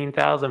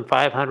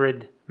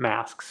 14,500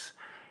 masks.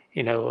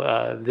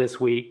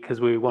 This week,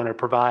 because we want to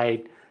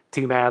provide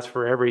 2 masks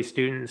for every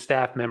student and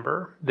staff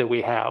member that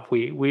we have.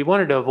 We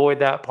wanted to avoid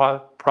that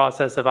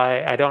process of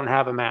I don't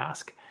have a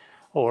mask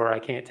or I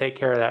can't take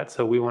care of that,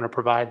 so we want to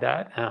provide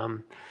that.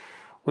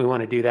 We want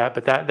to do that,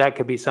 but that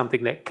could be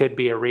something that could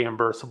be a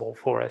reimbursable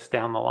for us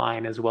down the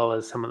line, as well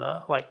as some of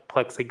the like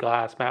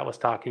plexiglass Matt was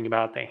talking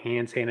about, the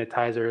hand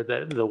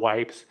sanitizer, the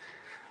wipes.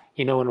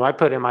 When I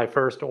put in my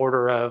first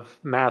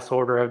mass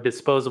order of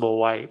disposable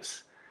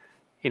wipes,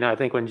 I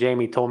think when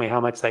Jamie told me how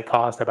much they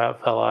cost, I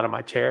about fell out of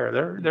my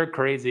chair. They're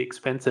crazy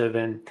expensive,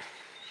 and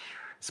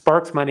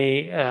Sparks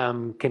money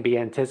can be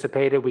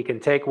anticipated. We can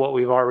take what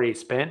we've already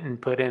spent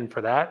and put in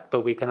for that,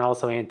 but we can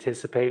also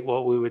anticipate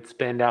what we would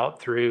spend out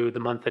through the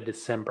month of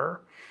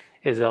December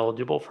is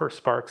eligible for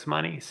Sparks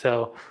money.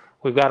 So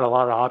we've got a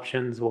lot of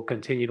options. We'll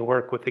continue to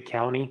work with the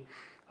county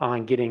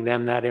on getting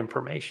them that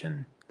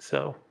information.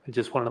 So I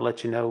just want to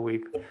let you know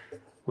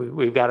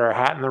we've got our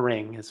hat in the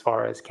ring as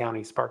far as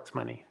county Sparks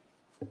money.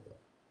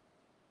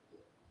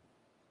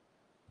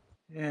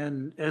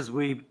 And as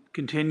we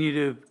continue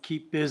to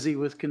keep busy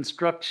with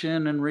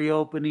construction and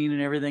reopening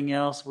and everything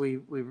else,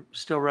 we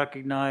still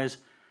recognize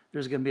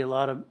there's going to be a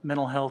lot of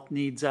mental health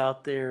needs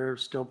out there,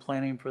 still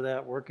planning for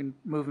that,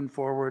 moving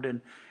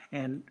forward.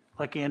 And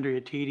like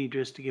Andrea Teedy,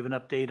 just to give an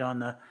update on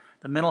the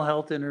mental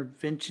health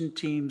intervention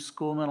team,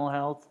 school mental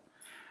health,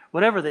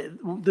 whatever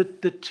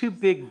the 2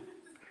 big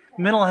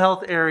mental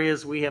health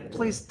areas we have,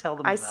 please tell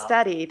them I about.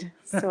 studied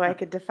so I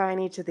could define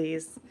each of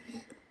these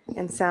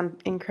and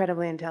sound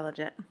incredibly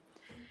intelligent.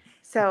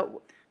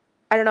 So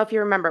I don't know if you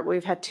remember, but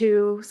we've had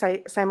 2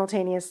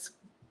 simultaneous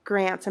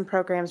grants and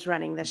programs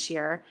running this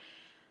year.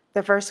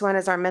 The first one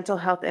is our mental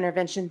health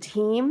intervention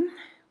team,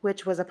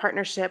 which was a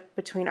partnership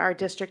between our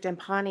district and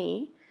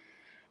Pawnee.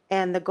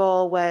 And the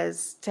goal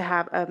was to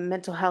have a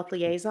mental health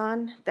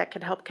liaison that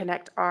could help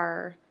connect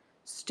our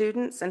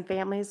students and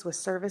families with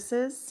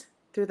services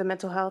through the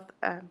mental health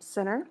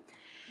center.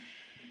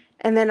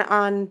 And then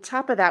on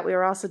top of that, we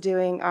were also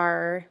doing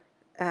our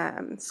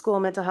school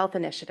mental health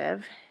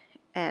initiative,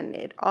 and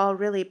it all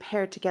really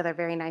paired together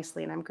very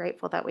nicely. And I'm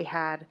grateful that we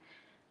had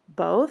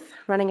both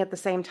running at the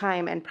same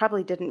time, and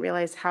probably didn't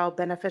realize how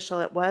beneficial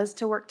it was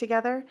to work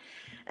together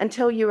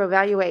until you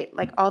evaluate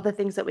like all the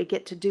things that we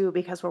get to do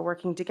because we're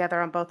working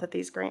together on both of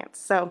these grants.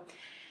 So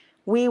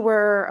we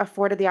were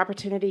afforded the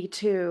opportunity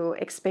to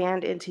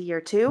expand into year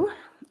 2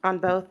 on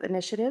both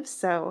initiatives.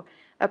 So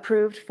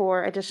approved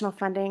for additional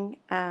funding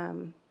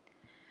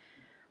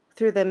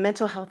through the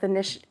mental health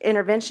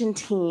intervention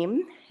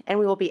team, and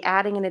we will be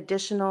adding an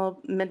additional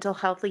mental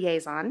health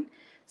liaison.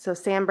 So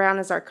Sam Brown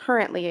is our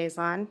current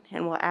liaison,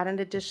 and we'll add an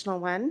additional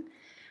one,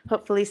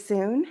 hopefully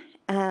soon.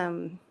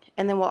 And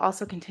then we'll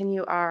also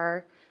continue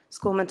our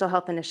school mental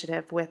health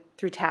initiative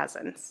through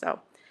TASN. So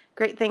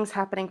great things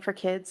happening for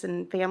kids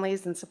and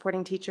families and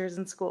supporting teachers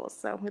and schools.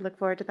 So we look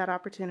forward to that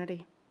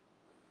opportunity.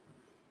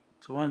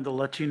 So I wanted to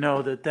let you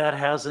know that that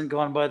hasn't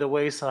gone by the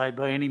wayside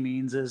by any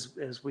means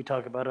as we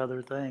talk about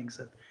other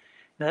things.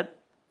 That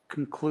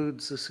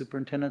concludes the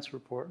superintendent's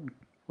report,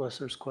 unless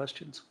there's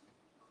questions.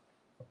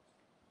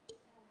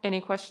 Any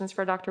questions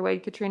for Dr.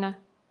 Wade, Katrina?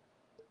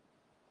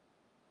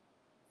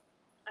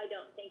 I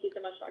don't. Thank you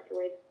so much, Dr.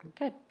 Wade.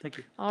 Good. Thank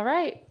you. All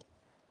right.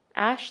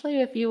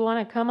 Ashley, if you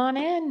want to come on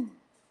in.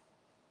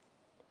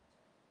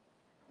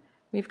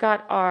 We've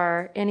got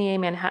our NEA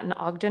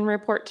Manhattan-Ogden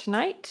report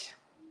tonight,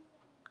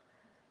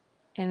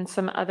 and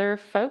some other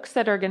folks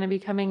that are going to be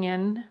coming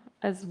in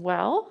as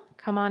well.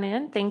 Come on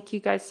in. Thank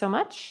you guys so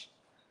much.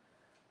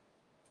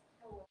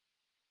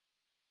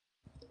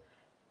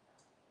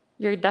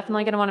 You're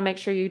definitely going to want to make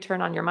sure you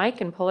turn on your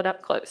mic and pull it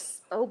up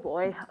close. Oh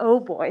boy, oh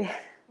boy.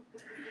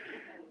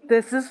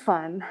 This is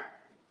fun.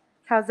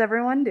 How's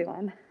everyone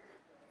doing?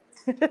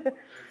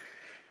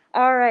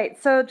 All right,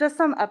 so just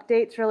some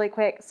updates really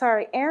quick.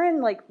 Sorry,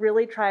 Aaron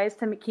really tries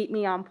to keep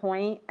me on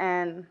point,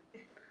 and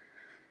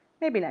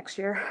maybe next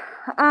year.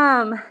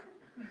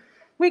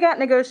 We got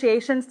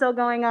negotiations still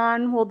going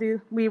on. We'll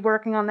be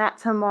working on that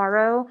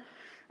tomorrow.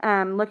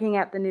 Looking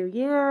at the new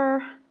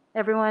year,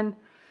 everyone's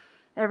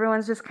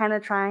just kind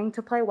of trying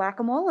to play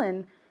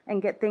whack-a-mole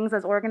and get things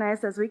as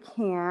organized as we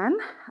can.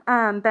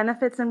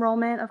 Benefits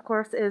enrollment, of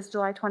course, is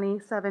July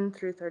 27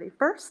 through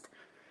 31st.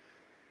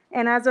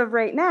 And as of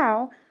right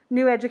now,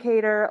 new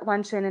educator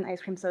luncheon and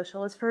ice cream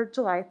social is for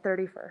July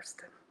 31st.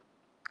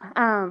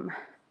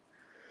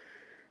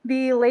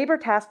 The labor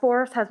task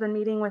force has been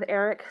meeting with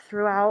Eric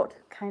throughout,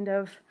 kind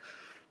of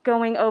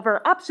going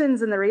over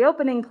options in the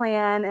reopening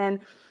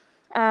plan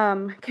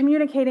and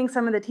communicating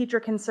some of the teacher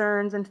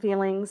concerns and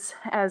feelings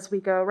as we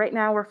go. Right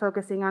now, we're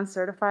focusing on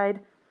certified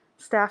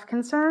staff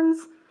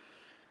concerns.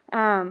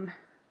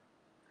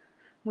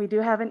 We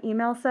do have an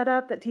email set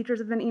up that teachers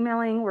have been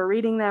emailing. We're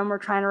reading them. We're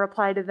trying to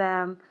reply to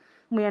them.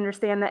 We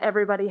understand that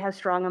everybody has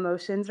strong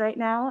emotions right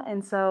now,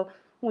 and so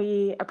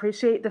we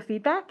appreciate the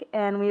feedback,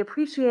 and we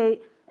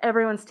appreciate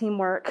everyone's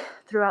teamwork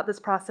throughout this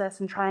process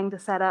and trying to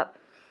set up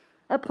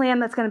a plan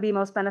that's going to be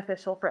most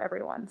beneficial for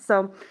everyone.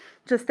 So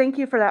just thank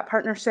you for that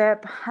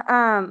partnership.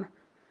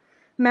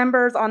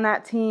 Members on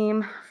that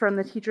team from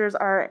the teachers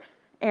are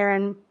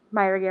Erin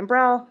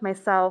Meyer-Gambrell,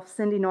 myself,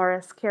 Cindy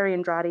Norris, Carrie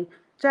Andrade,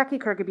 Jackie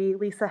Kirkeby,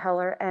 Lisa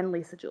Heller, and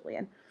Lisa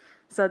Julian.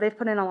 So they've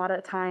put in a lot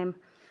of time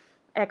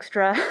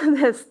extra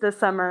this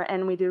summer,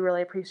 and we do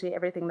really appreciate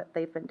everything that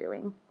they've been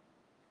doing.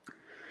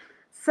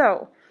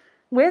 So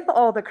with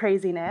all the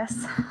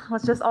craziness,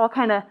 let's just all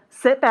kind of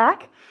sit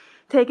back,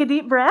 take a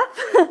deep breath,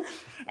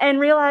 and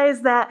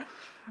realize that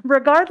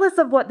regardless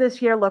of what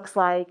this year looks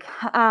like,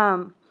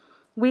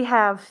 we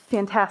have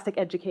fantastic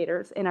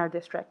educators in our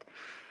district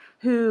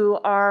who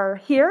are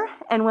here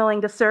and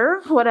willing to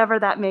serve, whatever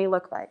that may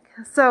look like.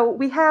 So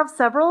we have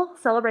several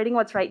Celebrating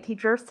What's Right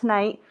teachers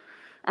tonight,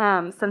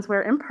 since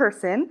we're in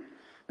person.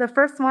 The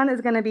first one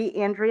is going to be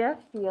Andrea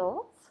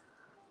Fields.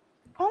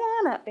 Come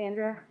on up,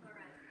 Andrea.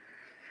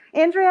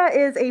 Andrea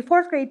is a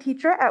 4th grade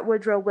teacher at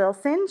Woodrow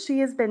Wilson. She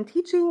has been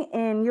teaching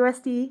in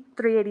USD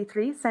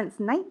 383 since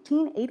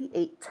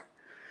 1988.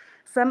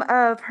 Some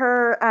of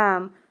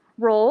her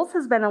roles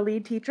has been a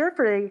lead teacher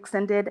for the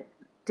extended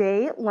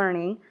day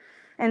learning,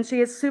 and she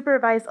has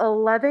supervised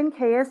 11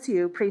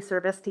 KSU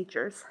pre-service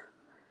teachers.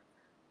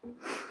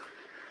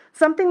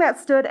 Something that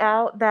stood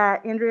out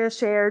that Andrea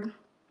shared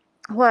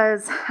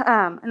was,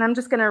 and I'm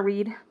just going to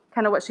read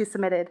kind of what she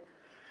submitted.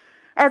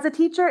 As a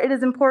teacher, it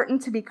is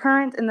important to be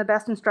current in the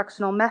best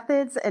instructional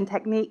methods and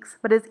techniques,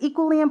 but it's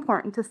equally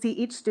important to see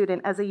each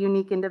student as a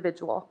unique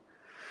individual.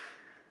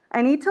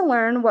 I need to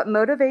learn what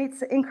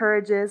motivates,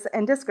 encourages,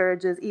 and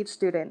discourages each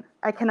student.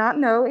 I cannot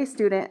know a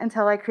student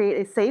until I create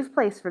a safe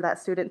place for that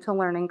student to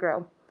learn and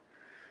grow.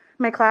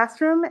 My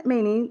classroom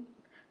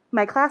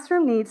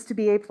needs to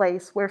be a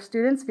place where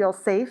students feel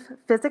safe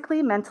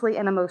physically, mentally,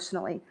 and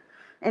emotionally.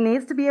 It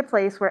needs to be a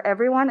place where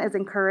everyone is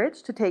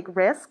encouraged to take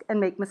risks and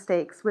make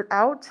mistakes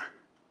without,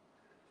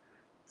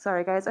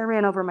 sorry guys, I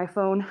ran over my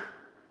phone,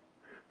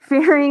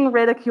 fearing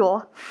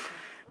ridicule.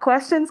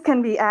 Questions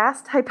can be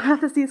asked,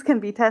 hypotheses can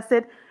be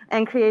tested,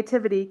 and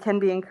creativity can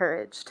be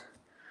encouraged.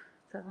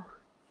 So,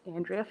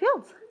 Andrea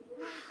Fields.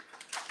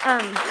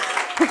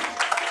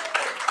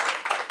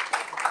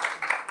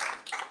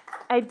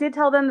 I did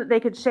tell them that they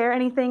could share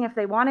anything if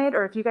they wanted,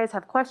 or if you guys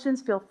have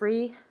questions, feel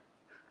free.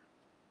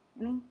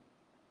 Any?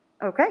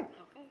 Okay.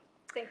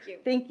 Thank you.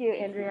 Thank you,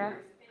 Andrea.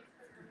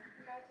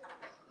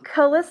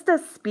 Callista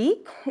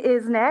Speak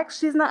is next.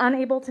 She's not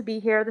unable to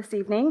be here this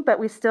evening, but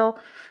we still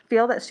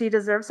feel that she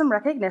deserves some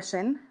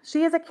recognition.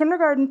 She is a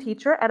kindergarten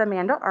teacher at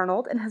Amanda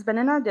Arnold and has been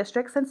in our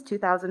district since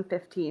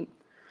 2015.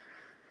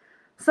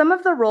 Some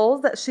of the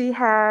roles that she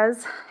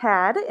has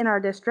had in our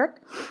district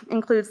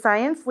include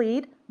science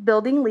lead,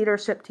 building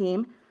leadership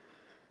team,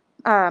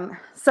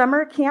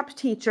 summer camp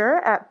teacher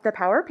at the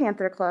Power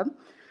Panther Club,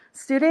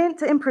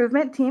 student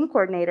improvement team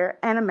coordinator,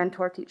 and a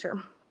mentor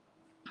teacher.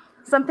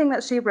 Something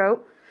that she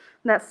wrote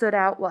that stood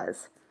out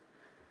was,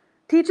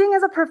 teaching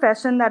is a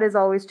profession that is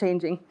always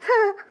changing.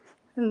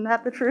 Isn't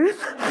that the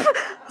truth?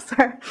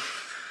 Sorry.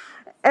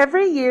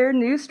 Every year,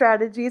 new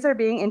strategies are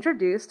being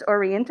introduced or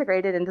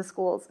reintegrated into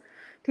schools.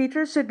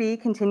 Teachers should be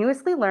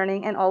continuously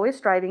learning and always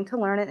striving to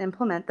learn and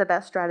implement the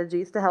best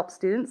strategies to help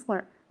students'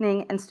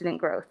 learning and student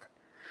growth.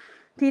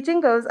 Teaching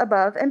goes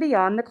above and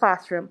beyond the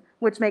classroom,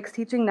 which makes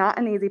teaching not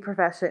an easy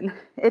profession.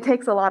 It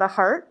takes a lot of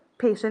heart,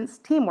 patience,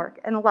 teamwork,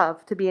 and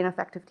love to be an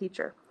effective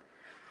teacher.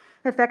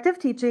 Effective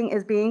teaching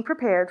is being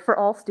prepared for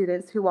all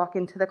students who walk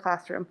into the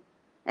classroom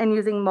and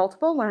using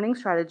multiple learning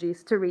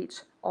strategies to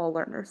reach all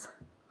learners.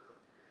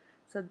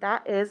 So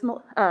that is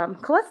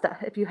Callista,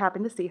 if you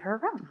happen to see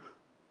her around.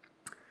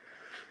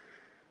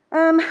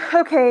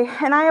 Okay,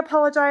 and I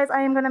apologize,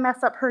 I am going to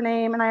mess up her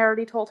name, and I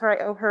already told her I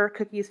owe her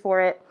cookies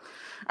for it.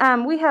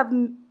 We have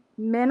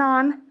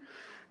Minon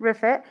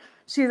Riffet.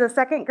 She's a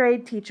second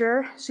grade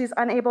teacher. She's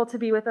unable to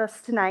be with us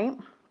tonight.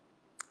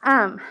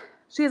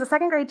 She is a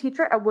second grade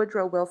teacher at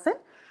Woodrow Wilson.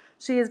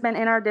 She has been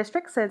in our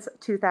district since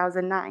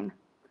 2009.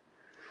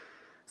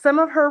 Some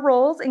of her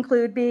roles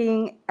include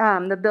being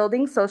the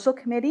building social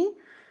committee,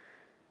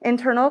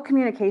 internal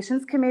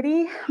communications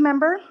committee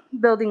member,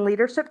 building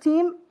leadership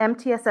team,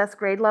 MTSS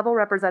grade level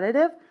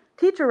representative,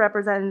 teacher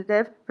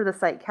representative for the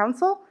site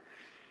council,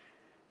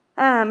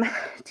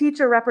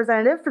 teacher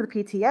representative for the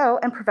PTO,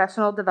 and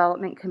professional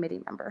development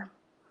committee member.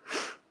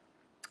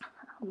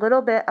 A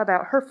little bit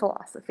about her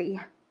philosophy.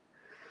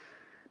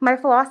 My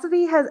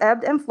philosophy has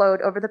ebbed and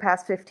flowed over the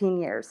past 15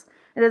 years.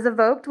 It has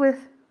evolved with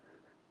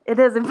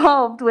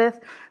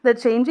the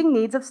changing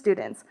needs of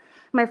students.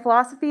 My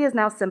philosophy is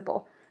now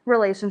simple.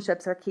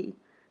 Relationships are key.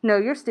 Know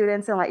your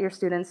students and let your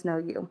students know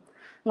you.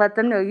 Let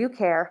them know you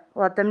care.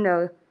 Let them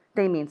know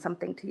they mean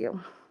something to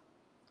you.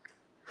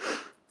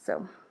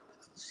 So,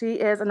 she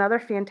is another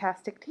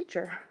fantastic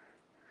teacher.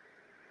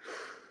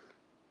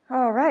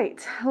 All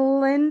right,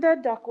 Linda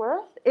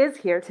Duckworth is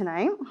here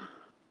tonight.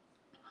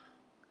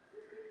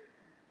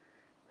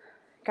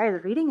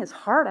 Guys, reading is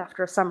hard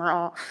after summer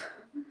off.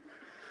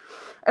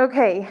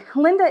 Okay,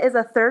 Linda is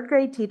a third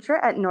grade teacher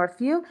at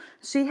Northview.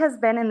 She has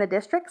been in the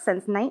district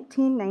since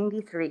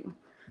 1993.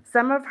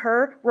 Some of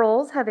her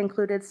roles have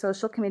included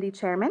social committee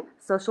chairman,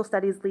 social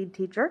studies lead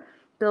teacher,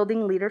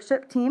 building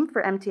leadership team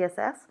for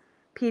MTSS,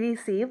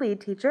 PDC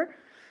lead teacher,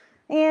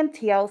 and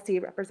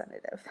TLC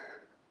representative.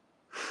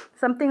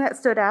 Something that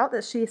stood out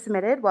that she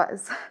submitted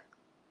was,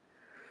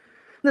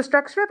 the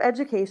structure of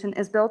education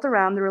is built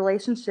around the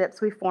relationships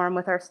we form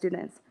with our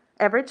students.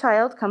 Every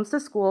child comes to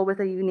school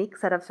with a unique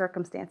set of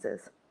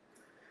circumstances.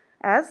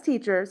 As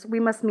teachers, we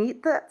must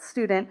meet the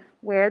student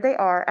where they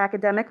are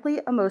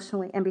academically,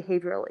 emotionally, and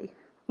behaviorally.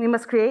 We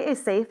must create a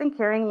safe and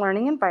caring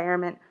learning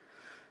environment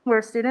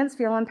where students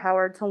feel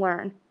empowered to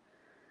learn.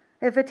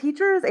 If a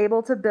teacher is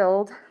able to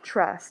build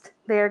trust,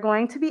 they are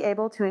going to be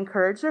able to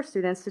encourage their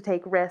students to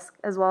take risks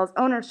as well as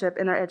ownership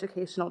in their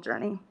educational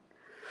journey.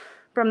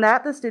 From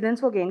that, the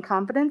students will gain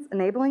confidence,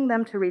 enabling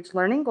them to reach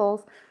learning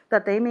goals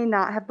that they may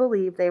not have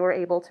believed they were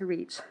able to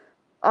reach.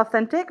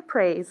 Authentic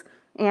praise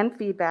and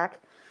feedback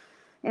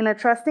in a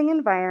trusting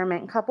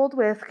environment coupled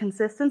with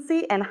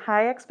consistency and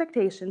high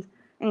expectations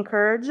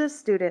encourages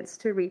students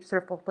to reach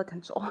their full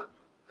potential.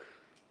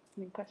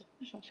 Any questions?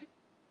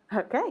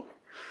 Okay,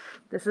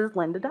 this is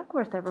Linda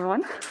Duckworth,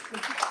 everyone.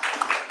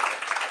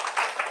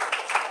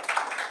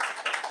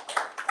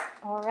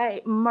 All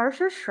right,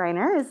 Marcia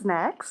Schreiner is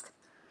next.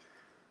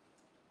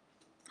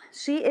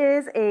 She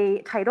is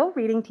a title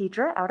reading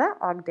teacher out at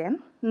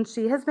Ogden, and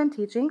she has been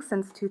teaching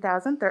since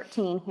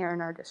 2013 here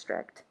in our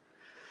district.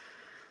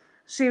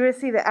 She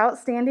received the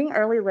Outstanding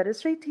Early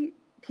Literacy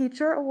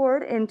Teacher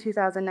Award in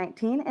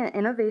 2019 and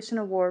Innovation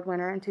Award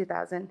winner in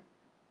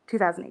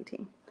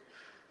 2018.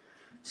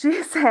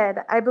 She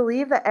said, I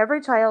believe that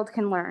every child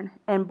can learn,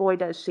 and boy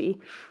does she.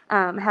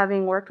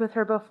 Having worked with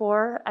her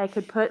before, I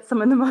could put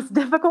some of the most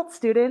difficult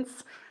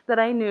students that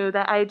I knew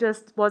that I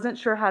just wasn't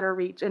sure how to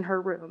reach in her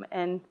room,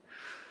 and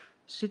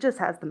she just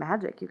has the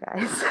magic, you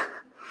guys.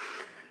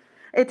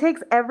 It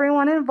takes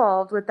everyone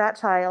involved with that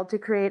child to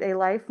create a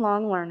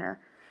lifelong learner.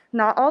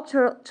 Not all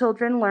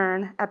children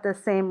learn at the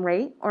same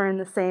rate or in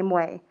the same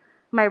way.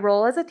 My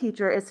role as a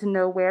teacher is to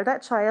know where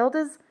that child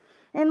is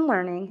in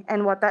learning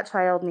and what that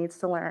child needs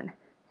to learn.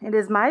 It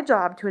is my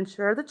job to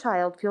ensure the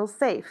child feels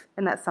safe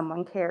and that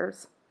someone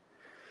cares.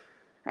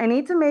 I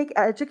need to make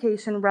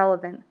education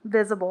relevant,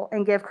 visible,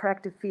 and give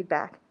corrective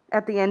feedback.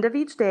 At the end of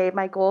each day,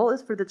 my goal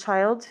is for the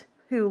child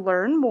to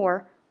learn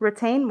more,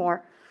 retain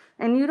more,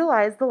 and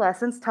utilize the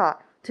lessons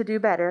taught to do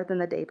better than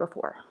the day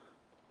before.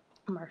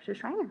 Marcia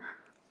Schreiner.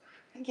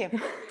 Thank you.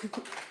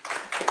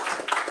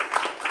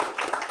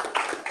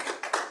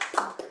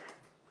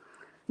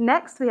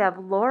 Next, we have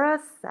Laura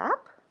Sapp.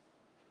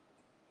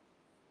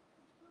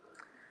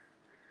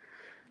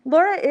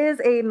 Laura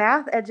is a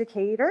math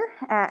educator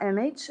at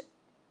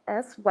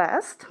MHS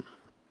West.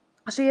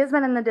 She has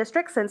been in the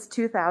district since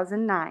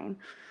 2009.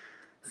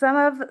 Some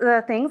of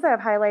the things that have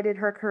highlighted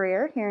her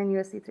career here in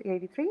USD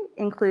 383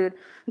 include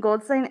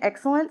Goldstein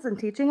Excellence in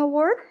Teaching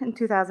Award in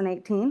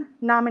 2018,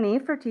 nominee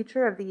for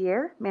Teacher of the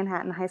Year,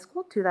 Manhattan High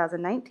School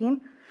 2019,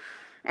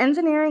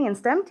 Engineering and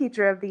STEM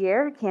Teacher of the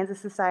Year,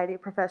 Kansas Society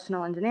of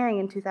Professional Engineering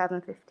in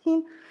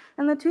 2015,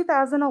 and the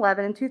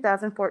 2011 and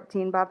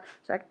 2014 Bob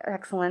Jack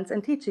Excellence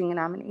in Teaching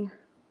nominee.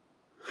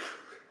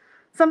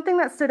 Something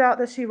that stood out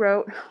that she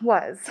wrote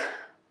was,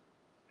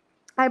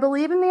 I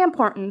believe in the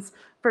importance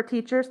for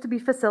teachers to be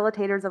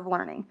facilitators of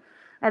learning,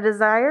 a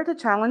desire to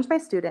challenge my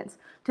students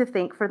to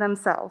think for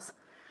themselves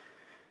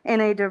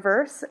in a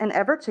diverse and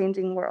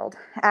ever-changing world,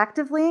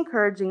 actively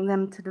encouraging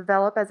them to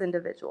develop as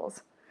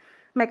individuals.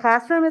 My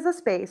classroom is a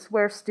space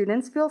where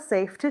students feel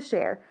safe to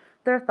share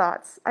their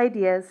thoughts,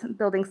 ideas,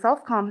 building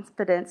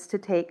self-confidence to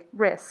take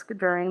risk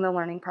during the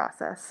learning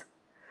process.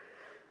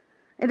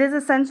 It is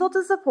essential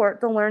to support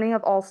the learning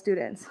of all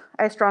students.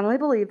 I strongly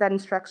believe that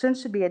instruction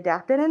should be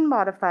adapted and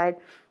modified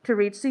to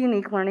reach the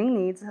unique learning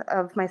needs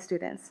of my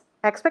students.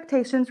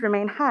 Expectations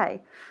remain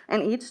high,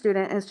 and each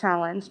student is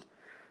challenged.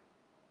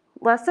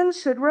 Lessons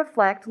should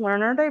reflect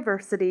learner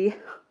diversity,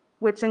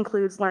 which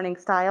includes learning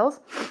styles,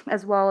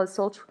 as well as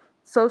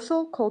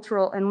social,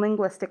 cultural, and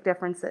linguistic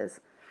differences.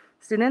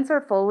 Students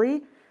are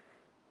fully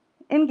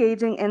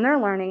engaging in their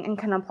learning and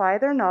can apply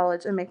their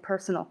knowledge and make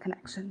personal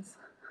connections.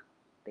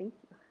 Thank you.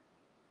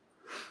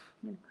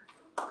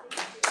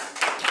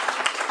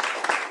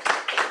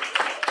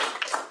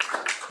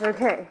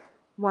 Okay,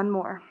 one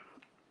more.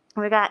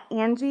 We got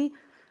Angie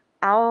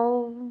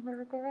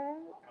Alvarez.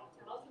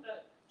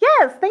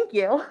 Yes, thank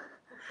you.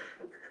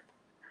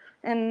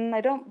 And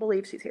I don't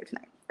believe she's here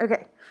tonight.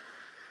 Okay.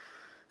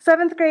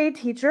 7th grade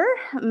teacher,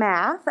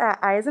 math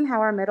at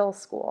Eisenhower Middle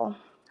School.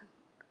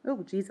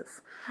 Oh,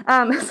 Jesus.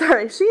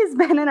 Sorry, she has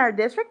been in our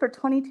district for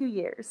 22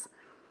 years.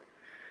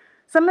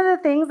 Some of the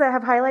things that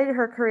have highlighted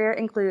her career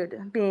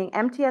include being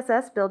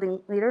MTSS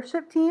Building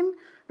Leadership Team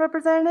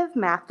Representative,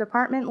 Math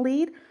Department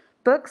Lead,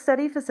 Book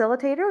Study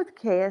Facilitator with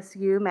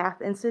KSU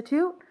Math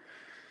Institute,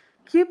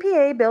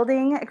 QPA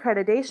Building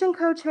Accreditation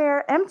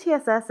Co-Chair,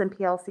 MTSS and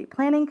PLC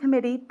Planning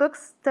Committee, Book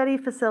Study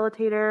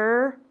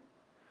Facilitator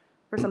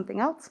for something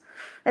else,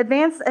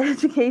 Advanced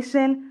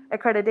Education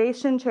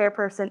Accreditation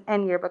Chairperson,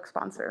 and Yearbook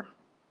Sponsor.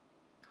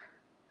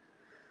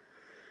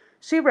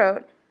 She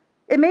wrote,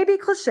 "It may be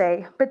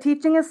cliche, but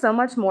teaching is so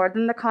much more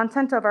than the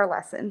content of our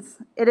lessons.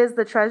 It is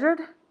the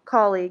treasured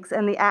colleagues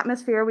and the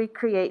atmosphere we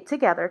create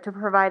together to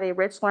provide a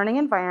rich learning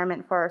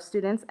environment for our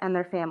students and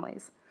their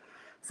families.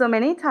 So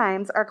many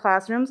times, our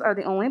classrooms are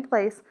the only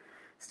place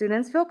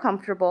students feel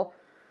comfortable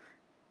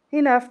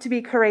enough to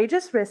be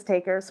courageous risk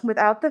takers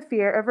without the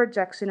fear of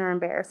rejection or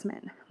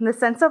embarrassment. The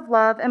sense of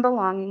love and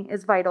belonging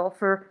is vital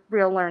for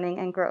real learning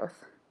and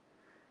growth.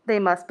 They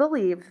must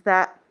believe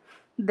that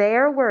they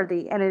are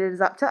worthy, and it is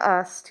up to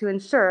us to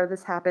ensure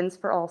this happens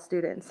for all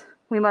students.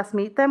 We must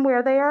meet them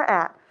where they are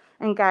at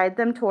and guide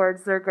them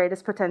towards their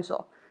greatest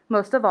potential.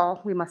 Most of all,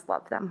 we must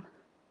love them."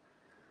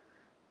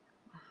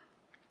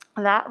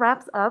 That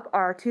wraps up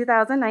our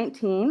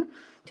 2019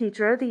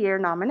 Teacher of the Year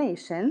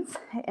nominations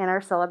and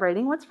our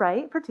Celebrating What's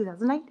Right for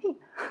 2019.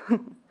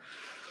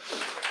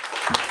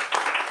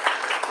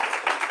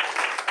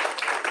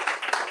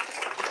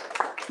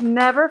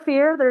 Never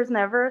fear, there's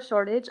never a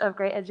shortage of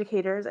great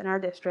educators in our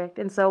district,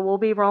 and so we'll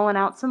be rolling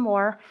out some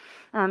more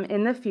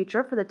in the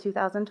future for the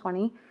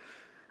 2020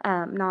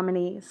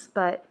 nominees.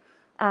 But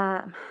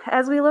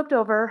as we looked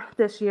over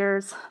this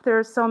year's,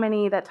 there's so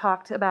many that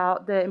talked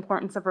about the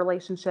importance of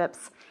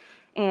relationships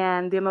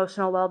and the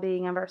emotional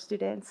well-being of our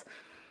students.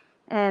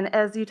 And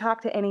as you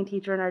talk to any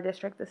teacher in our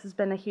district, this has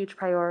been a huge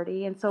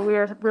priority. And so we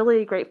are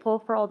really grateful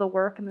for all the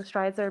work and the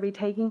strides that are being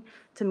taken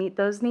to meet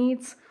those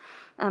needs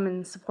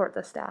and support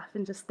the staff.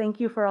 And just thank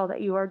you for all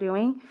that you are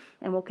doing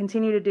and will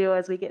continue to do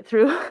as we get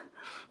through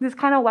these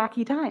kind of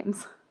wacky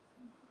times.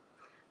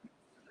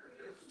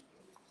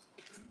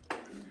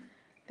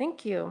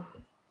 Thank you.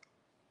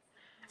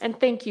 And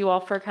thank you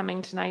all for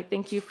coming tonight.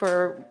 Thank you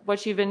for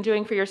what you've been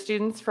doing for your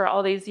students for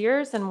all these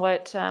years and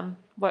what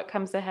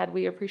comes ahead.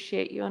 We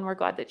appreciate you, and we're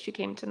glad that you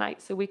came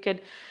tonight so we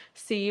could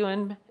see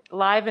you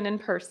live and in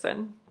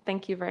person.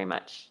 Thank you very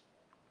much.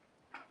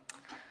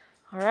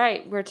 All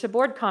right, we're to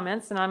board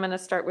comments, and I'm going to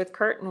start with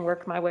Kurt and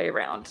work my way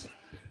around.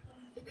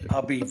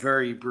 I'll be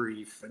very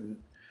brief. And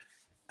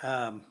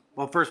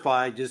well, first of all,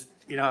 I just,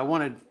 I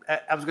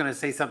was going to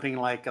say something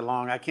like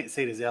I can't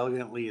say it as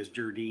elegantly as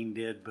Jardine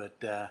did,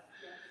 but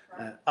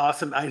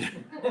awesome.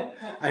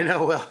 I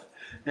know, well,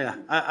 yeah,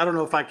 I don't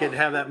know if I could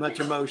have that much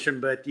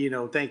emotion, but,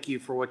 thank you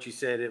for what you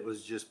said. It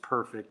was just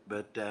perfect.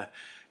 But,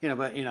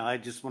 I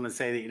just want to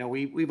say that,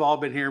 we've all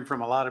been hearing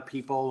from a lot of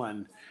people,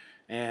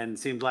 and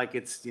seems like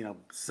it's,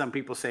 some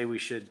people say we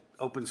should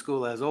open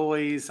school as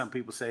always. Some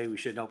people say we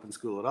shouldn't open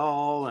school at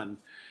all.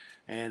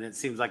 And it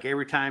seems like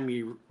every time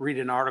you read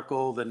an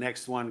article, the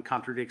next one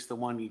contradicts the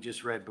one you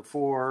just read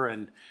before.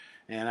 And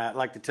I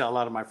like to tell a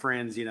lot of my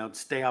friends,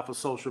 stay off of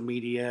social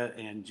media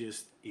and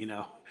just,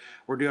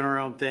 we're doing our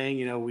own thing.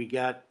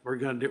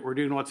 We're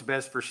doing what's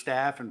best for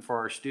staff and for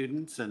our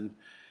students. And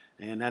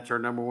that's our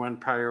number one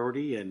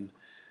priority. And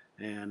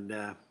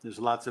there's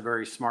lots of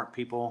very smart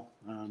people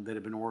that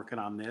have been working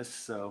on this.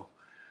 So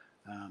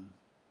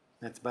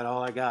that's about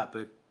all I got.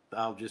 But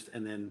I'll just,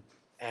 and then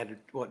add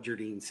what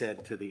Jardine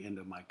said to the end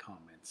of my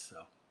comments. So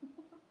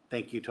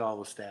thank you to all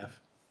the staff.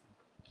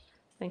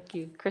 Thank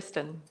you.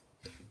 Kristen.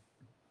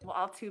 Well,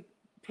 I'll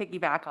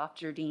piggyback off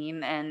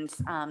Jardine and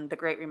the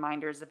great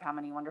reminders of how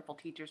many wonderful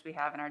teachers we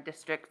have in our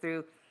district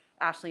through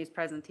Ashley's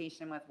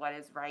presentation with what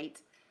is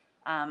right.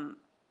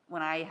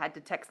 When I had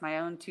to text my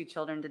own 2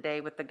 children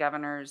today with the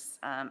governor's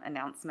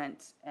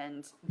announcement,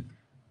 and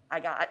I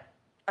got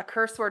a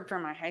curse word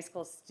from my high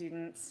school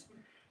students,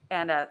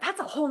 and that's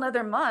a whole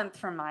nother month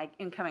from my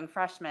incoming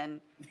freshmen.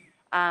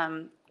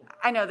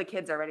 I know the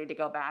kids are ready to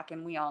go back,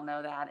 and we all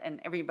know that, and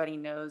everybody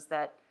knows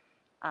that.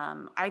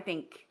 I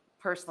think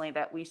personally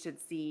that we should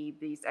see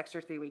these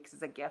extra 3 weeks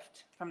as a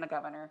gift from the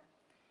governor.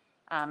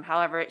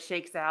 However it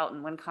shakes out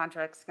and when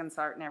contracts can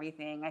start and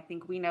everything, I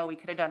think we know we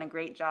could have done a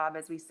great job,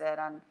 as we said,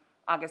 on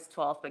August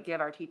 12th, but give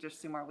our teachers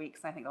 2 more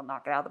weeks, and I think they'll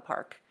knock it out of the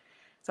park.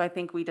 So I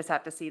think we just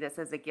have to see this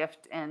as a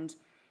gift and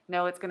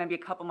know it's going to be a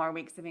couple more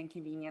weeks of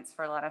inconvenience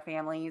for a lot of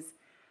families.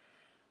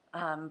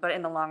 But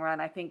in the long run,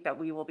 I think that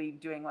we will be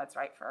doing what's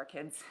right for our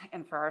kids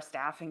and for our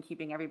staff and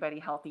keeping everybody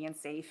healthy and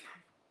safe.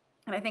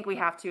 And I think we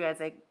have to,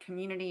 as a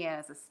community and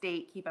as a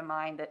state, keep in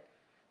mind that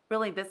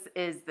really this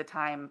is the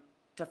time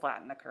to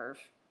flatten the curve.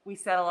 We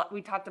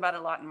talked about it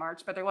a lot in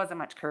March, but there wasn't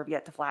much curve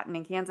yet to flatten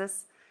in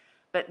Kansas.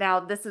 But now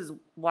this is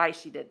why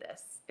she did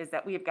this, is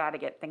that we have got to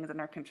get things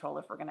under control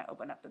if we're going to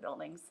open up the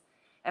buildings.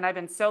 And I've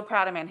been so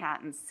proud of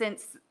Manhattan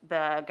since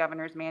the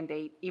governor's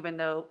mandate, even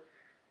though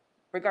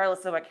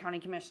regardless of what county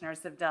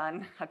commissioners have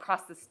done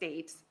across the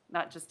state,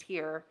 not just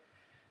here,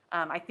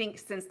 I think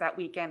since that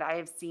weekend, I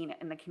have seen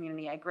in the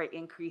community a great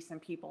increase in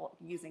people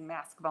using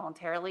masks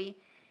voluntarily.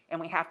 And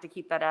we have to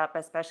keep that up,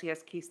 especially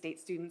as K-State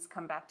students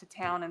come back to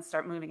town and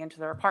start moving into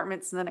their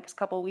apartments in the next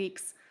couple of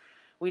weeks.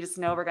 We just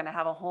know we're going to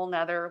have a whole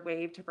nother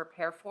wave to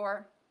prepare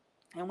for.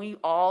 And we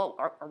all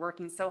are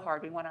working so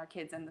hard. We want our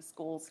kids in the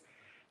schools.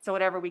 So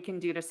whatever we can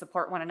do to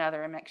support one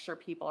another and make sure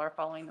people are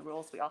following the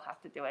rules, we all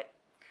have to do it.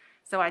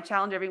 So I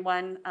challenge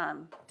everyone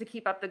to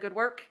keep up the good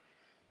work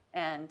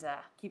and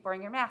keep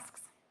wearing your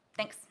masks.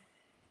 Thanks.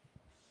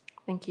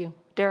 Thank you.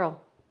 Daryl.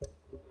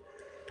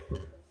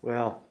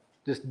 Well,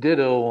 just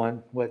ditto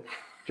on what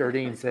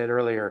Jardine said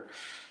earlier.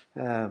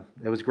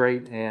 It was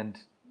great, and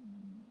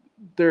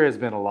there has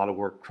been a lot of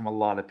work from a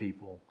lot of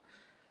people,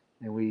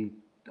 and we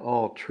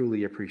all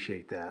truly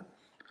appreciate that.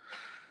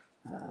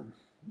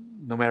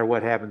 No matter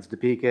what happens to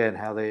Topeka and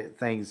how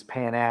things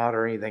pan out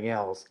or anything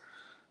else,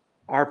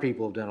 our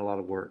people have done a lot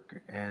of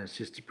work, and it's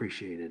just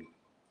appreciated.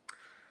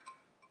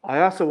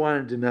 I also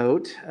wanted to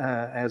note,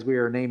 as we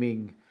are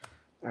naming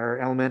our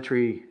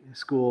elementary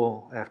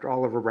school after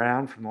Oliver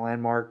Brown from the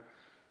landmark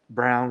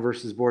Brown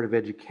versus Board of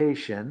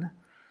Education,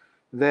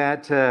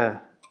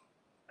 that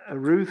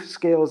Ruth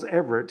Scales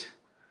Everett,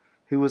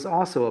 who was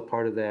also a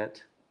part of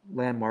that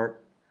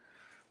landmark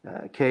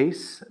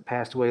case,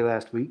 passed away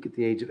last week at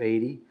the age of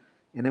 80,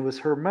 and it was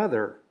her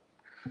mother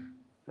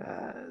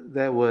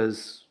that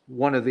was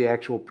one of the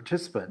actual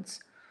participants.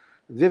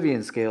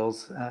 Vivian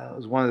Scales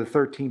was one of the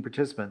 13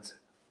 participants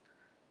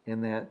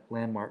in that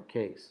landmark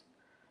case.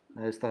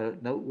 I just thought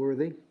it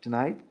noteworthy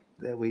tonight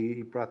that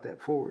we brought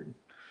that forward.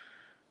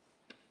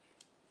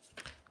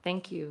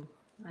 Thank you.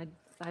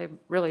 I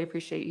really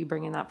appreciate you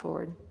bringing that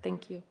forward.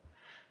 Thank you.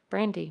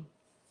 Brandy.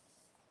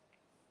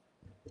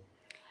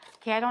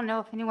 Okay, I don't know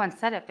if anyone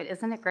said it, but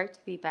isn't it great to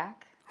be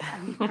back?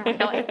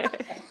 Really.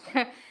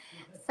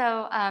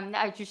 So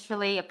I just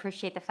really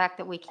appreciate the fact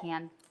that we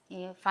can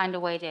find a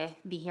way to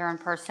be here in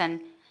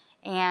person.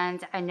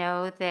 And I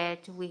know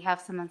that we have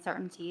some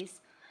uncertainties,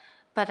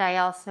 but I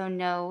also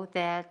know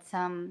that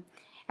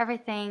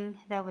everything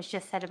that was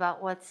just said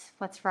about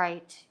what's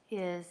right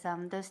is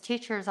those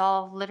teachers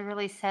all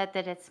literally said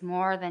that it's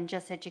more than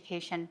just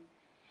education.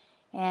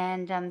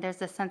 And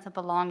there's a sense of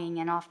belonging,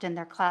 and often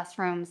their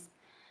classrooms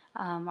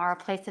are a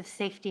place of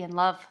safety and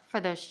love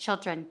for those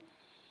children.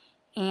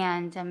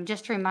 And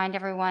just to remind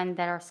everyone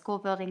that our school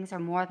buildings are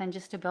more than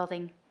just a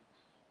building.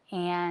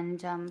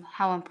 and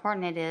how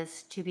important it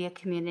is to be a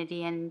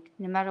community. And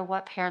no matter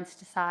what parents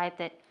decide,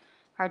 that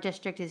our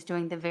district is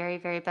doing the very,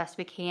 very best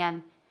we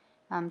can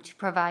to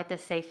provide the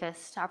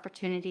safest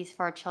opportunities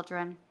for our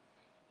children.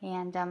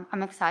 And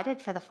I'm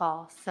excited for the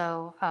fall.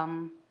 So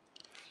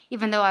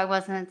even though I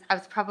was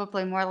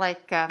probably more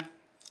like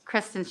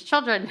Kristen's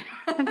children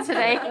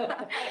today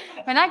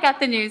when I got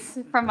the news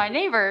from my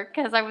neighbor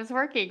because I was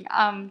working.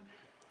 I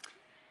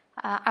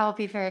will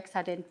be very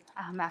excited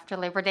after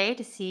Labor Day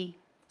to see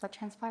what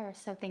transpires.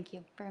 So thank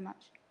you very much.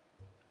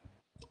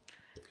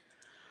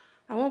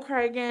 I won't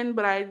cry again,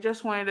 but I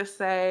just wanted to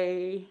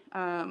say,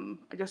 I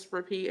just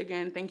repeat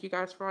again, thank you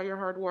guys for all your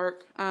hard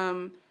work.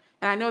 And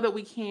I know that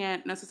we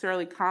can't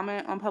necessarily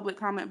comment on public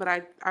comment, but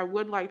I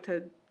would like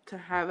to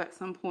have at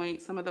some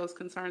point some of those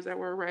concerns that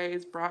were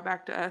raised brought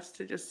back to us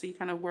to just see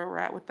kind of where we're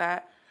at with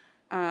that.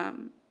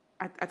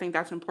 I think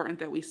that's important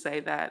that we say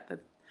that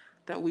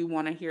we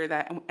want to hear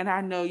that. And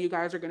I know you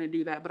guys are going to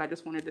do that, but I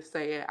just wanted to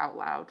say it out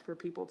loud for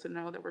people to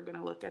know that we're going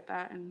to look at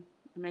that and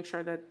make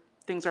sure that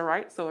things are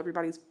right so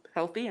everybody's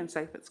healthy and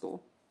safe at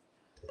school.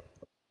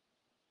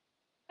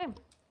 Okay.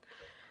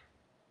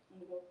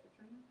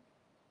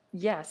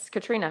 Yes,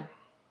 Katrina.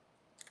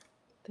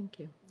 Thank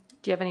you.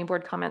 Do you have any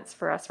board comments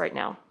for us right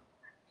now?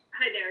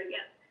 Hi there,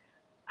 yes.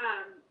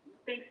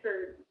 Thanks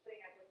for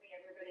putting up with me,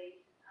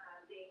 everybody,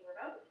 being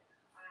remote.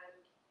 I'm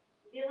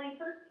dealing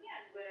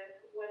firsthand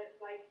with what it's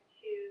like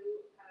to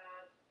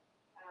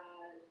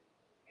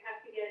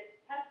have to get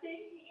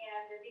testing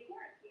and then be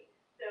quarantined.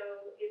 So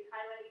it's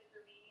highlighting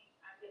for me,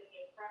 I'm getting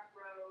a front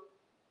row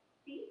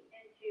seat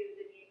into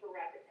the need for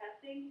rapid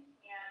testing.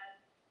 And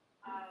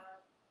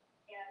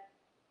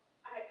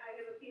I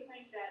have a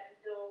feeling that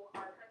until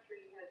our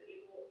country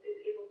is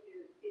able to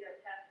speed up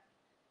tests,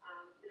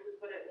 this is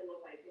what it will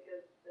look like,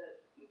 because the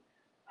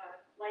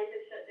life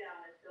is shut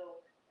down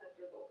until test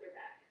results are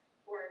back,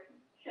 or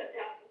shut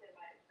down within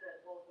the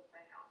walls of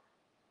my house.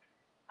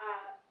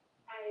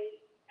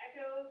 I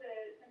echo the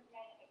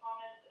sentiment and the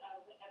comments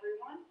of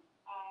everyone,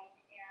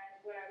 and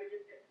what I would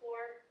just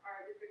implore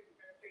our district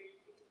administration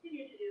to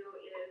continue to do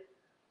is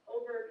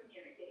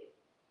over-communicate,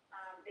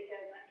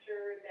 because I'm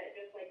sure that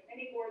just like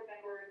many board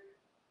members,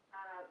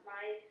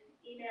 my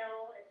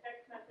email and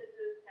text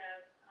messages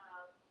have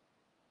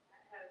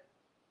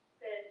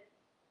been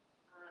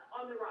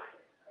on the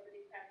rise over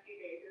these past few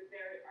days, as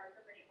there are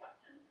so many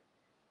questions.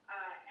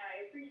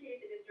 I appreciate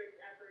the district's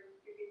efforts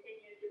to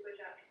continue to push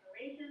out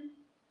information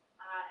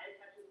as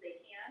much as they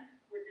can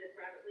with this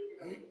rapidly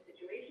developing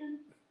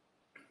situation,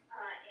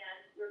 and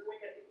we're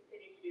going to have to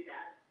continue to do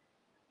that.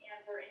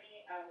 And for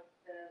any of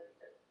the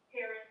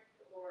parents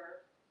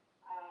or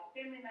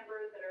family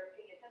members that are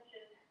paying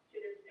attention to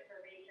this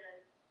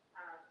information,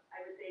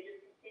 I would say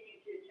just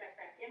continue to check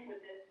back in with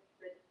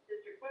the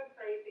district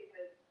website,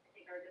 because I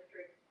think our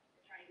district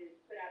is trying to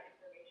put out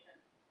information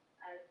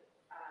as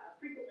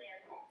frequently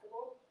as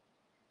possible.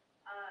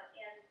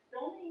 And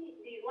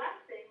the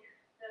last thing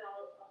that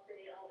I'll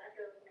say, I'll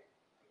echo,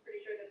 I'm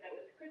pretty sure that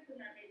was Kristen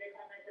that made the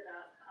comment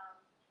about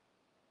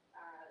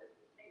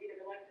maybe the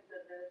reluctance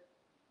of the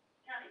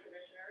county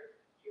commissioners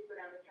to put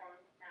out a strong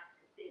mask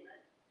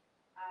statement.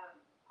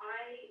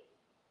 I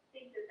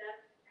think that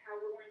that's how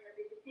we're going to have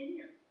to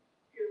continue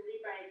to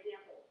lead by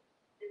example,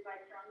 is by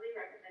strongly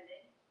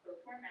recommending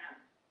folks wear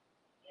masks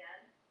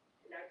and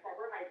conduct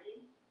proper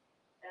hygiene.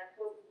 That's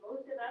what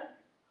most of us,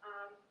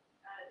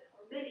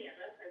 or many of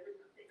us, I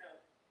wouldn't say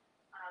most,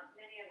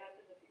 many of us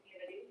in the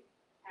community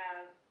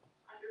have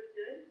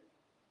understood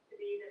to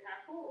be the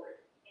path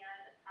forward.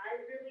 And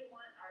I really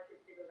want our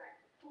kids to go back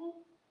to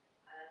school,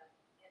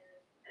 and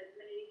as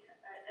many,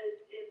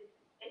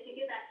 and to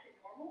get back to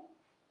normal.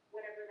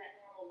 Whatever that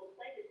normal looks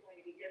like is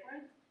going to be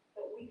different,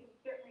 but we can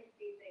certainly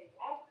speed things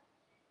up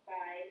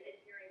by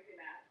adhering to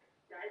mask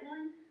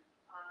guidelines,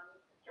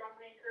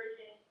 strongly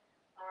encouraging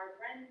our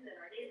friends and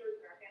our neighbors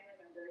and our family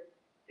members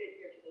to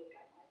adhere to those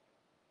guidelines.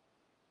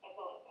 That's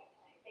all I've got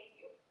tonight. Thank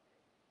you.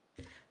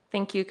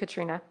 Thank you,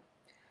 Katrina.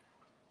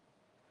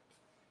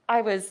 I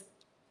was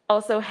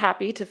also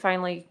happy to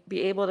finally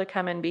be able to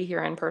come and be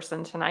here in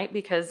person tonight,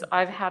 because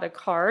I've had a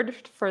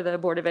card for the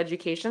Board of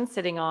Education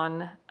sitting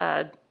on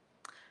a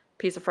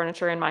piece of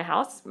furniture in my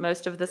house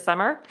most of the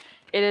summer.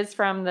 It is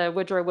from the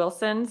Woodrow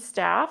Wilson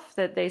staff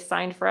that they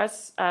signed for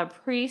us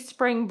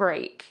pre-spring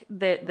break,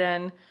 that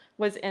then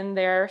was in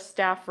their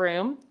staff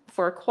room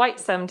for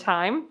quite some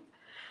time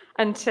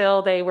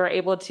until they were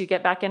able to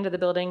get back into the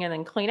building and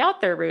then clean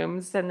out their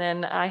rooms. And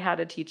then I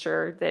had a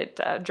teacher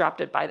that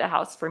dropped it by the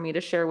house for me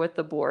to share with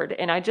the board.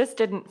 And I just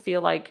didn't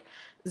feel like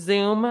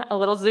Zoom, a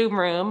little Zoom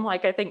room,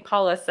 like I think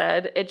Paula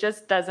said, it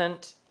just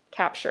doesn't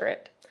capture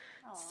it.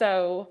 Aww.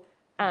 So,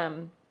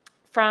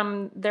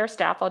 from their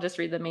staff, I'll just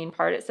read the main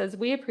part. It says,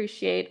 "We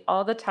appreciate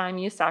all the time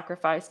you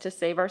sacrifice to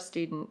save our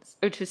students,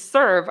 or to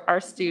serve our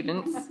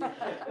students,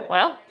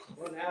 well,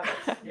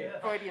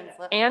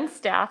 and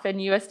staff in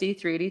USD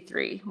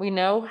 383. We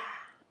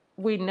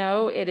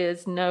know it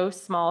is no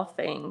small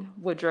thing,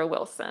 Woodrow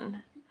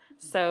Wilson."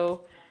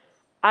 So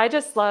I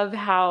just love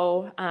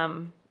how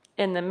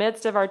in the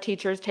midst of our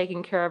teachers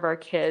taking care of our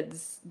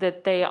kids,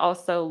 that they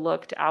also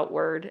looked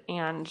outward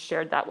and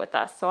shared that with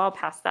us. So I'll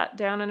pass that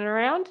down and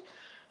around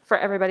for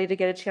everybody to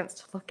get a chance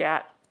to look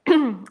at.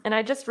 And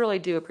I just really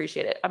do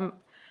appreciate it.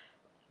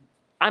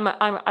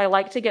 I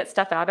like to get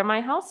stuff out of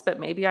my house, but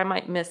maybe I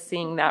might miss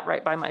seeing that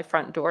right by my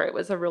front door. It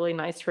was a really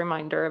nice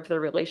reminder of the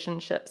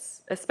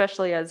relationships,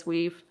 especially as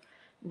we've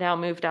now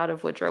moved out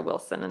of Woodrow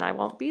Wilson and I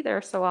won't be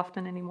there so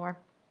often anymore.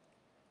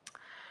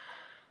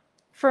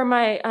 For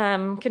my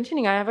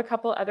continuing, I have a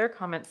couple other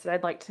comments that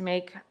I'd like to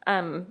make.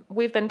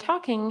 We've been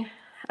talking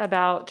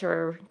about,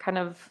 or kind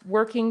of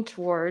working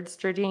towards,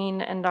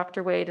 Jardine and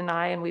Dr. Wade and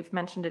I, and we've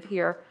mentioned it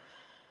here,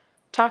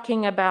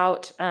 talking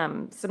about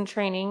some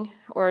training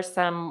or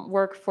some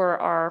work for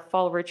our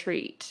fall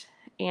retreat,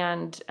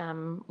 and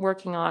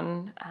working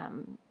on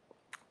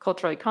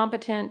culturally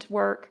competent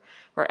work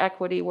or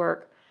equity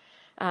work,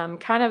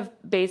 kind of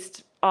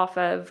based off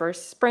of or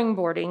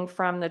springboarding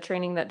from the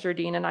training that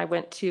Jardine and I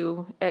went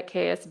to at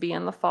KSB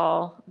in the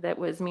fall that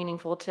was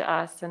meaningful to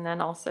us, and then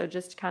also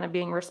just kind of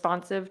being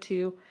responsive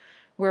to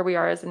where we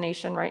are as a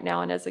nation right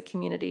now and as a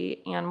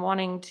community, and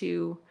wanting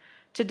to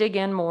dig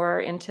in more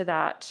into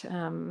that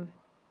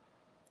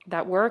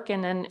that work,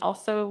 and then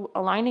also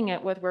aligning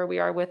it with where we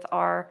are with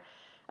our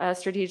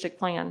strategic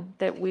plan,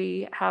 that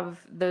we have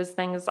those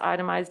things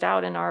itemized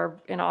out in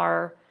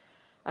our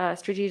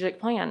strategic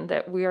plan,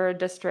 that we are a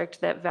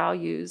district that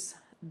values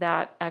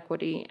that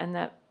equity, and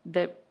that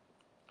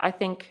I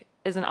think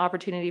is an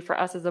opportunity for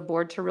us as a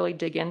board to really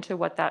dig into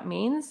what that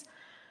means,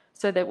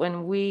 so that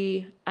when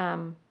we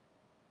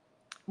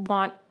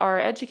want our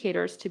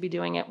educators to be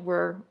doing it,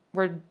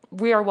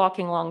 we are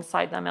walking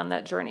alongside them on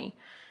that journey.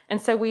 And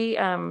so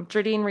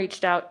Jardine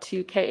reached out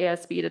to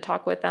KASB to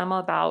talk with them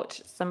about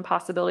some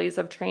possibilities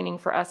of training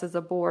for us as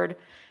a board,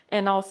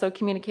 and also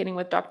communicating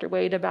with Dr.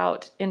 Wade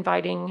about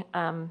inviting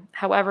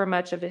however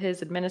much of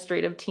his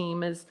administrative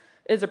team is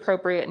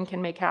appropriate and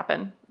can make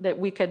happen, that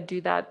we could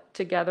do that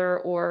together,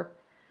 or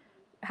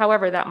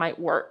however that might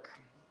work.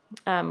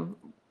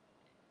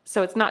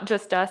 So it's not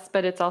just us,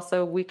 but it's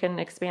also, we can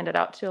expand it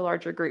out to a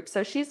larger group.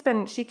 So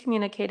she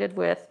communicated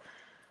with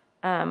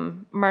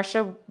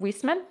Marcia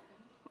Wiesman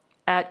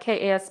at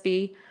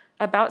KASB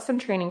about some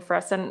training for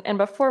us. And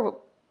before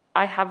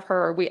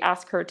we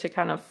ask her to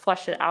kind of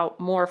flesh it out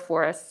more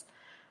for us,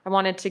 I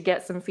wanted to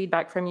get some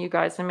feedback from you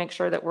guys and make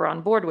sure that we're on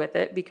board with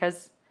it,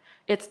 because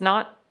it's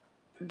not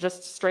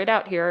just straight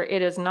out here.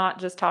 It is not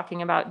just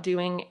talking about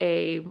doing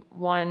a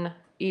one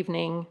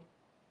evening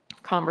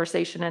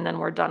conversation and then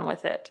we're done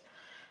with it.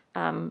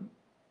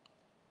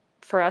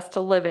 For us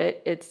to live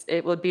it,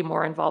 it would be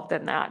more involved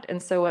than that.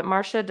 And so what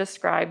Marcia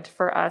described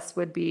for us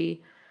would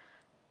be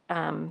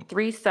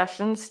 3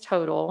 sessions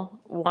total,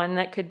 one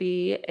that could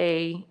be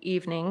a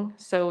evening.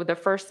 So the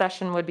first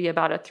session would be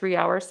about a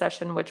 3-hour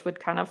session, which would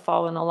kind of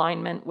fall in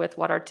alignment with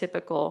what our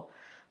typical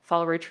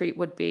fall retreat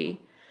would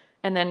be.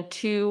 And then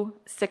 2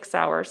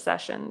 6-hour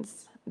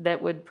sessions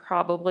that would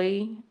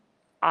probably,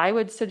 I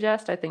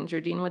think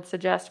Jardine would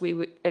suggest we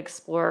would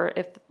explore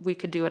if we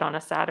could do it on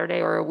a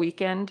Saturday or a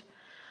weekend,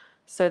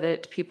 so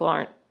that people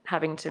aren't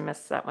having to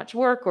miss that much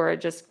work, or it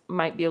just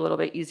might be a little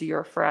bit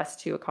easier for us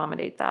to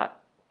accommodate that.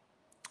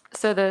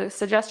 So the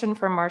suggestion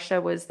from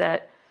Marcia was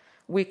that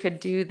we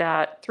could do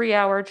that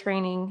 3-hour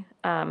training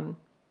in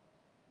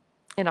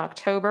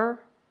October,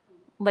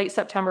 late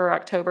September or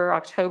October.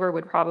 October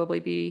would probably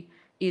be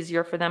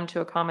easier for them to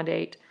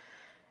accommodate.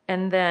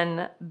 And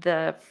then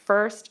the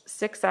first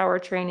 6-hour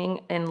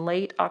training in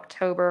late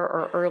October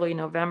or early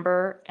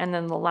November, and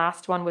then the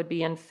last one would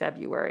be in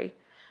February.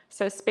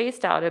 So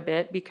spaced out a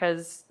bit,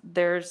 because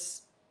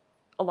there's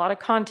a lot of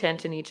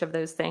content in each of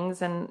those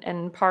things,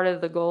 and part of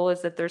the goal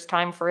is that there's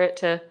time for it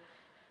to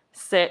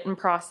sit and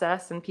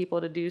process, and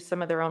people to do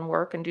some of their own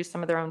work and do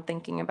some of their own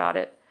thinking about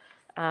it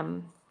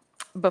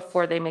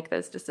before they make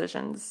those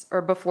decisions,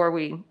 or before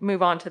we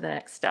move on to the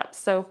next step.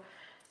 So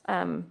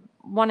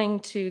wanting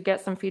to get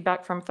some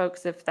feedback from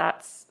folks if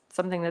that's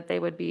something that they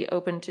would be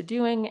open to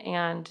doing,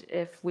 and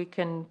if we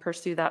can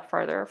pursue that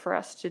further for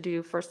us to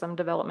do for some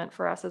development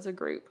for us as a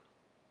group.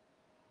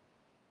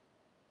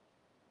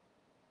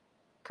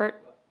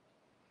 Kurt?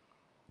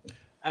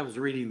 I was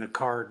reading the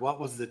card. What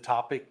was the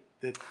topic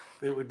that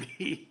it would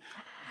be?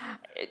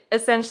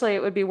 Essentially,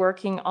 it would be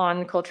working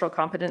on cultural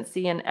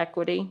competency and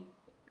equity.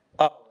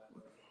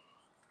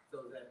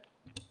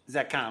 Is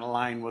that kind of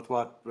aligned with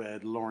what the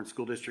Lawrence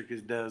School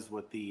District does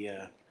with the?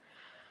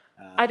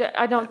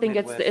 I don't think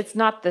Midwest? it's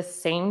not the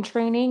same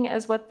training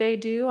as what they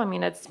do. I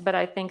mean, but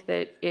I think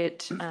that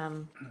it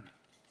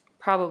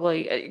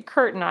probably,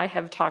 Kurt and I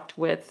have talked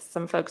with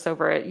some folks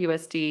over at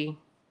USD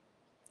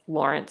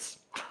Lawrence.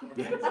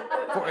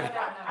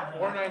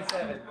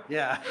 497.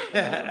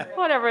 Yeah.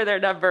 Whatever their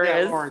number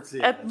is. Lawrence,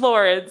 yeah. At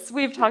Lawrence,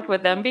 we've talked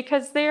with them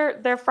because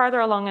they're farther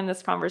along in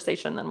this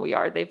conversation than we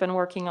are. They've been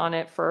working on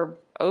it for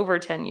over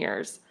 10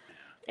 years.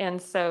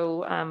 And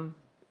so,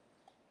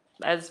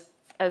 as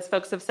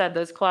folks have said,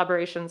 those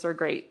collaborations are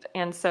great.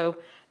 And so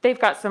they've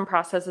got some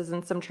processes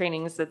and some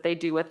trainings that they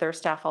do with their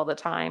staff all the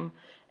time.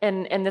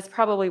 and this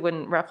probably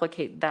wouldn't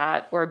replicate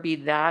that or be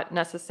that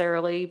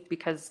necessarily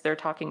because they're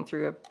talking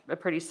through a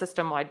pretty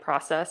system-wide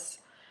process.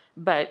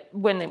 But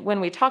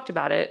when we talked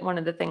about it, one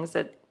of the things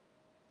that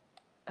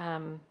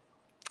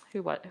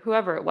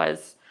whoever it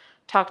was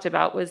talked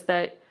about was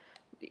that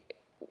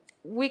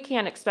we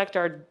can't expect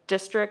our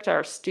district,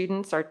 our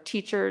students, our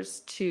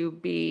teachers to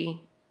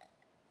be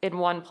in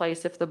one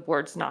place if the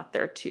board's not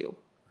there too.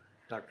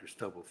 Dr.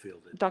 Stubblefield.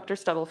 Dr.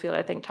 Stubblefield,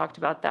 I think, talked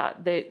about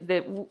that.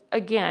 That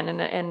again,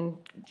 and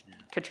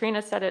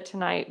Katrina said it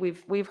tonight.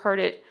 We've heard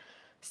it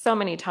so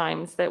many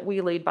times that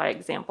we lead by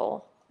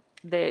example.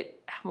 That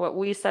what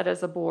we set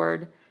as a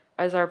board,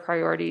 as our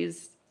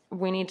priorities,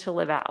 we need to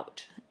live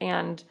out.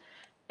 And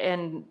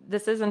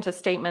this isn't a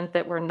statement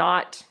that we're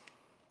not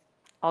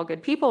all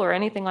good people or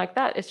anything like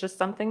that. It's just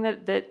something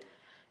that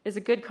is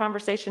a good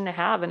conversation to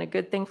have and a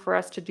good thing for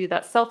us to do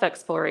that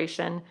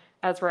self-exploration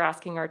as we're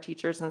asking our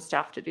teachers and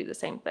staff to do the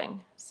same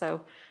thing.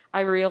 So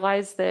I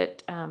realize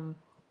that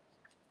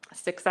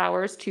 6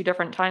 hours, 2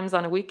 different times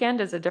on a weekend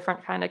is a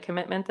different kind of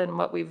commitment than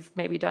what we've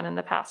maybe done in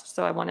the past.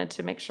 So I wanted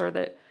to make sure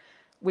that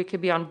we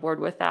could be on board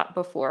with that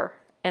before.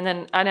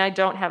 And I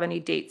don't have any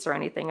dates or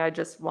anything. I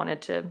just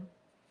wanted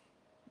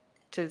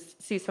to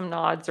see some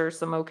nods or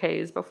some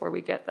okays before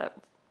we go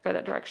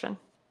that direction.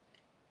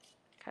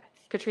 Okay.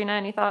 Katrina,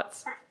 any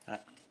thoughts?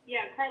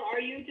 Yeah,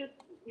 Carla, you're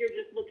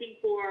just looking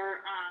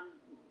for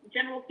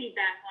general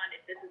feedback on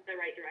if this is the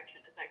right direction,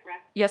 is that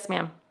correct? Yes,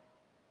 ma'am.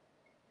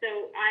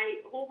 So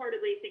I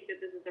wholeheartedly think that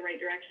this is the right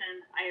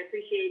direction. I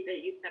appreciate that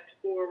you stepped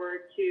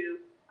forward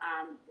to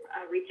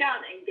reach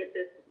out and get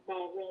this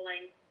ball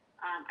rolling.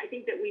 I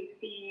think that we've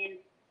seen,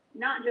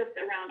 not just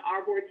around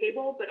our board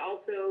table, but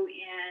also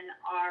in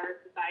our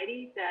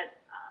society,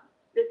 that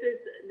this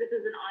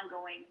is an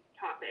ongoing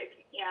topic.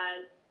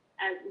 And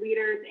as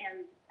leaders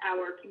in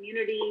our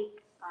community,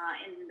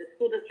 in the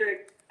school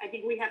district, I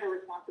think we have a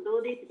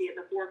responsibility to be at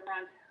the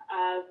forefront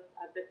of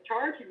this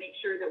charge and make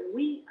sure that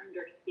we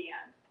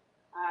understand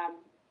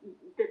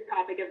this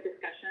topic of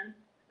discussion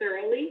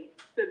thoroughly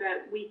so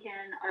that we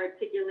can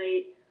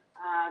articulate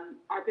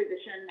our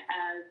position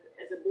as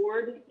a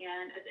board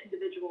and as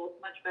individuals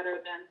much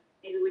better than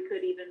maybe we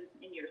could even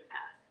in years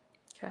past.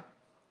 Okay,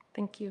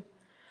 thank you.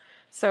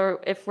 So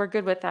if we're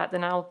good with that,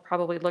 then I'll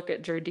probably look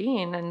at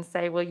Jardine and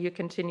say, will you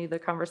continue the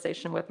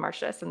conversation with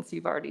Marcia since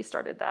you've already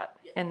started that?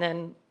 And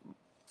then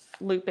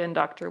loop in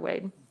Dr.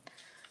 Wade.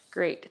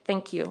 Great,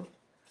 thank you.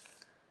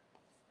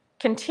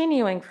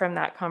 Continuing from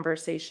that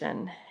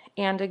conversation,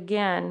 and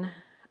again,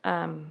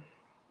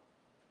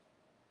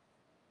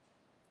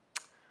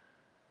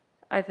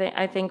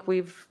 I think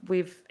we've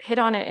hit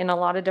on it in a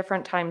lot of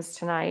different times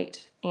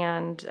tonight,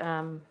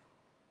 and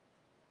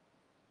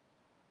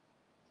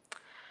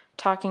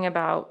talking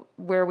about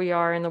where we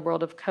are in the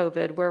world of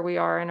COVID, where we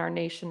are in our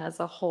nation as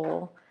a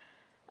whole.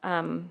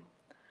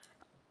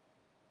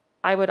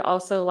 I would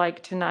also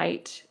like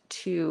tonight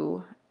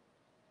to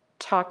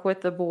talk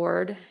with the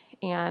board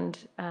and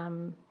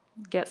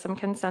get some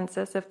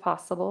consensus if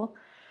possible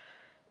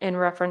in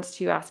reference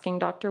to asking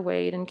Dr.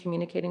 Wade and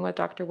communicating with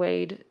Dr.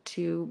 Wade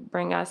to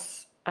bring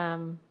us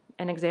an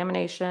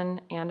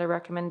examination and a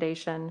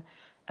recommendation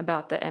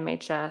about the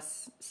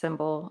MHS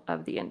symbol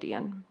of the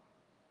Indian.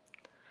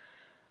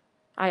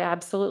 I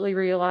absolutely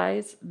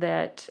realize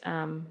that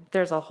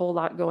there's a whole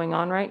lot going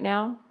on right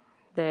now,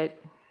 that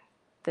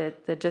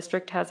the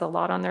district has a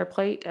lot on their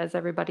plate, as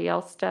everybody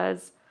else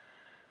does.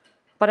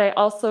 But I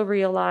also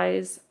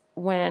realize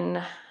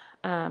when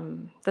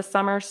the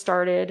summer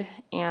started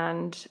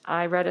and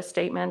I read a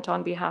statement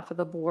on behalf of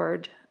the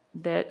board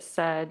that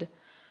said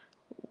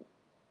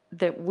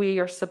that we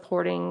are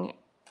supporting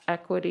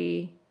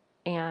equity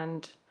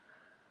and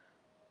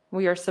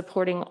we are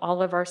supporting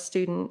all of our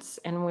students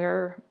and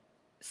we're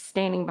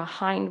standing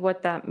behind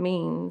what that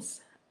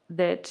means,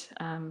 that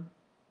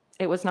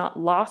it was not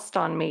lost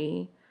on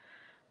me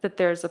that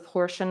there's a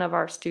portion of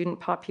our student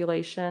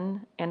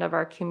population and of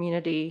our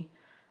community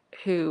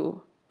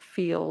who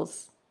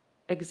feels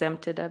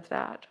exempted of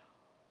that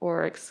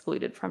or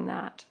excluded from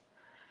that.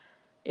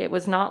 It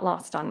was not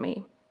lost on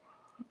me.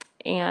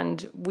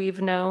 And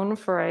we've known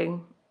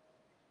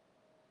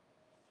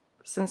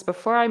since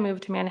before I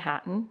moved to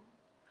Manhattan,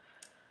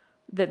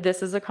 that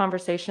this is a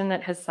conversation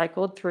that has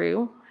cycled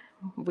through.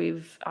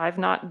 I've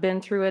not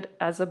been through it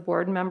as a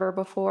board member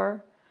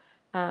before,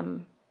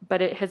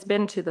 but it has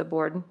been to the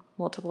board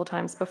multiple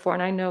times before,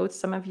 and I know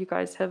some of you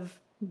guys have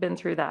been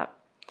through that.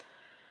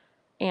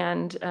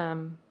 And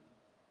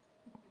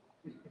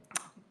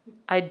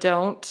I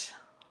don't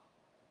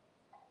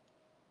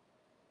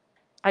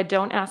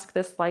ask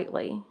this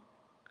lightly,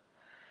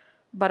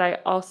 but I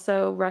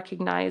also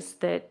recognize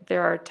that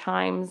there are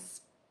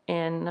times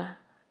in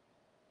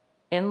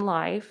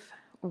life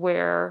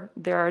where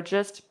there are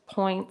just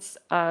points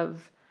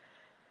of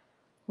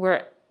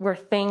where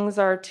things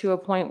are to a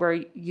point where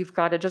you've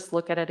got to just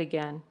look at it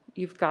again.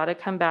 You've got to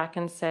come back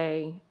and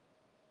say,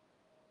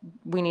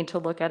 we need to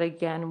look at it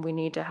again. We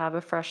need to have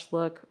a fresh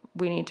look.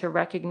 We need to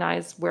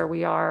recognize where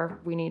we are.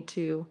 We need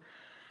to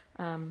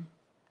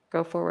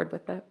go forward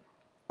with it.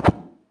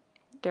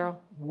 Daryl?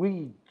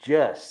 We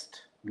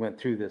just went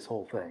through this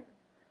whole thing.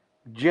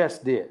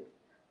 Just did.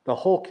 The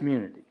whole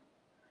community.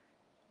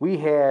 We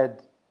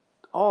had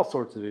all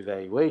sorts of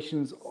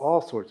evaluations,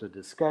 all sorts of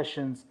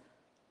discussions,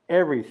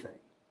 everything.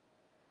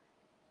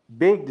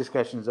 Big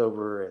discussions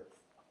over at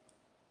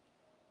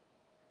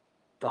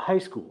the high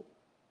school.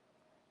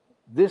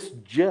 This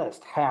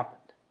just happened.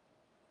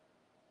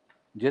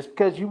 Just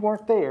because you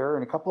weren't there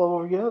and a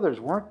couple of the others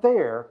weren't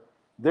there,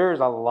 there's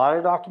a lot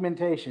of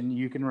documentation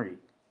you can read.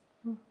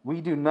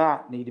 We do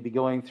not need to be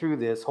going through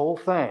this whole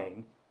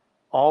thing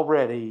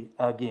already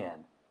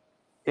again.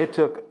 It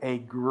took a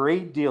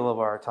great deal of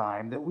our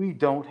time that we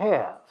don't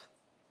have.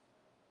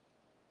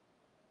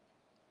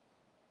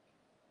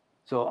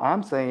 So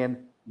I'm saying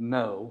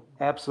no,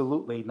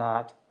 absolutely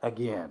not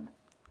again.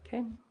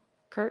 Okay.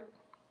 Kurt?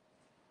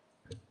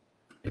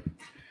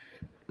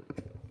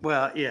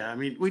 Well, yeah, I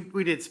mean,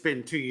 we did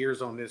spend 2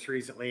 years on this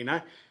recently,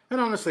 and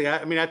honestly,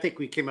 I mean, I think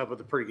we came up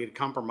with a pretty good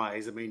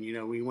compromise. I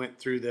mean, we went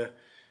through the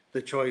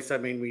choice. I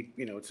mean,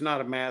 it's not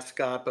a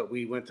mascot, but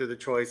we went through the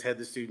choice, had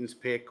the students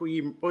pick.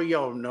 We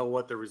all know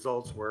what the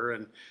results were,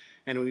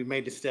 and we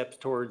made the steps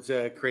towards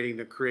creating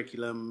the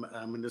curriculum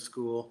in the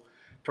school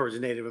towards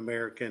Native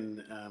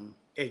American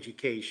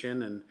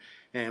education,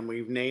 and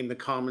we've named the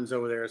commons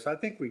over there. So I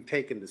think we've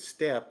taken the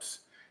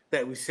steps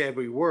that we said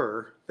we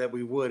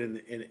would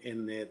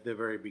in the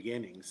very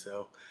beginning.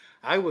 So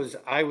I was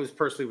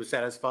personally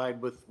satisfied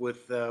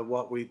with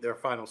their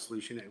final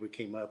solution that we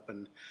came up,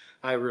 and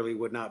I really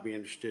would not be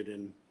interested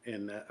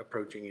in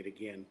approaching it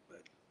again.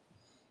 But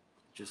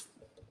just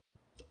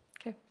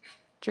Okay.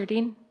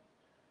 Jardine?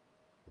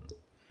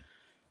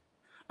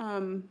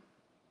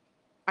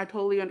 I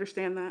totally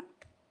understand that.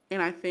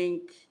 And I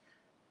think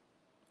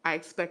I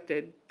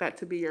expected that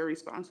to be your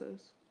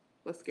responses.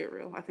 Let's get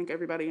real. I think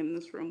everybody in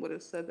this room would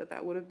have said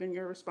that would have been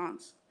your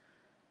response.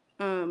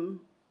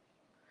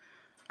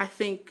 I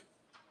think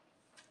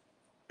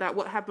that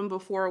what happened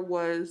before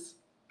was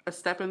a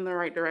step in the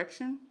right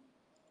direction,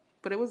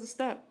 but it was a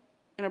step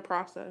in a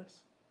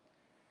process.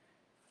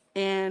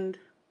 And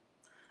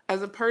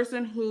as a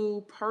person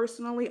who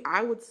personally,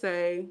 I would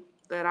say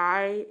that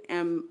I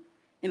am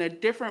in a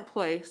different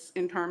place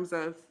in terms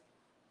of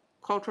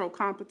cultural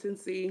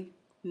competency,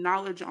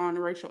 knowledge on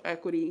racial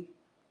equity,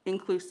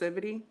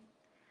 inclusivity.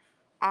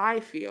 I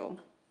feel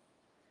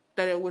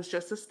that it was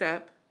just a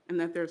step and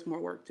that there's more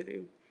work to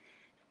do.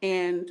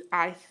 And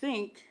I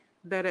think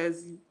that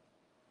as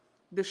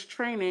this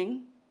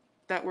training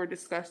that we're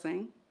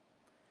discussing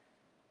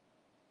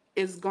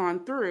is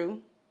gone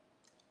through,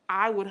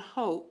 I would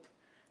hope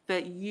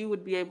that you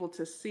would be able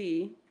to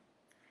see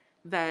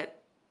that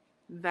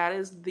that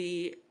is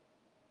the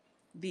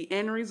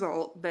end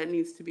result that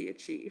needs to be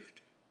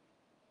achieved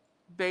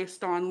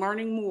based on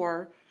learning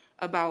more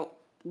about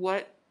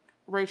what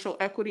racial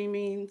equity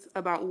means,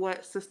 about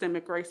what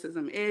systemic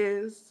racism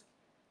is.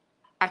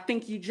 I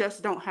think you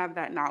just don't have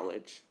that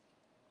knowledge.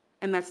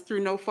 And that's through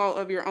no fault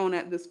of your own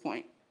at this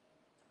point.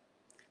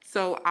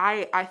 So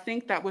I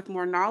think that with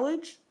more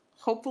knowledge,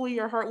 hopefully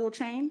your heart will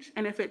change.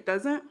 And if it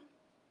doesn't,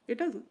 it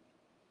doesn't.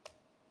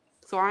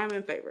 So I am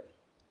in favor.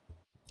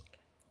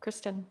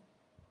 Kristen?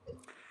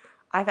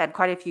 I've had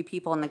quite a few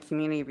people in the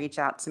community reach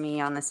out to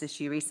me on this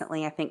issue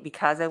recently. I think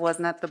because I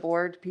wasn't at the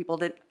board,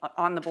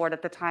 on the board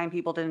at the time,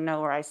 people didn't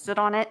know where I stood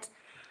on it.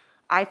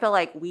 I feel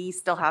like we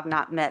still have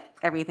not met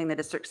everything the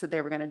district said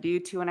they were going to do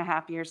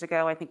 2.5 years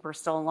ago. I think we're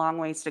still a long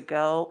ways to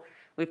go.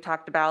 We've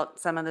talked about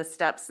some of the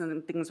steps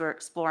and things we're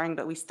exploring,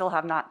 but we still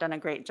have not done a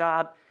great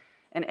job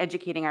in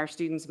educating our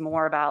students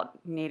more about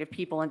Native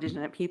people,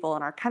 Indigenous people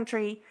in our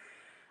country.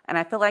 And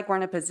I feel like we're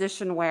in a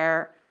position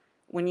where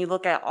when you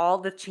look at all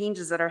the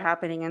changes that are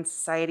happening in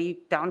society,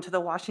 down to the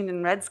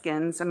Washington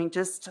Redskins, I mean,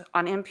 just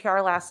on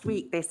NPR last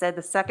week, they said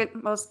the second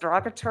most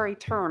derogatory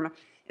term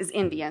is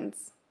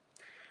Indians.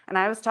 And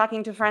I was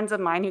talking to friends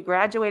of mine who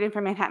graduated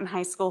from Manhattan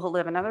High School who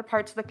live in other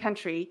parts of the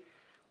country,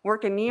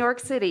 work in New York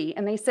City,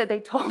 and they said they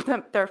told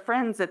their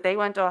friends that they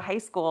went to a high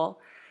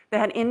school that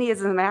had Indians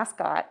as a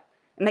mascot,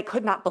 and they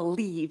could not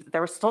believe that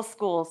there were still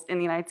schools in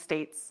the United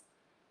States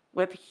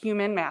with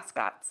human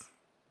mascots.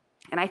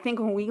 And I think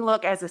when we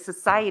look as a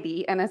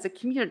society and as a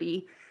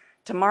community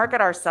to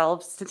market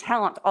ourselves to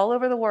talent all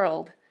over the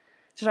world,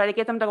 to try to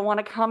get them to want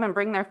to come and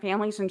bring their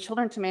families and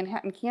children to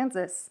Manhattan,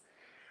 Kansas,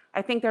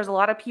 I think there's a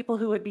lot of people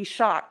who would be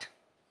shocked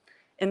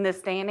in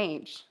this day and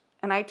age.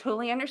 And I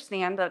totally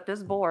understand that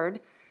this board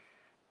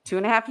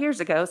 2.5 years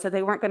ago said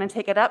they weren't going to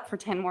take it up for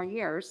 10 more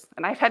years.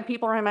 And I've had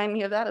people remind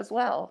me of that as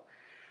well.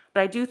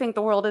 But I do think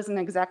the world isn't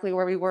exactly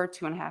where we were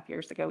 2.5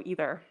 years ago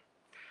either.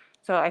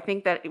 So I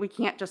think that we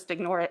can't just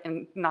ignore it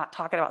and not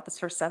talk about this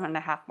for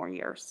 7.5 more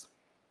years.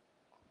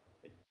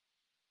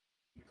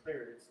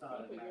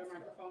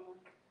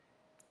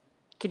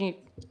 Can you?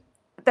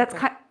 That's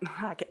kind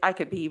of, I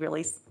could be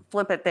really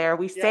flippant there.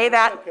 We say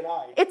that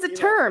it's a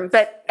term,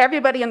 but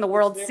everybody in the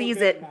world sees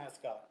it.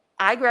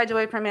 I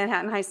graduated from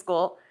Manhattan High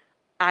School,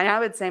 and I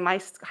would say my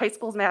high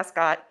school's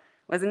mascot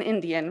was an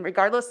Indian,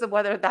 regardless of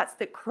whether that's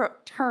the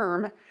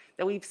term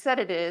that we've said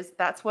it is.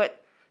 That's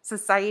what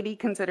society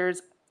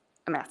considers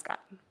a mascot.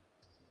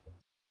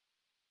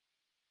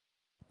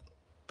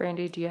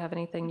 Brandy, do you have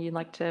anything you'd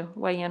like to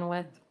weigh in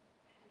with?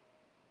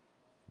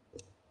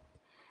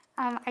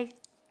 I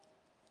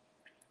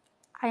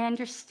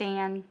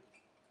understand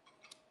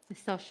the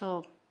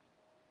social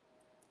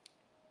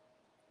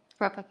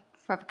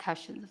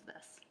repercussions of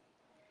this,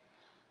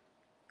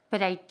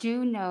 but I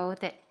do know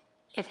that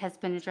it has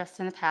been addressed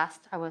in the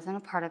past. I wasn't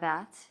a part of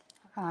that.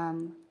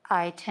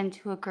 I tend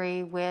to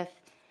agree with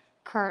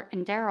Kurt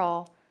and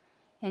Daryl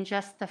in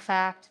just the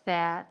fact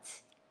that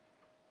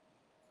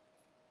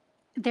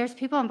there's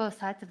people on both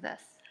sides of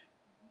this.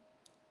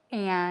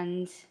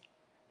 And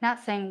not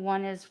saying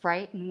one is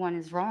right and one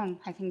is wrong.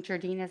 I think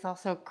Jardine is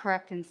also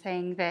correct in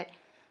saying that,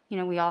 you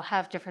know, we all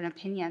have different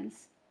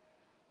opinions.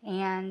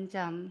 And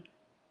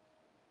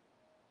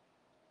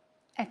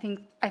I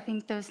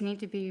think those need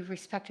to be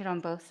respected on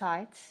both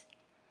sides.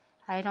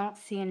 I don't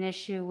see an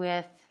issue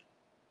with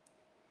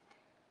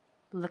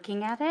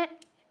looking at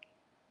it,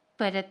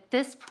 but at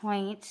this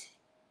point,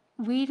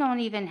 we don't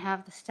even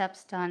have the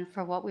steps done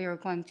for what we are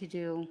going to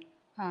do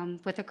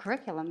with the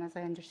curriculum, as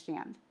I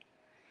understand.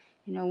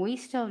 You know, we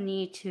still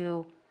need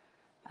to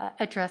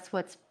address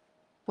what's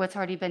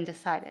already been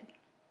decided.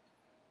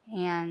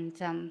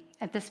 And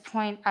at this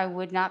point, I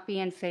would not be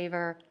in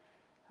favor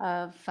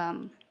of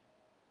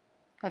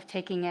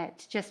taking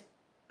it, just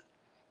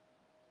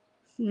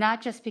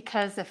not just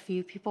because a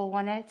few people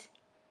want it,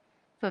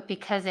 but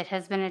because it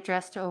has been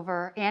addressed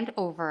over and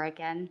over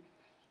again.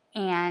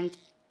 And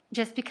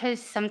just because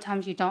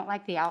sometimes you don't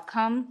like the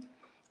outcome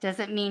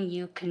doesn't mean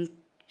you can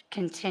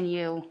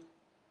continue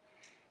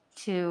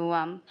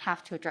to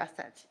have to address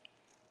it.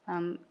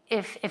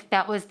 If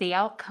that was the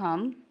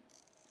outcome,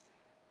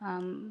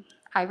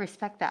 I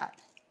respect that.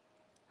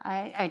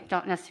 I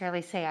don't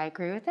necessarily say I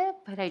agree with it,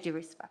 but I do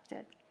respect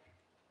it.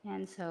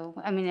 And so,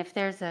 I mean, if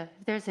there's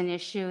an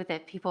issue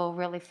that people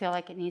really feel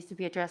like it needs to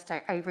be addressed,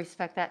 I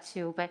respect that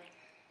too. But,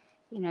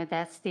 you know,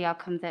 that's the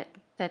outcome that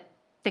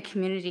the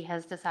community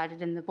has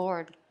decided and the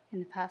board in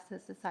the past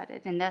has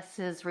decided. And this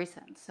is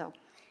recent. So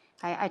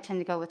I tend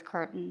to go with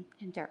Kurt and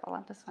Daryl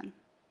on this one.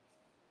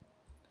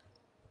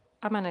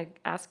 I'm going to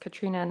ask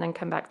Katrina and then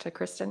come back to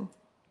Kristen.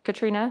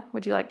 Katrina,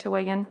 would you like to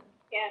weigh in?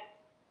 Yes,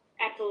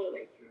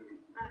 absolutely.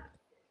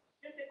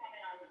 Just to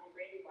comment on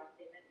Brandy's last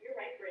statement, you're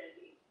right,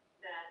 Brandy,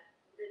 that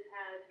this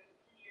has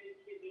continued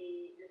to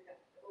be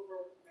discussed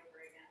over and over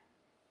again.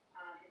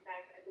 In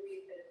fact, I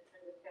believe that it's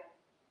been discussed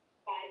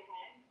 5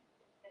 times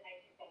since the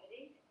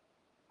 1970s.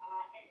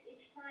 And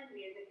each time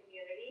we as a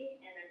community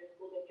and as a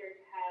school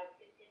district have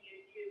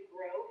continued to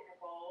grow and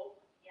evolve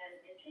and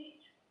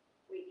change.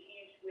 We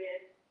changed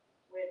with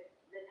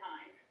the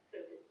times, so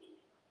to speak.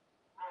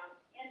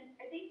 And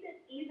I think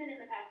that even in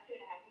the past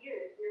 2.5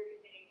 years, we're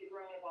continuing to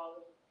grow and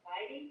evolve as a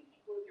society,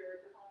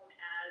 closer to home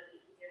as a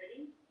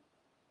community.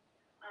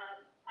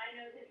 I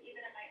know that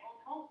even at my own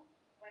home,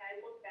 when I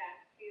look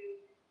back to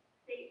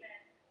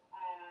statements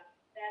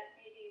that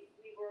maybe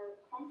we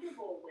were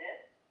comfortable with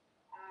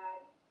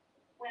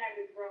when I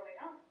was growing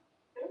up,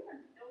 those are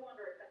no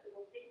longer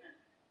acceptable statements.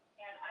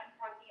 And I'm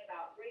talking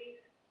about race,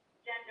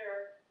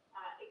 gender,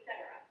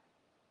 etc.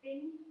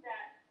 Things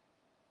that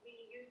we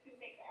used to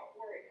think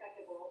were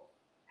acceptable.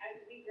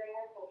 As we grow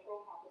our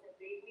cultural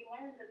competency, we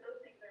learn that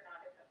those things are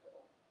not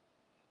acceptable.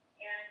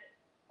 And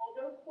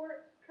although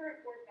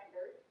current board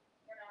members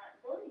were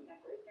not voting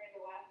members during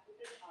the last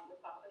decision on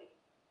this topic,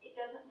 it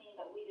doesn't mean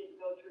that we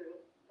didn't go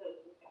through those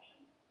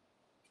discussions.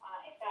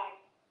 In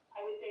fact,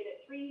 I would say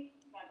that 3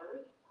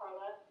 members,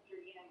 Carla,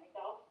 Jardine, and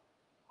myself,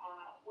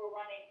 were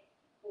running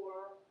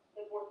for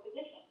the board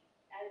position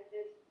as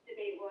this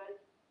debate was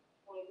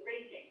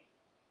raging.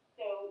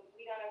 So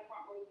we got a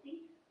front row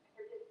seat and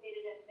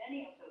participated in many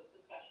of those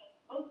discussions,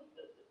 most of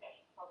those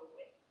discussions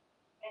probably,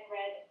 and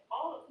read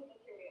all of the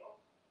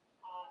material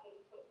that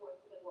was put forth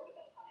to the board at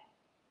that time.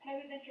 And I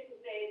would venture to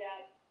say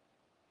that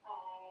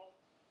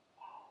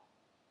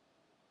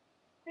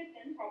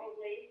Kristen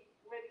probably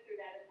lived through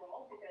that as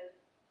well because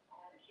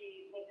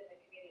she lived in the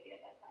community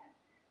at that time.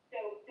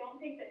 So don't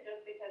think that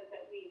just because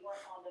that we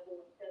weren't on the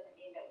board doesn't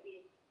mean that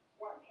we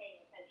weren't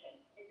paying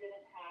attention. It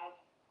didn't have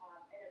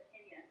an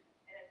opinion,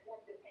 an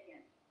informed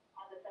opinion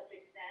on the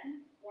subject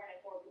then, or an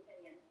informed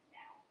opinion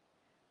now.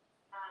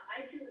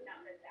 I too have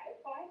not been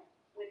satisfied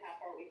with how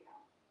far we've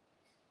come.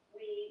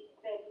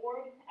 The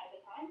board at the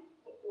time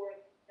put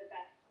forth the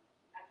best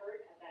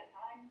effort at that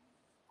time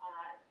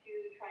to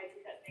try to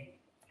set things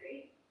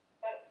straight,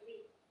 but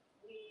we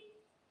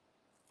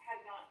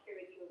have not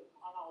carried through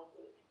on all of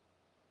those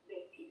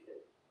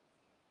pieces.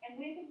 And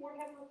we as a board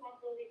have a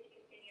responsibility to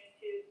continue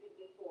to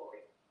move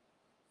forward.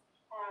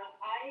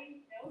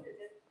 I know that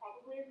this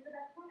probably isn't the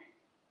best time.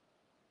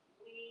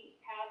 We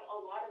have a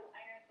lot of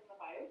irons in the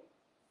fire,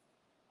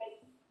 but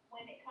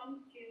when it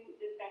comes to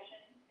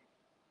discussion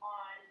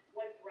on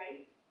what's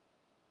right,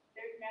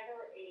 there's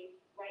never a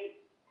right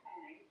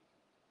time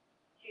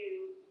to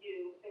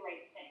do the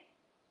right thing.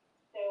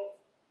 So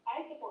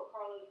I support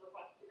Carla's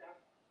request to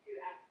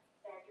ask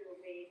Dr.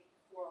 Wade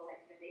for a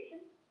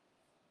recommendation.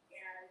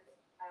 And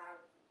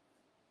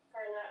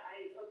Carla,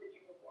 I hope that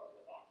you move forward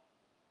with that.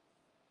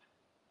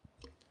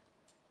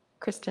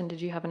 Kristen,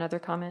 did you have another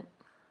comment?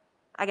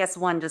 I guess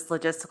one just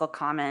logistical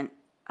comment.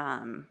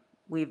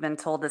 We've been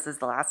told this is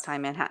the last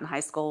time Manhattan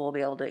High School will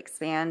be able to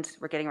expand.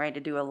 We're getting ready to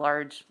do a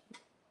large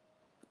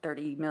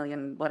 30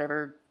 million,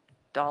 whatever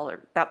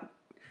dollar, that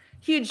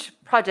huge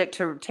project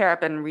to tear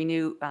up and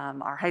renew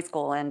our high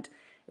school. And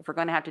if we're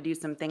going to have to do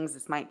some things,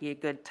 this might be a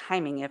good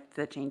timing if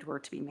the change were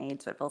to be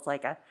made. So it feels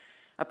like a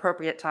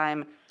appropriate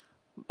time.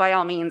 By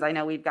all means, I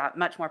know we've got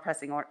much more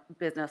pressing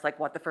business like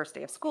what the first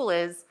day of school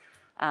is.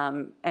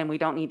 And we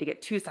don't need to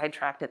get too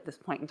sidetracked at this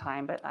point in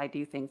time, but I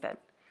do think that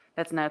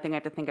that's another thing I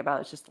have to think about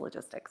is just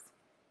logistics.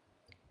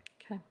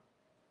 Okay.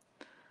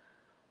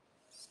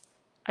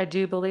 I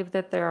do believe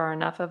that there are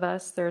enough of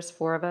us, there's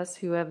 4 of us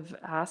who have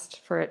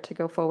asked for it to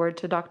go forward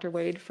to Dr.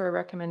 Wade for a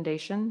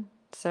recommendation.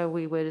 So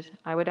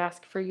I would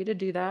ask for you to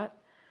do that,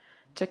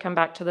 to come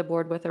back to the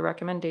board with a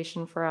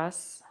recommendation for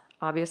us.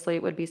 Obviously,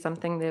 it would be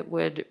something that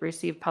would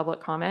receive public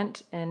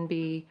comment and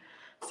be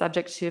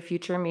subject to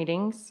future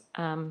meetings.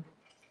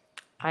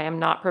 I am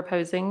not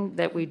proposing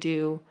that we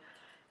do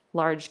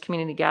large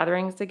community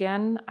gatherings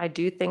again. I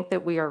do think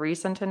that we are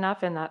recent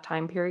enough in that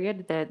time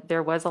period that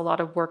there was a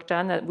lot of work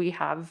done that we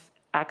have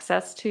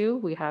access to.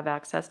 We have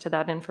access to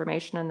that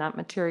information and that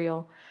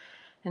material.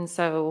 And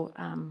so,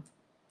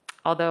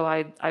 although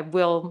I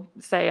will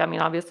say, I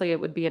mean, obviously it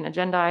would be an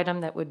agenda item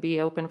that would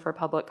be open for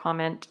public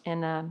comment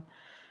in a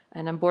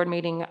board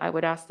meeting, I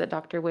would ask that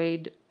Dr.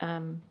 Wade,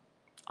 on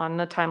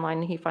the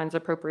timeline he finds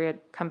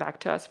appropriate, come back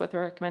to us with a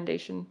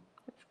recommendation,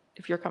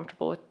 if you're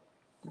comfortable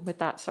with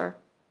that, sir.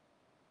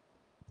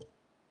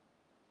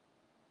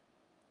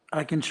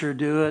 I can sure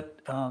do it.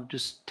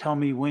 Just tell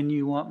me when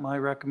you want my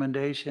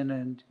recommendation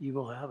and you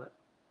will have it.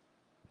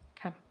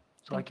 Okay.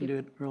 So I can do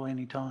it really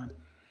anytime.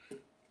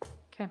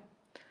 Okay.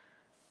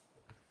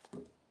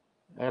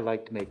 I'd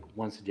like to make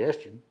one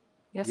suggestion.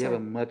 Yes, You have sir. a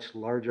much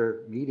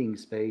larger meeting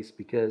space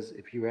because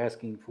if you're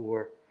asking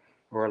for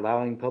or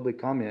allowing public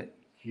comment,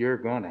 you're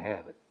going to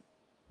have it.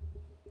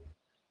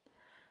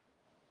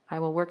 I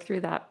will work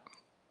through that.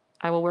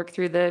 I will work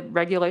through the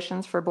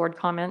regulations for board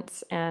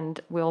comments and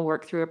we'll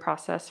work through a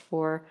process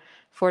for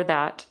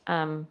that.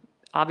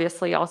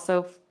 Obviously,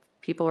 also,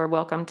 people are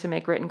welcome to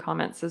make written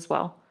comments as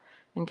well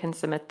and can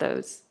submit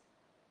those.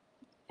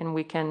 And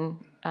we can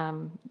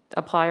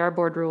apply our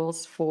board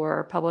rules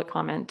for public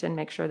comment and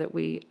make sure that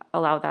we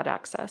allow that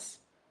access.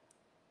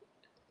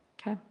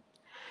 Okay.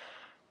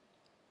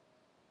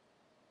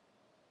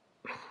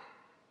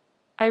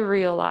 I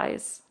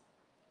realize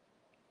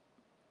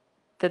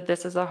that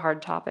this is a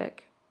hard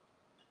topic.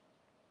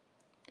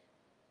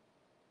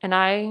 And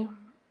I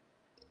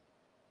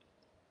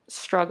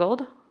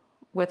struggled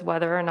with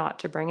whether or not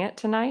to bring it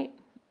tonight.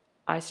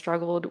 I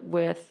struggled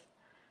with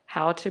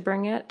how to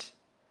bring it.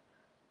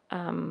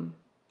 And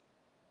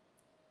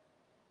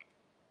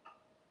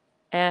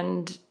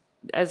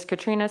as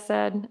Katrina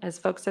said, as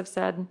folks have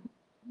said,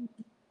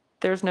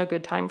 there's no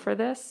good time for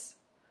this,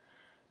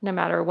 no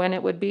matter when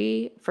it would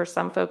be. For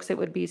some folks, it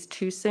would be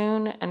too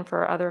soon, and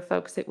for other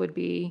folks, it would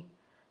be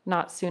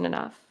not soon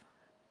enough.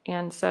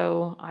 And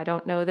so I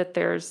don't know that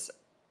there's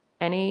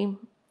any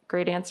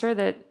great answer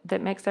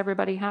that makes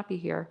everybody happy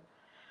here.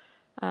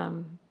 I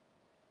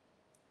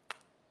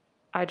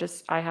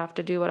have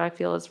to do what I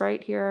feel is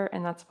right here,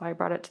 and that's why I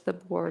brought it to the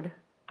board.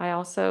 I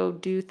also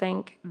do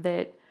think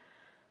that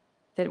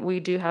we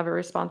do have a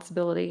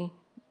responsibility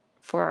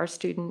for our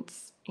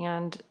students,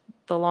 and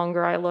the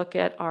longer I look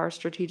at our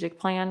strategic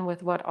plan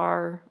with what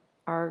our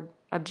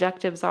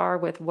objectives are,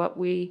 with what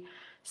we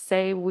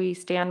say we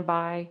stand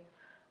by,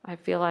 I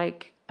feel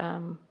like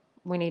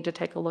we need to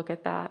take a look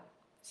at that.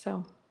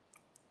 So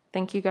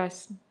thank you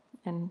guys,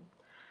 and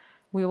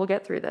we will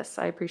get through this.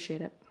 I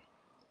appreciate it.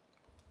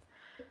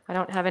 I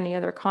don't have any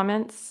other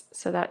comments,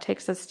 so that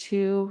takes us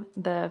to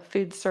the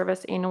food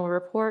service annual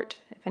report.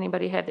 If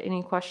anybody had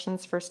any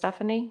questions for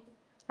Stephanie,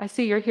 I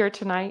see you're here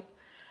tonight.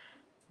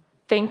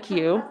 Thank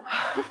you.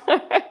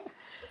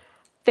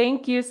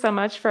 Thank you so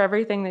much for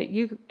everything that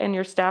you and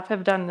your staff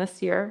have done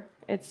this year.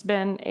 It's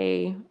been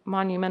a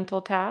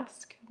monumental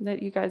task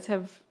that you guys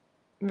have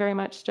very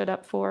much stood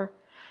up for.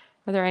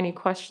 Are there any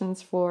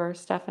questions for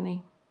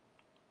Stephanie?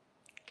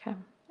 Okay.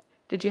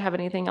 Did you have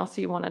anything else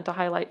you wanted to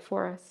highlight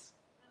for us?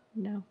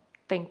 No.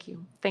 Thank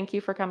you. Thank you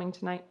for coming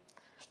tonight.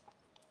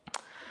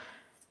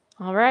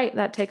 All right,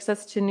 that takes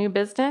us to new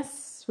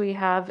business. We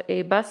have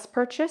a bus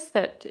purchase.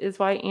 That is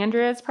why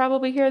Andrea is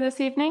probably here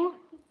this evening.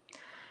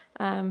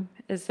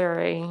 Does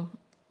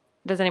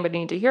anybody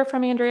need to hear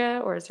from Andrea,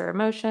 or is there a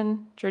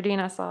motion? Jardine,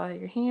 I saw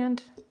your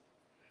hand.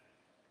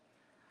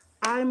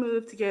 I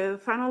move to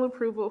give final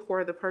approval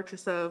for the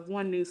purchase of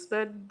one new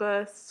sped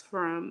bus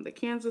from the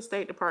Kansas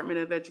State Department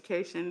of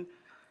Education,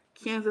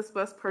 Kansas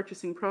Bus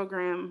Purchasing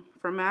Program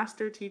for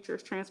Master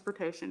Teachers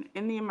Transportation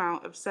in the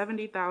amount of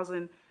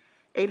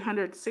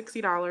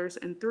 $70,860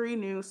 and 3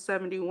 new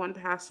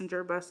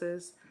 71-passenger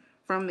buses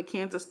from the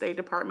Kansas State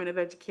Department of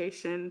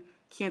Education,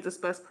 Kansas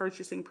Bus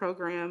Purchasing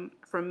Program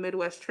from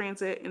Midwest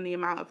Transit in the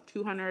amount of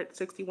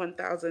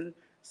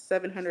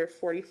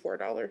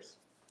 $261,744.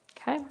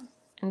 Okay.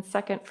 And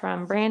second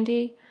from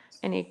Brandy,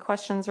 Any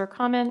questions or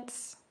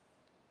comments?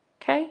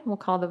 Okay, we'll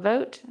call the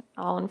vote.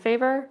 All in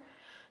favor?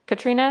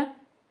 Katrina?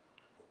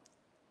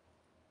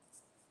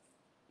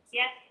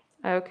 Yes.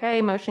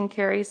 Okay, motion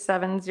carries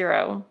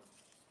 7-0.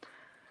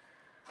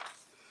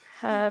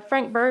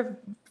 Frank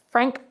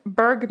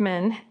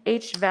Bergman,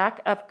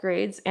 HVAC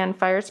upgrades and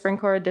fire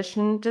sprinkler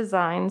addition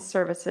design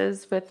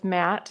services with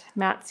Matt.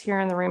 Matt's here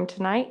in the room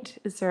tonight.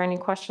 Is there any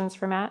questions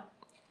for Matt?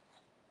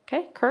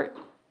 Okay, Kurt?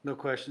 No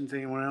questions.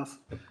 Anyone else?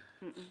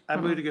 I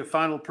move to give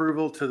final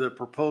approval to the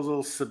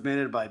proposal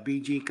submitted by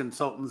BG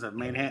Consultants of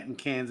Manhattan,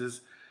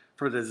 Kansas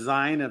for the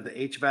design of the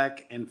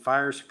HVAC and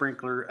fire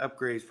sprinkler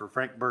upgrades for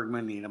Frank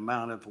Bergman in an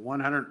amount of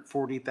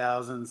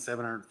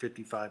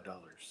 $140,755.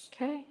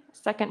 Okay,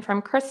 second from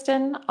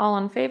Kristen. All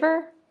in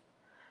favor?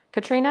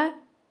 Katrina?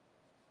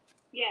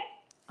 Yes.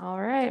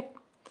 All right.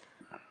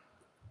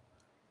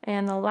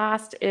 And the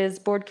last is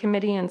board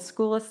committee and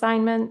school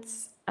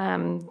assignments.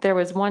 There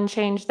was one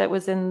change that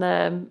was in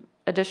the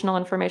additional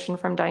information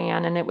from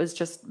Diane, and it was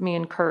just me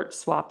and Kurt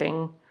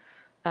swapping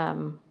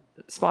Thank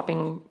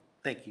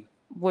you.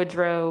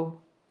 Woodrow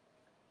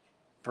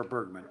For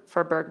Bergman.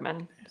 for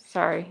Bergman.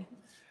 Sorry.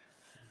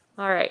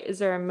 All right, is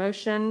there a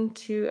motion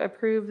to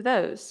approve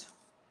those?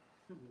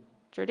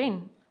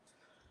 Jardine?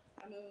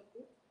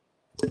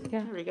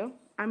 Yeah. There we go.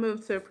 I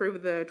move to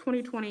approve the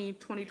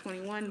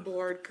 2020-2021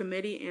 board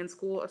committee and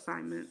school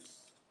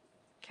assignments.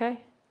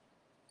 Okay.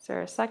 Is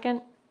there a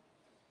second?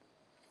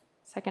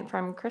 Second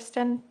from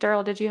Kristen.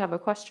 Daryl, did you have a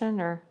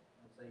question or?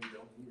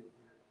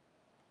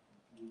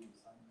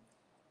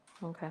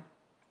 Okay.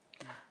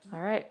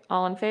 All right.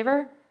 All in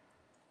favor?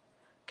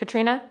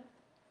 Katrina?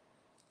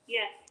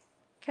 Yes.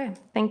 Okay.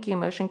 Thank you.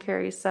 Motion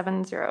carries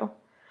 7-0.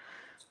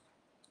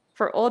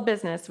 For old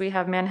business, we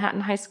have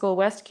Manhattan High School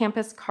West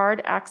Campus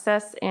card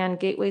access and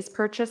gateways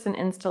purchase and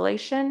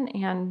installation.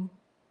 And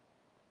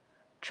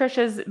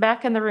Trisha's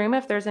back in the room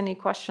if there's any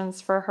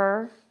questions for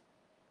her.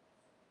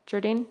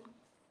 Jardine?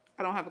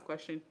 I don't have a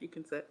question. You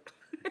can sit.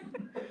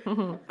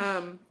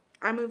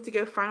 I move to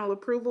give final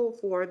approval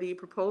for the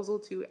proposal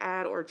to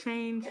add or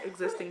change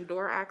existing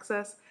door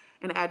access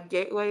and add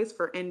gateways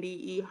for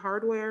NDE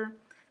hardware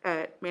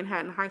at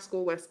Manhattan High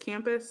School West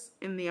Campus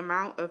in the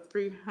amount of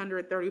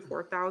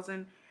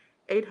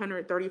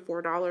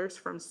 $334,834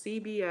 from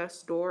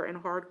CBS Door and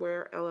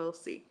Hardware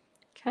LLC.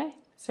 Okay.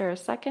 Is there a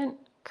second?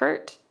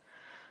 Kurt?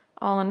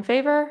 All in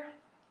favor?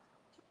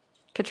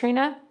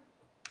 Katrina?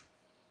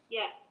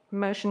 Yes.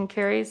 Motion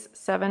carries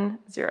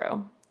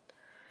 7-0.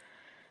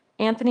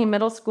 Anthony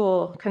Middle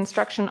School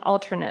construction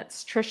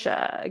alternates.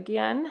 Trisha,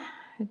 again.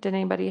 Did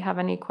anybody have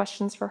any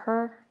questions for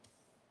her?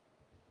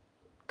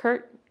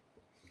 Kurt?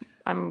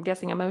 I'm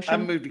guessing a motion. I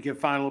move to give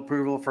final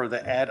approval for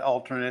the add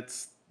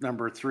alternates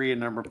number 3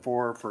 and number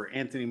 4 for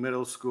Anthony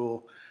Middle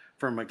School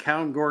from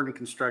McCown Gordon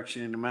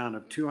Construction in the amount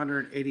of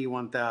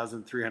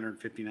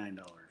 $281,359.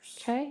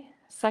 Okay.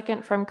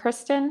 Second from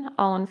Kristen.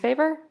 All in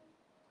favor?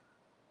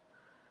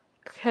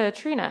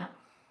 Katrina?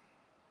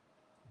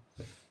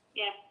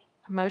 Yes.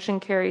 Motion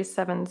carries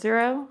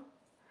 7-0.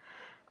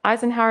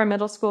 Eisenhower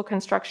Middle School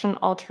construction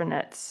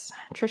alternates.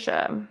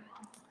 Trisha?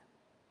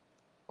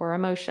 Or a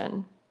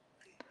motion?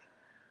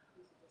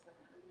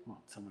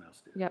 Well, someone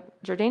else did. Yep.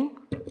 Jardine?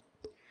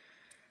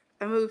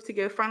 I move to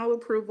give final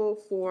approval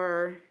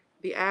for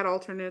the add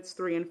alternates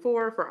 3 and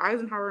 4 for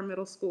Eisenhower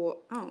Middle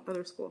School. Oh,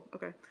 other school.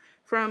 Okay.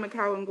 From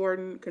McCowan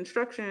Gordon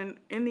Construction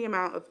in the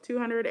amount of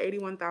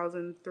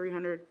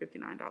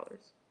 $281,359.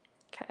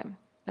 Okay.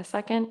 A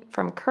second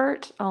from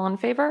Kurt. All in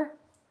favor?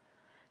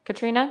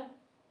 Katrina?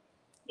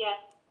 Yes.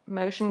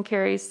 Motion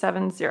carries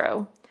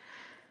 7-0.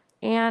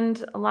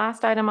 And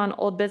last item on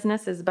old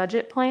business is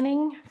budget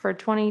planning for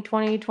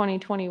 2020,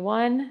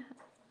 2021.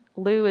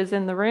 Lou is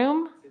in the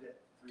room.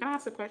 Can I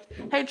ask a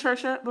question? Hey,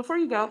 Trisha, before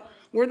you go,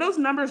 were those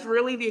numbers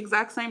really the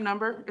exact same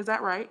number? Is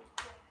that right?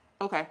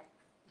 Okay.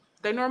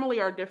 They normally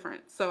are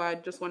different, so I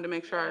just wanted to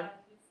make sure.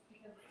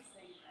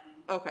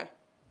 Okay.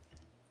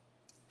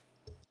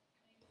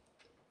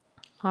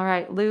 All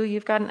right, Lou,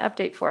 you've got an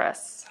update for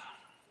us.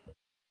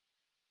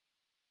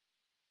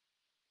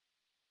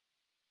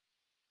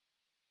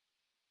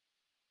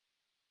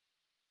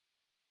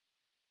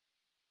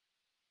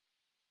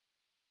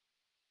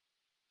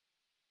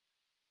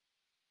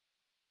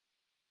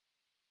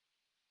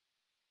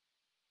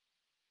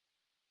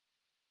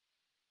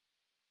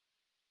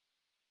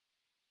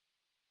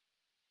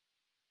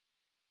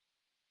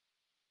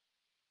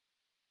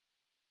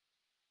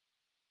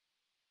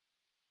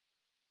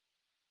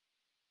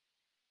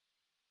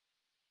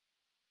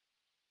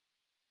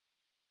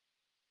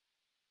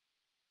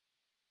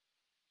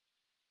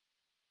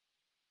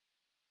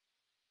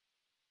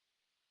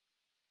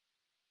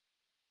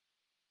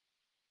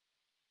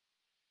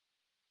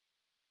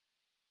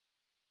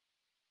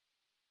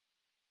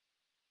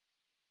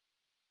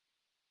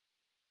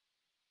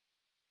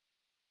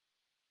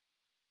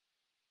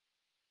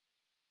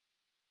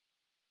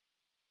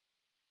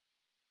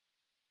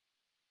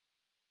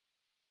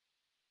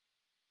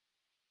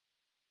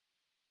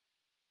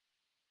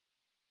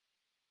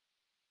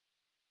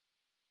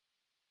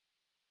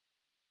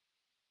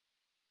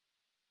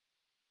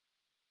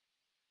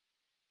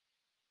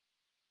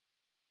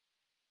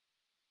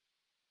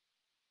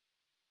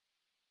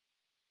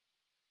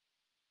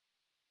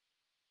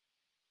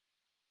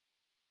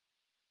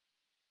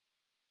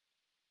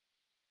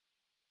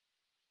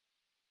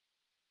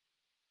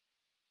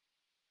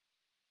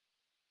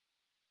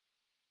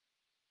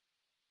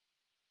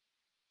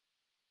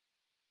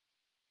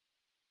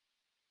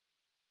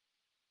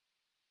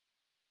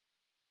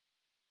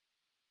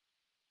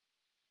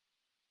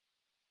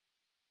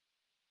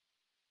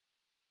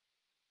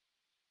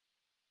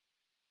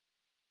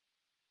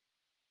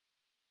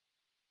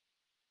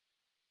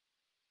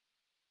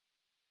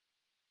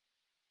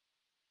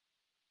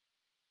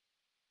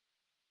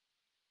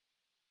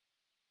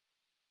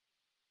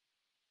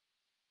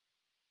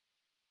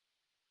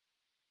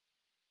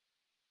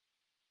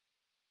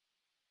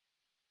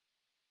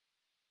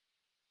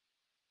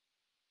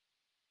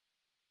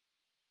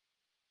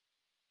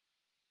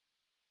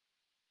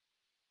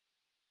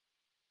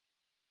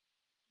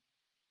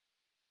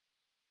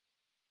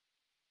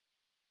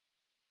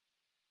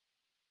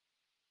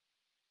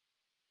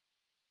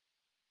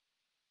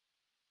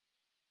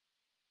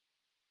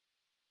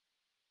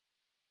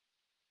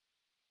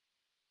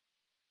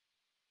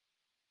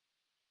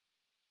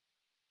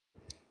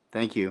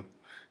 Thank you.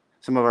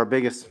 Some of our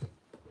biggest,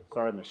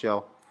 sorry,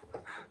 Michelle,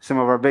 some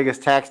of our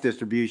biggest tax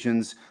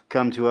distributions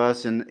come to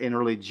us in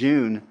early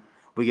June.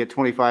 We get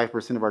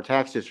 25% of our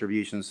tax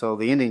distributions, so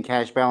the ending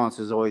cash balance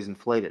is always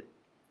inflated.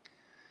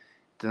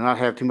 To not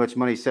have too much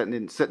money sitting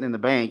in the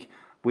bank,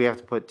 we have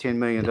to put $10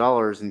 million in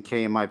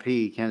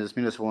KMIP, Kansas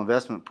Municipal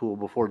Investment Pool,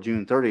 before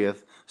June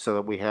 30th, so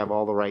that we have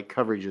all the right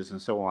coverages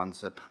and so on.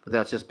 So, but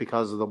that's just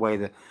because of the way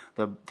the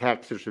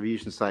tax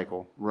distribution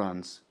cycle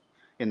runs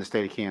in the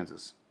state of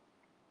Kansas.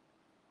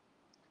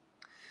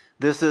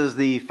 This is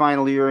the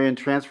final year-end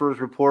transfers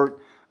report.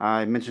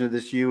 I mentioned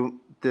this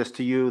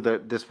to you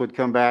that this would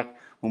come back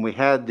when we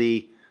had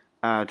the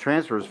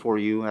transfers for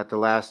you at the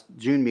last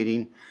June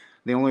meeting.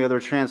 The only other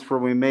transfer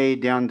we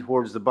made down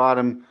towards the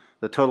bottom,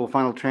 the total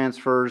final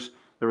transfers,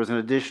 there was an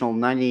additional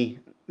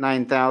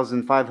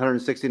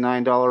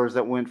 $99,569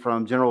 that went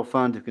from general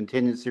fund to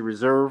contingency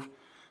reserve.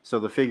 So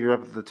the figure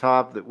up at the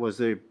top that was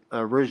the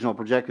original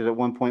projected at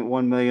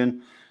 1.1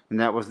 million, and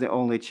that was the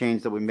only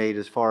change that we made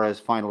as far as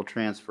final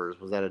transfers,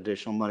 was that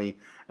additional money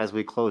as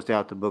we closed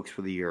out the books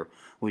for the year.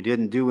 We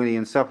didn't do any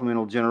in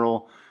supplemental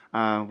general.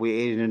 We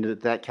aided into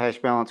that cash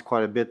balance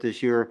quite a bit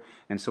this year,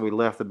 and so we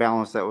left the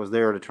balance that was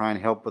there to try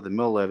and help with the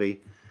mill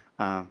levy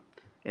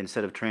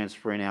instead of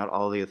transferring out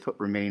all the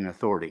remaining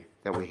authority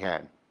that we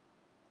had.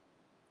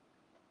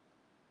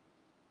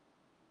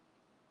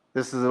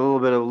 This is a little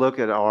bit of a look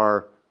at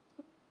our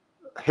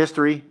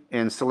history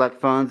in select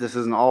funds. This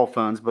isn't all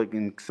funds, but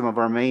in some of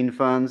our main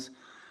funds.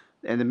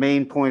 And the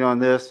main point on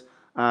this,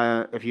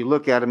 if you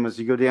look at them as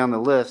you go down the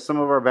list, some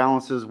of our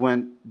balances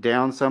went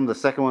down some. The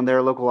second one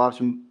there, local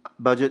option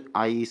budget,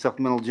 i.e.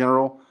 supplemental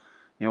general,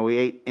 you know, we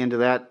ate into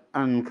that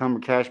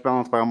unencumbered cash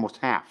balance by almost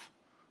half.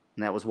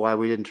 And that was why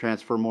we didn't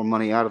transfer more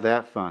money out of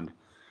that fund.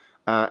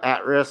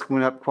 At risk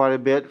went up quite a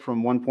bit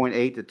from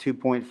 1.8 to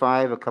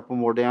 2.5, a couple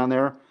more down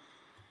there.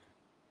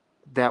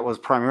 That was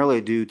primarily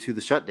due to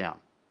the shutdown.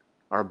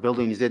 Our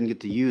buildings didn't get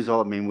to use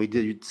all, I mean, we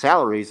did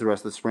salaries the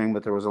rest of the spring,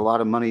 but there was a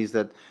lot of monies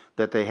that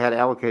they had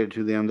allocated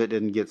to them that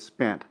didn't get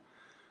spent.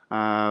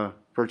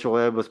 Virtual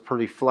ed was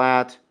pretty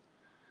flat.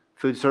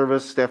 Food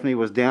service, Stephanie,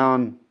 was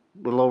down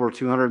a little over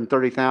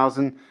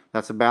 230,000.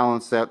 That's a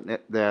balance that we're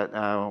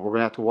going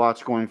to have to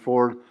watch going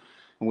forward.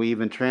 And we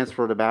even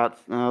transferred about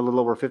a little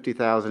over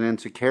 50,000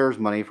 into CARES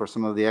money for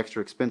some of the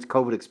extra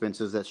COVID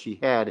expenses that she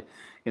had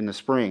in the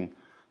spring.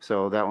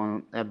 So that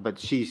one, but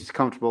she's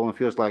comfortable and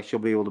feels like she'll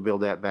be able to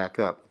build that back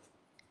up.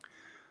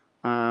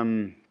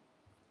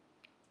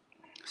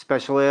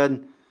 Special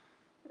ed,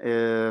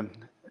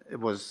 it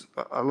was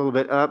a little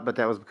bit up, but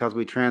that was because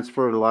we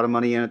transferred a lot of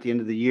money in at the end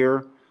of the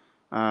year.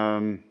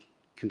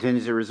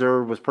 Contingency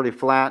reserve was pretty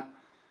flat.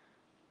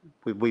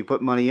 We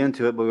put money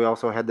into it, but we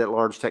also had that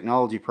large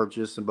technology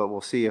purchase, but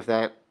we'll see if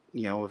that,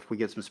 you know, if we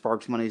get some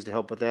Sparks monies to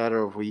help with that,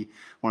 or if we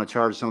want to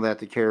charge some of that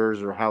to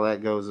CARES, or how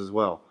that goes as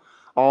well.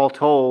 All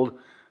told,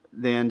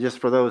 then just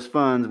for those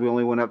funds, we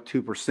only went up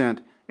 2%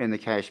 in the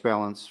cash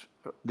balance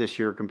this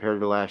year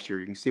compared to last year.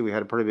 You can see we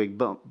had a pretty big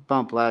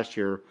bump last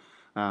year,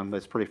 but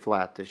it's pretty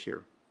flat this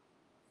year.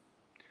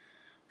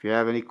 If you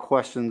have any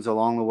questions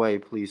along the way,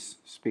 please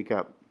speak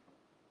up.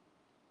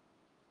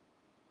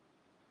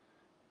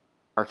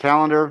 Our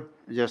calendar,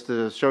 just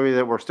to show you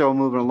that we're still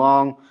moving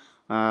along.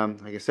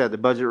 Like I said, the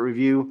budget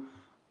review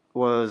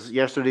was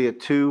yesterday at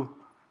 2.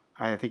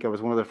 I think I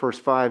was one of the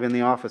first 5 in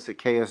the office at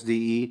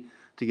KSDE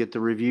to get the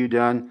review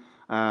done.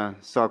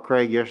 Saw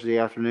Craig yesterday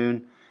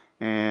afternoon,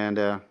 and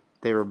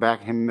they were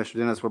back, him and Mr.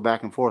 Dennis were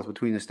back and forth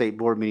between the state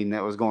board meeting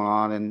that was going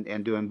on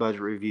and doing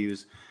budget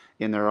reviews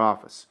in their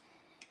office.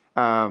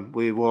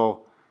 We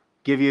will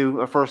give you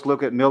a first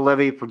look at mill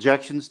levy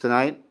projections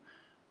tonight.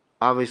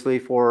 Obviously,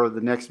 for the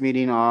next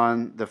meeting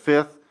on the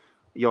 5th,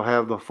 you'll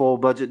have the full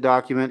budget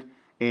document,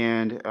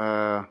 and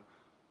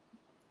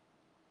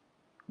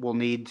we'll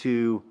need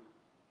to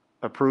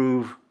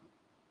approve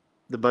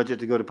the budget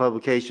to go to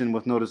publication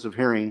with notice of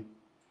hearing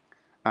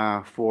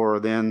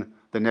for then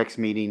the next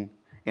meeting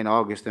in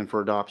August and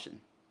for adoption.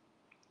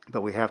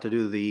 But we have to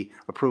do the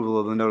approval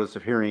of the notice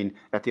of hearing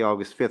at the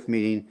August 5th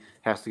meeting. It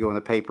has to go in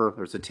the paper.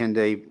 There's a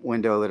 10-day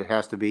window that it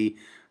has to be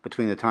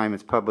between the time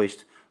it's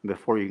published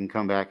before you can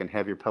come back and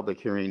have your public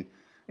hearing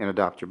and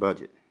adopt your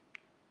budget.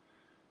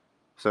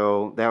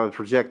 So that would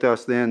project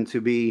us then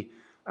to be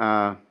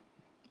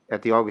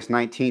at the August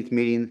 19th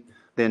meeting,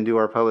 then do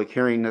our public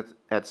hearing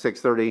at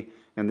 6:30,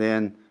 and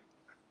then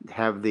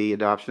have the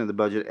adoption of the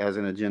budget as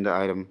an agenda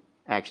item,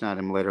 action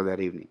item later that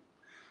evening.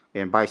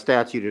 And by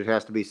statute, it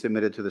has to be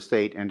submitted to the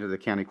state and to the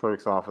county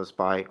clerk's office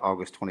by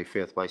August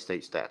 25th by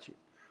state statute,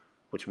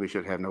 which we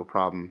should have no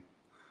problem.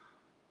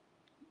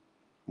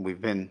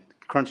 We've been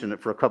crunching it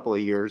for a couple of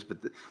years, but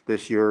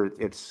this year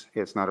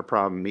it's not a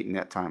problem meeting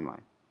that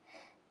timeline.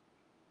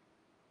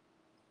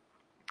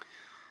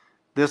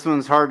 This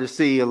one's hard to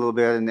see a little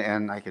bit,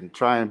 and I can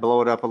try and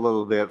blow it up a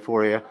little bit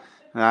for you.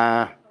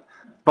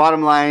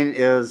 Bottom line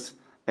is,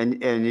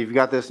 and you've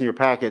got this in your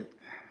packet.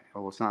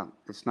 Oh, it's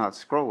not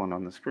scrolling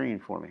on the screen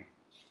for me.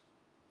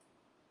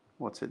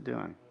 What's it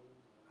doing?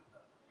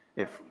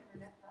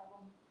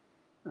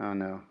 Oh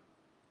no.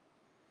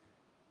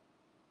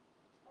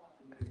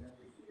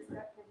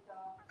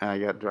 I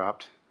got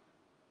dropped.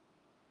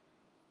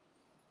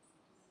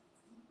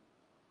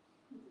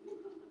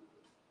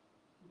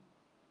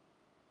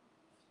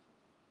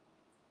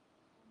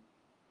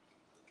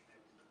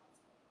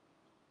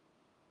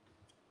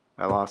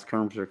 I lost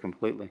Kermser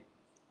completely.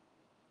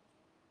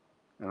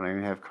 I don't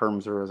even have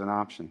Kermser as an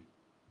option.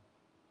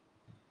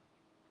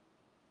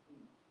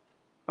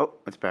 Oh,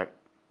 it's back.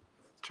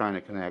 It's trying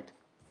to connect.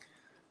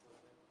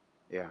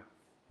 Yeah.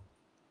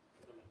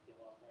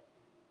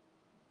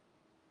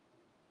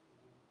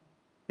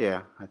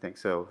 Yeah, I think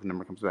so. The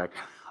number comes back.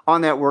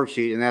 On that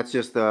worksheet, and that's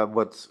just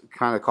what's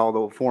kind of called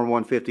the Form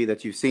 150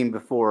 that you've seen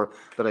before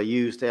that I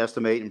use to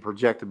estimate and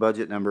project the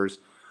budget numbers.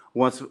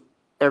 Once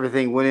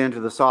everything went into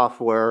the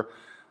software,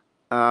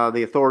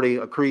 the authority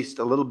increased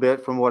a little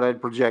bit from what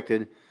I'd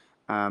projected,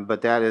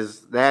 but that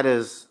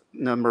is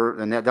number,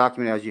 and that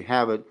document as you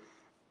have it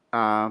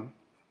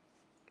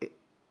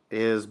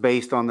is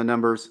based on the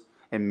numbers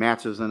and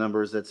matches the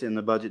numbers that's in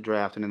the budget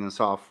draft and in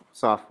the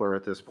software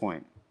at this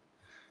point.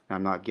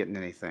 I'm not getting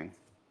anything.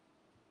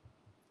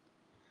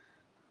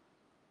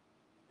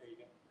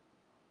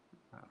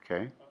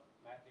 Okay.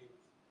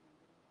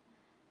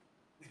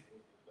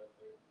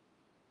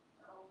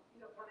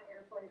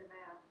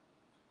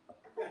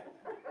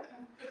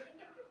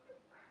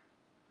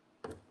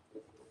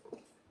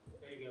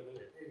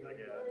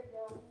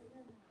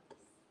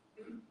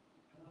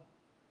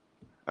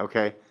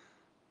 Okay.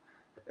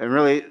 And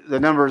really, the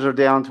numbers are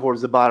down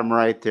towards the bottom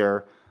right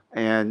there.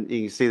 And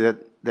you can see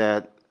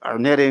that our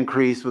net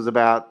increase was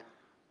about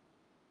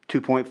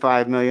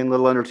 2.5 million, a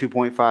little under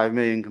 2.5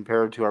 million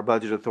compared to our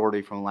budget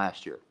authority from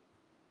last year.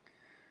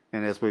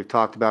 And as we've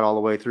talked about all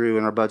the way through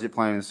in our budget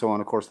plan and so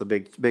on, of course, the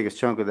biggest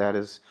chunk of that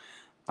is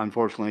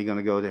unfortunately going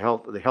to go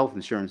to the health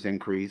insurance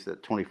increase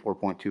at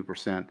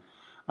 24.2%.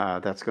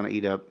 That's going to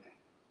eat up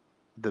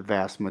the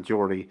vast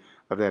majority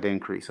of that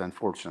increase,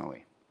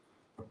 unfortunately.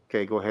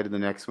 Okay, go ahead to the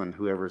next one.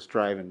 Whoever's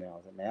driving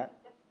now. Is it Matt?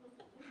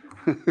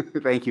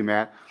 Thank you,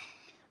 Matt.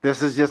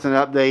 This is just an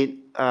update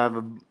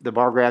of the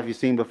bar graph you've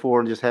seen before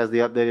and just has the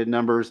updated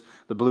numbers.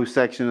 The blue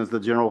section is the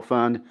general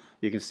fund.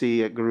 You can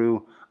see it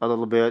grew a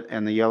little bit,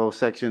 and the yellow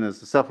section is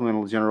the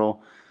supplemental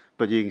general.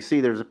 But you can see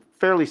there's a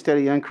fairly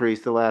steady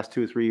increase the last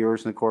 2 or 3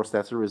 years, and of course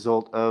that's a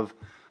result of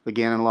the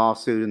Gannon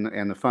lawsuit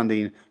and the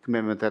funding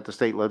commitment that the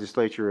state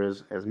legislature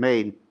has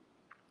made.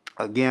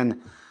 Again,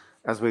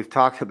 as we've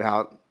talked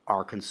about,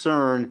 our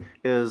concern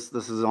is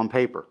this is on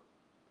paper.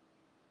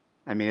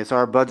 I mean, it's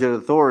our budget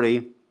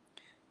authority,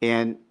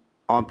 and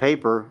on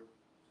paper,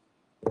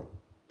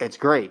 it's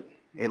great.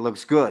 It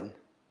looks good.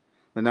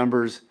 The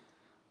numbers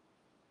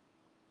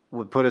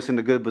would put us in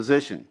a good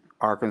position.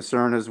 Our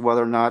concern is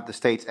whether or not the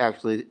state's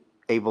actually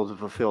able to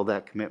fulfill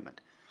that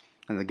commitment.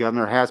 And the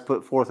governor has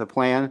put forth a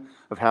plan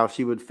of how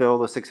she would fill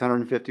the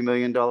 $650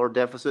 million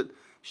deficit.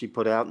 She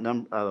put out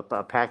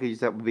a package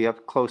that would be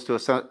up close to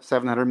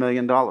 $700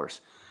 million.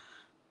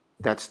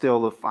 That's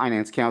still the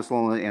Finance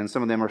Council, and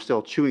some of them are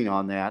still chewing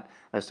on that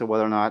as to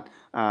whether or not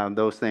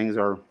those things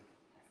are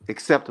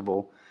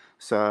acceptable.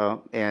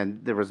 So, and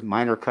there was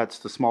minor cuts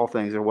to small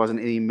things. There wasn't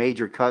any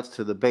major cuts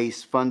to the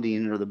base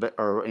funding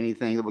or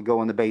anything that would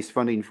go in the base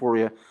funding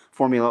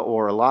formula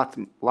or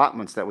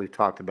allotments that we've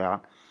talked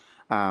about.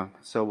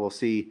 So we'll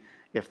see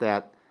if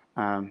that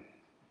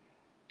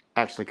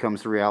actually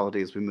comes to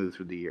reality as we move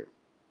through the year.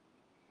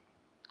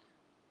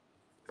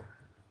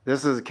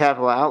 This is a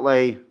capital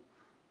outlay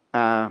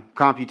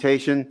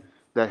computation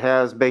that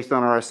has based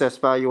on our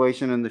assessed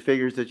valuation and the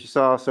figures that you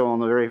saw. So on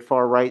the very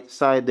far right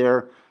side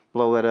there,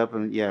 blow that up,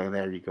 and yeah,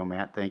 there you go,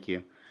 Matt. Thank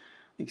you.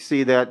 You can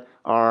see that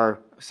our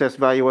assessed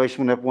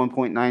valuation went up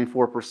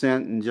 1.94%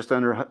 and just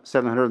under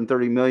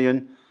 730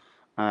 million.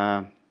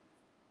 And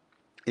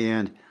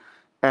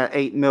at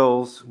 8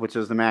 mils, which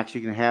is the max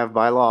you can have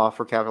by law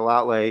for capital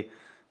outlay,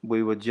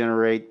 we would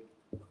generate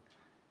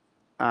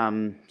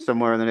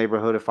somewhere in the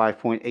neighborhood of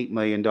 $5.8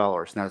 million.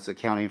 Now that's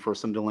accounting for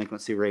some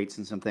delinquency rates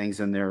and some things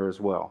in there as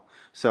well.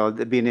 So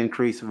there'd be an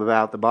increase of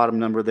about the bottom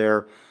number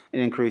there, an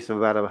increase of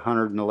about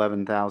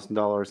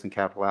 $111,000 in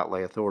capital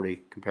outlay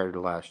authority compared to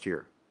last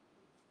year.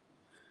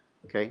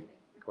 Okay,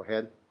 go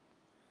ahead.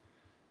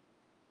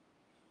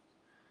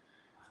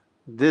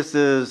 This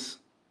is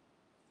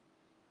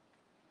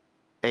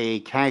a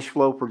cash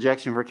flow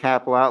projection for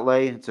capital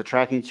outlay. It's a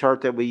tracking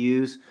chart that we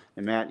use,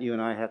 and Matt, you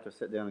and I have to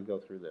sit down and go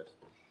through this.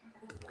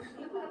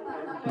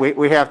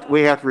 We have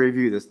to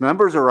review this.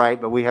 Numbers are right,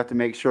 but we have to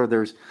make sure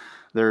there's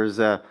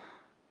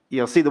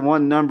you'll see the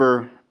one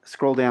number.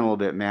 Scroll down a little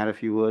bit, Matt,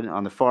 if you would.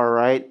 On the far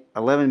right,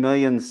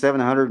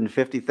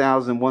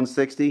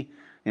 11,750,160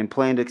 in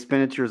planned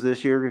expenditures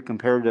this year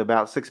compared to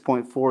about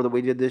 6.4 that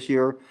we did this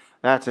year.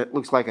 It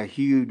looks like a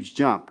huge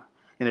jump,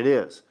 and it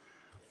is.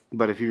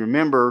 But if you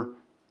remember,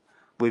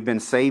 we've been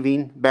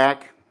saving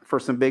back for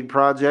some big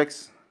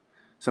projects,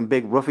 some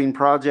big roofing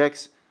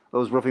projects.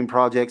 Those roofing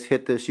projects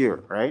hit this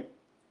year, right?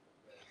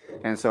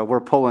 And so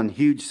we're pulling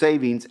huge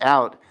savings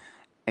out,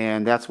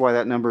 and that's why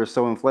that number is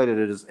so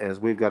inflated, as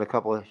we've got a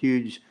couple of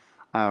huge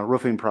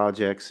roofing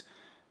projects.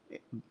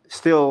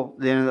 Still,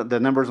 the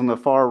numbers on the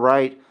far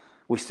right,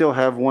 we still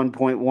have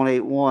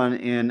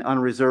 1.181 in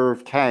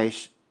unreserved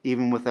cash,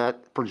 even with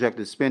that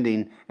projected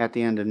spending at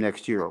the end of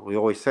next year. We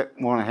always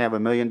want to have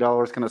 $1 million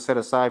kind of set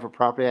aside for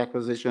property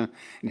acquisition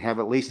and have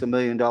at least $1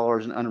 million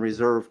in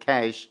unreserved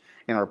cash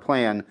in our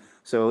plan.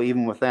 So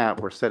even with that,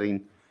 we're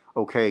setting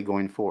okay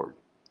going forward.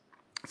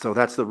 So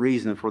that's the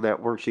reason for that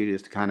worksheet,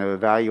 is to kind of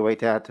evaluate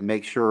that, to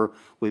make sure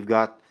we've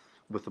got,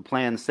 with the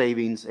planned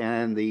savings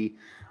and the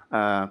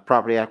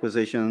property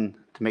acquisition,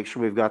 to make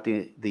sure we've got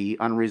the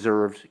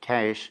unreserved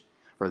cash,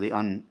 or the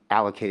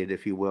unallocated,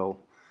 if you will,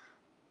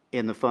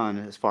 in the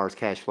fund as far as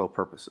cash flow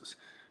purposes.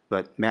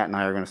 But Matt and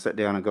I are going to sit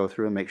down and go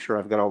through and make sure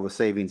I've got all the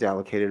savings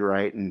allocated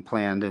right and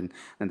planned, and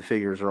the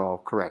figures are all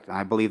correct. And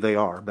I believe they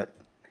are, but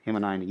him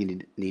and I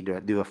need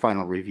to do a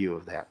final review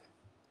of that.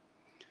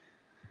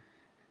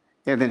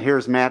 And then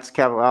here's Matt's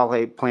capital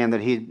outlay plan that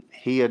he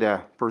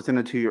had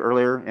presented to you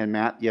earlier. And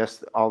Matt,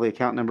 yes, all the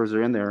account numbers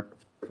are in there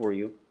for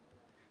you.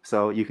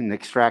 So you can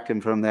extract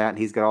him from that.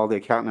 He's got all the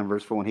account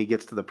numbers for when he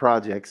gets to the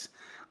projects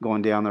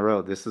going down the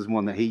road. This is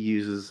one that he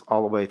uses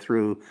all the way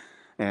through.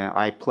 And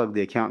I plug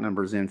the account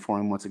numbers in for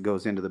him once it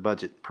goes into the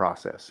budget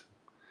process.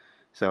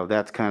 So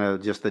that's kind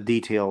of just the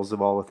details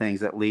of all the things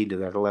that lead to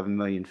that 11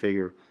 million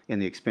figure in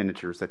the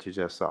expenditures that you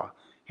just saw.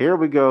 Here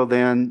we go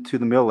then to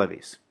the mill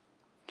levies.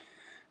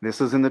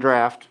 This is in the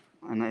draft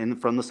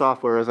and from the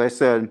software, as I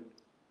said.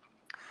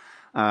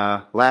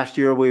 Last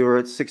year we were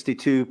at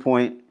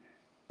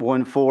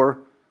 62.14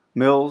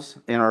 mills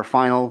in our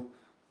final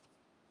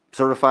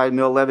certified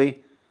mill levy.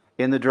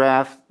 In the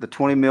draft, the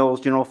 20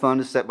 mills general fund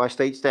is set by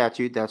state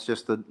statute. That's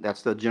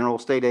the general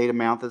state aid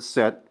amount that's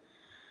set.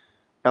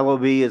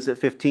 LOB is at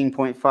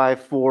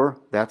 15.54.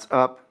 That's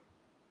up.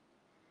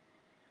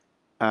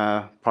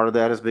 Part of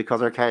that is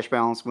because our cash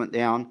balance went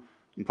down.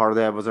 And part of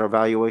that was our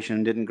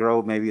valuation didn't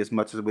grow maybe as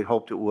much as we'd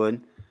hoped it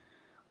would.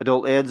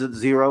 Adult ed's at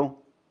 0.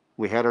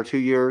 We had our 2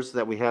 years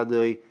that we had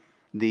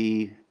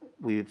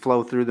we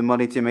flow through the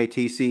money to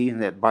MATC,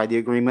 and that by the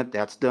agreement,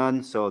 that's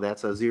done. So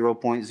that's a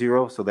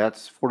 0.0. So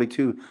that's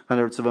 42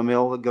 hundredths of a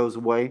mil that goes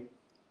away.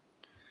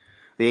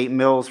 The 8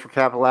 mills for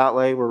capital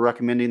outlay, we're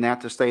recommending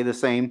that to stay the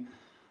same.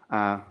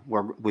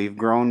 We've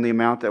grown the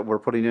amount that we're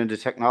putting into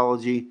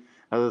technology,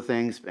 other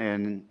things,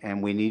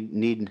 and we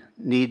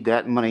need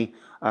that money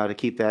to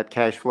keep that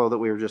cash flow that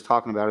we were just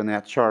talking about in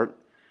that chart.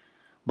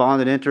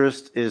 Bond and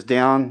interest is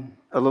down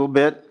a little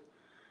bit.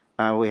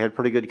 We had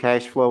pretty good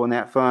cash flow in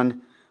that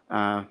fund.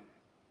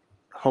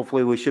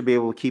 Hopefully we should be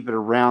able to keep it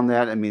around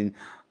that. I mean,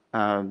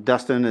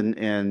 Dustin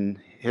and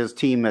his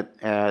team at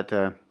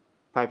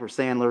Piper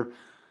Sandler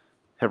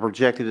have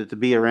projected it to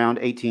be around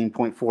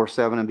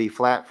 18.47 and be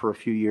flat for a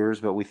few years,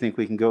 but we think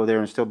we can go there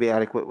and still be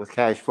adequate with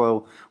cash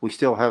flow. We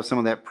still have some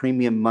of that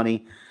premium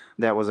money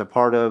that was a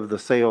part of the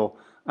sale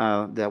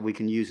that we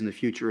can use in the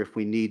future if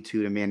we need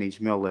to manage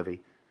mill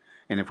levy.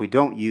 And if we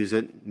don't use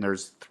it, and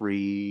there's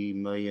 $3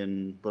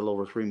 million, a little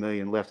over $3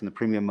 million left in the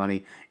premium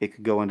money, it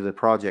could go into the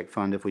project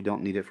fund if we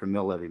don't need it for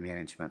mill levy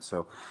management.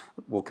 So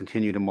we'll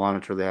continue to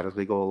monitor that as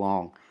we go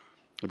along.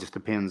 It just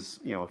depends,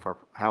 you know,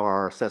 how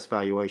our assessed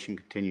valuation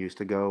continues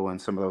to go and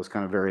some of those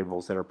kind of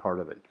variables that are part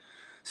of it.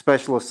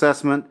 Special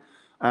assessment,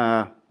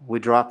 we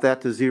dropped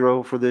that to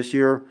 0 for this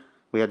year.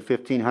 We had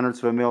 15 hundredths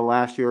of a mil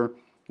last year.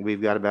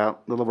 We've got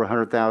about a little over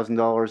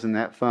 $100,000 in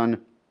that fund.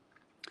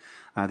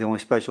 The only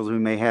specials we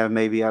may have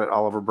may be out at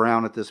Oliver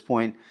Brown at this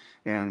point,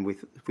 and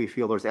we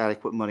feel there's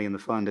adequate money in the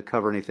fund to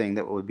cover anything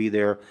that would be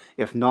there.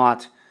 If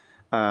not,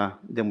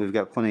 then we've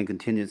got plenty of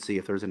contingency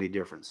if there's any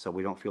difference. So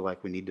we don't feel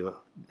like we need to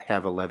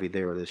have a levy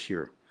there this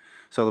year.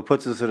 So that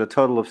puts us at a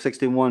total of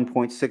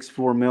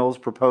 61.64 mils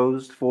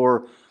proposed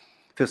for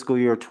fiscal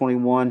year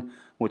 21,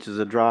 which is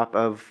a drop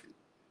of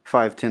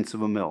 0.5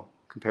 of a mil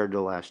compared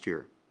to last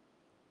year.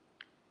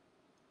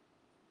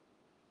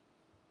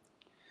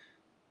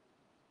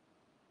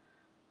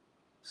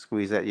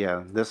 Squeeze that,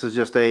 yeah. This is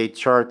just a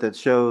chart that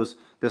shows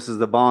this is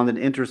the bond and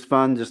interest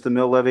fund, just the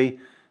mill levy.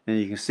 And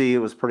you can see it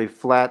was pretty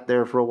flat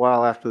there for a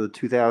while after the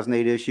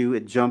 2008 issue.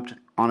 It jumped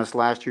on us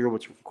last year,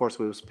 which of course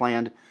was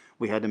planned.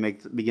 We had to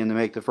begin to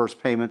make the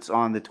first payments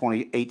on the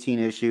 2018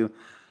 issue,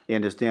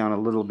 and it's down a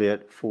little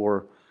bit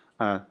for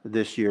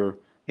this year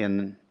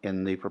in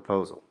the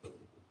proposal.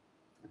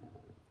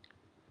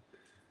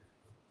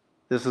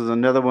 This is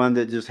another one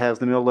that just has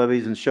the mill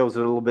levies and shows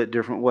it a little bit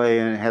different way,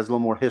 and it has a little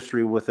more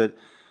history with it.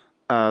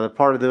 The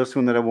part of this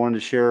one that I wanted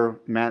to share,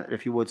 Matt,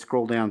 if you would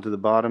scroll down to the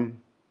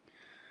bottom.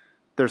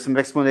 There's some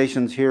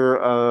explanations here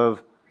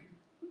of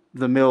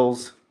the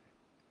mills,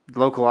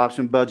 local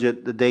option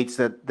budget, the dates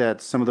that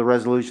some of the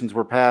resolutions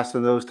were passed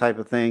and those type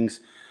of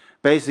things.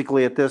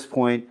 Basically, at this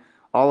point,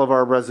 all of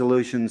our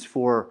resolutions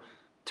for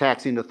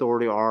taxing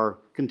authority are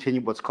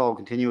what's called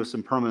continuous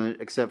and permanent,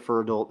 except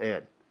for adult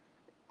ed.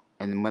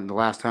 And when the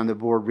last time the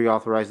board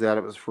reauthorized that,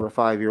 it was for a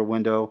 5-year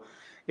window.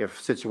 If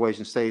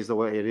situation stays the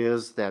way it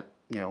is, that,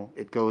 you know,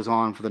 it goes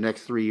on for the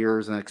next 3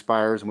 years and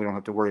expires, and we don't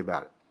have to worry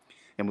about it.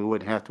 And we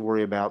wouldn't have to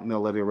worry about mill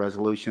levy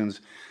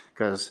resolutions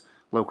because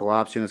local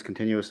option is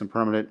continuous and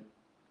permanent.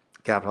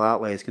 Capital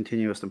outlay is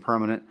continuous and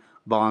permanent.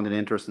 Bond and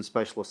interest and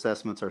special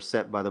assessments are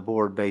set by the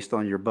board based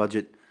on your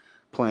budget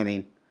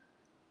planning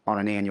on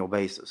an annual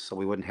basis. So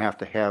we wouldn't have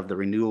to have the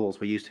renewals.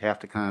 We used to have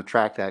to kind of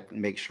track that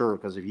and make sure,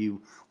 because if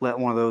you let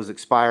one of those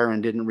expire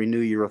and didn't renew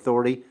your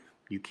authority,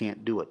 you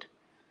can't do it.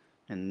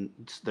 And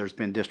there's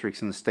been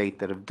districts in the state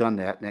that have done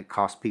that, and it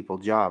cost people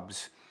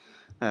jobs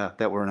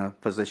that were in a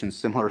position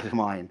similar to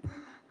mine.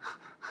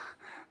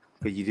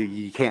 But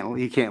you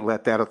can't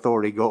let that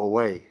authority go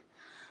away.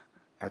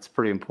 That's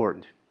pretty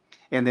important.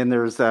 And then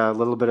there's a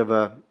little bit of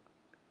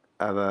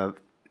a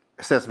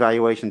assessed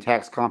valuation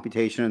tax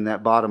computation in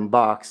that bottom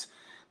box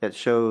that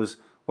shows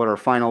what our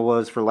final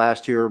was for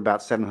last year,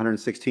 about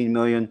 716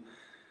 million. And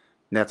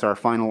that's our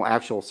final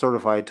actual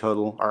certified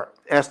total. Our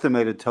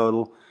estimated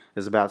total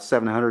is about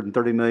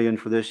 730 million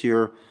for this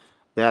year.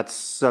 That's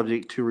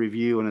subject to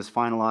review and is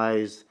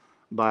finalized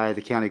by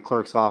the county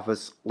clerk's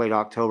office late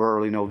October,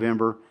 early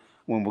November,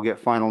 when we'll get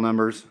final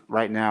numbers.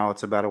 Right now,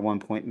 it's about a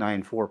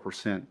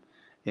 1.94%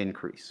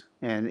 increase.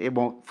 And it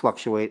won't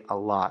fluctuate a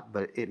lot,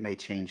 but it may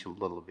change a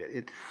little bit.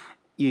 It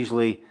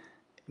usually,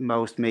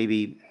 most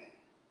maybe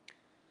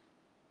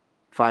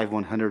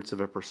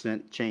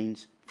 0.05%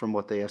 change from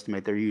what they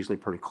estimate. They're usually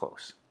pretty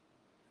close.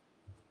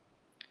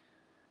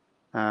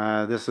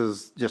 This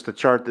is just a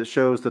chart that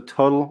shows the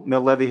total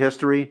mill levy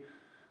history.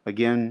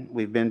 Again,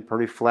 we've been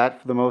pretty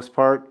flat for the most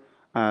part.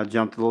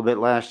 Jumped a little bit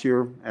last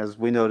year, as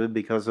we noted,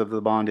 because of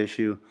the bond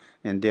issue,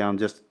 and down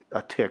just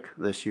a tick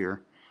this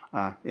year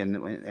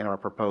in our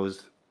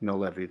proposed mill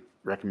levy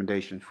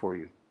recommendation for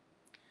you.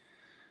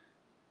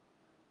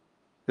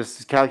 This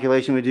is a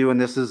calculation we do, and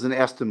this is an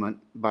estimate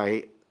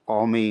by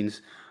all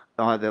means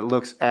that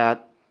looks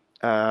at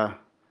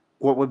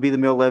what would be the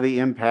mill levy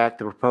impact,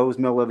 the proposed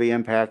mill levy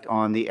impact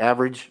on the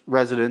average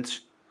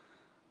residential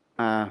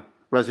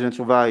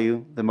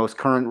value, the most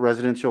current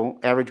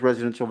average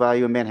residential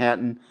value in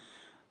Manhattan.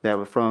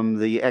 That from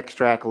the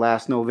extract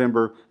last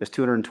November is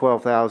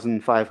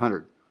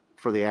 $212,500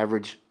 for the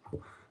average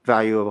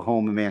value of a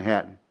home in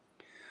Manhattan.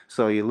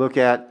 So you look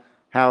at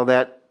how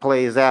that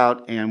plays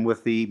out, and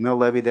with the mill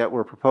levy that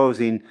we're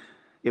proposing,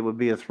 it would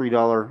be a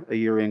 $3 a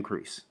year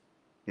increase.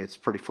 It's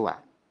pretty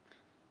flat.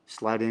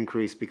 Slight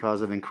increase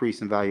because of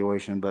increase in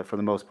valuation, but for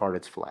the most part,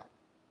 it's flat.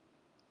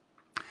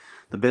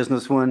 The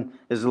business one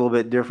is a little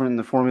bit different, and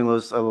the formula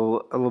is a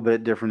little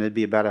bit different. It'd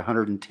be about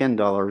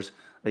 $110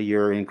 a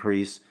year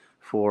increase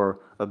for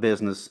a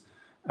business,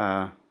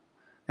 and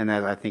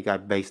that, I think I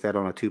based that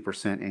on a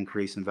 2%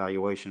 increase in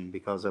valuation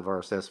because of our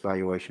assessed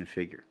valuation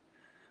figure.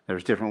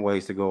 There's different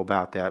ways to go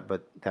about that,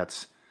 but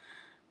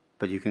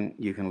you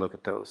can look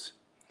at those.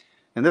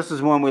 And this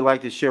is one we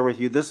like to share with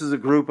you. This is a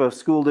group of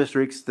school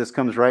districts. This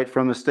comes right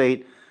from the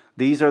state.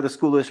 These are the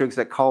school districts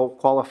that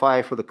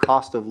qualify for the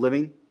cost of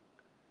living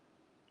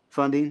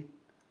funding.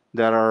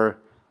 You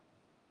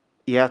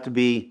have to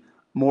be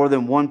more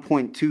than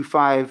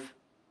 1.25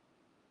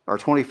 or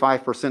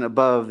 25%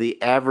 above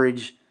the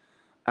average,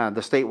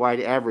 the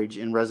statewide average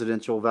in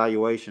residential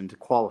valuation to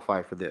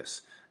qualify for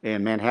this.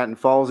 And Manhattan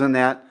falls in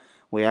that.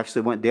 We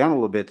actually went down a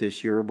little bit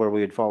this year where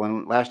we had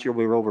fallen. Last year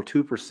we were over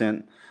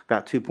 2%,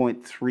 about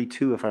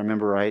 2.32 if I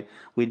remember right.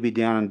 We'd be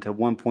down into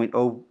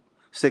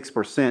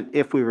 1.06%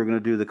 if we were going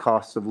to do the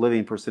cost of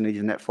living percentage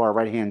in that far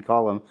right-hand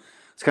column.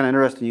 It's kind of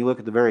interesting. You look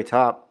at the very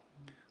top,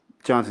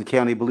 Johnson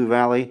County, Blue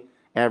Valley,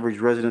 average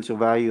residential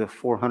value of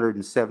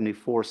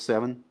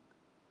 $474,700.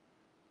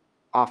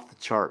 Off the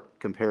chart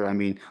compared. I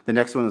mean, the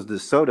next one is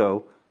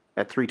DeSoto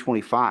at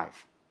 $325,000.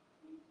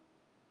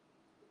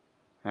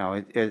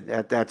 Now,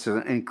 that's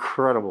an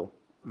incredible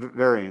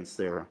variance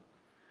there.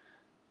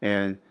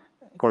 And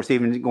of course,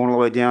 even going all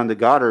the way down to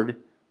Goddard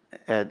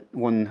at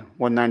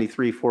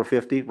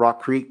 $193,450.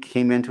 Rock Creek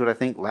came into it, I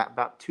think,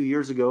 about 2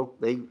 years ago.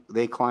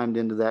 They climbed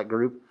into that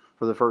group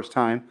for the first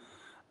time.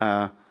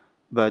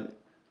 But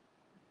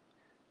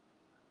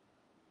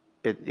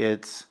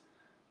it's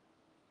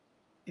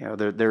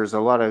there's a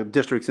lot of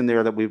districts in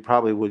there that we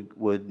probably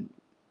would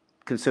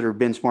consider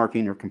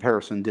benchmarking or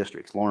comparison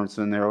districts. Lawrence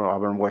in there,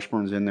 Auburn,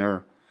 Washburn's in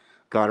there,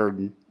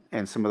 Goddard,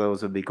 and some of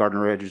those would be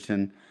Gardner,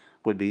 Edgerton,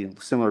 would be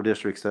similar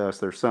districts to us.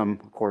 There's some,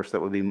 of course, that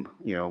would be,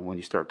 when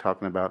you start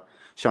talking about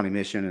Shawnee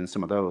Mission and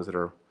some of those that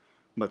are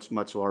much,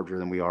 much larger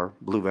than we are.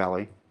 Blue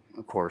Valley,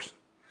 of course.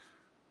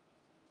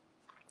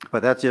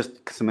 But that's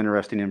just some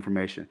interesting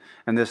information.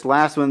 And this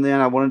last one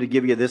then I wanted to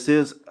give you, this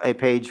is a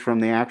page from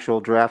the actual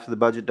draft of the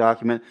budget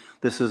document.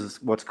 This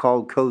is what's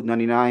called Code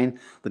 99,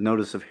 the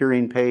notice of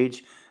hearing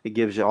page. It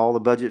gives you all the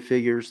budget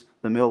figures,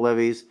 the mill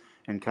levies,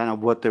 and kind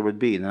of what there would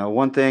be. Now,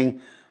 one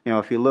thing,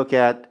 if you look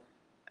at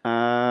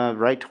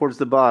right towards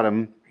the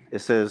bottom, it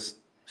says,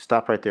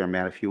 stop right there,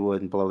 Matt, if you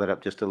would, and blow that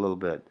up just a little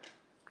bit.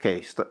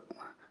 Okay,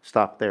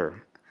 stop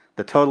there.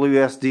 The total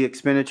USD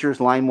expenditures,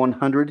 line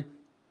 100.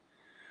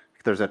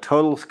 There's a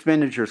total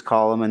expenditures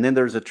column, and then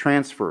there's a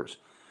transfers.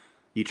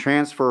 You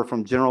transfer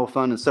from general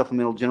fund and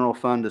supplemental general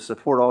fund to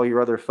support all your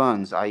other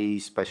funds, i.e.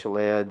 special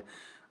ed,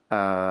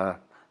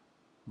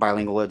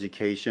 bilingual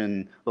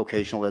education,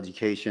 vocational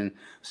education.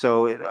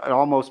 So it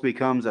almost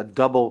becomes a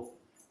double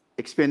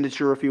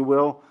expenditure, if you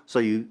will. So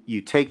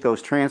you take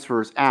those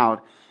transfers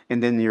out,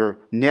 and then your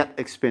net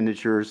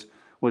expenditures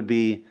would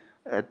be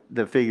at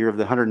the figure of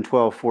the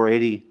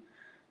 112,480,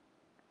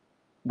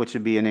 which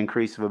would be an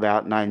increase of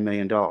about $9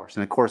 million.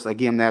 And of course,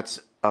 again, that's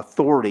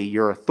authority.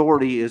 Your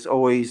authority is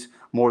always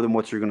more than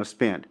what you're going to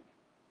spend.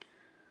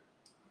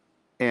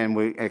 And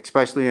we,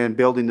 especially in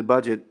building the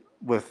budget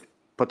with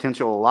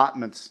potential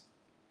allotments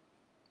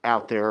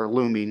out there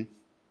looming,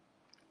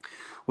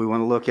 we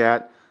want to look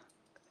at,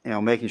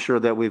 making sure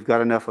that we've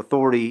got enough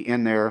authority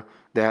in there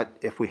that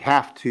if we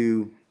have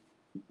to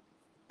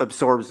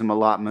absorb some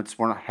allotments,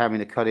 we're not having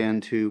to cut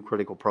into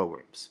critical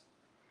programs.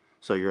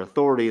 So your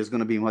authority is going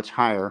to be much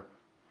higher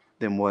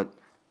than what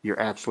you're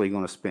actually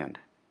going to spend.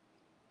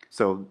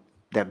 So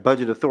that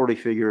budget authority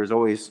figure is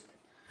always,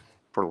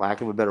 for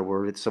lack of a better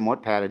word, it's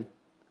somewhat padded.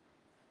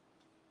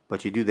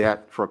 But you do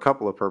that for a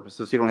couple of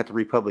purposes. You don't have to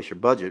republish your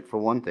budget, for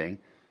one thing.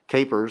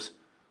 Capers,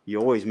 you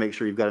always make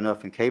sure you've got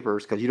enough in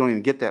capers because you don't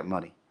even get that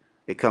money.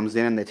 It comes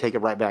in, they take it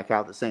right back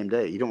out the same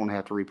day. You don't want to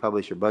have to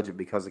republish your budget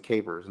because of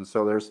capers. And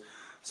so there's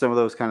some of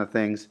those kind of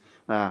things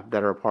that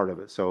are a part of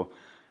it. So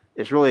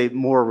it's really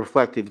more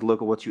reflective to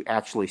look at what you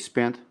actually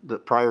spent the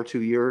prior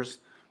 2 years.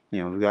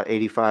 We've got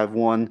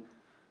 85.1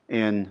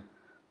 in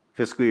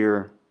fiscal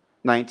year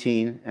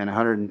 19 and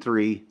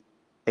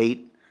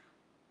 103.8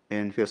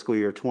 in fiscal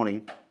year 20.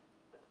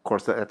 Of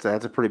course,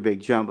 that's a pretty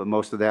big jump, but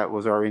most of that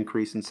was our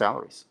increase in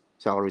salaries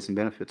and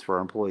benefits for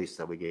our employees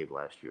that we gave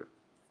last year.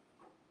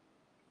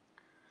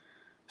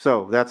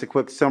 So that's a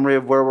quick summary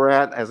of where we're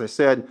at. As I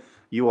said,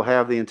 you will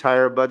have the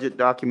entire budget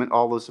document,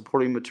 all the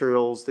supporting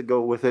materials that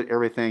go with it,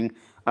 everything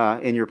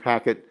in your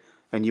packet,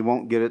 and you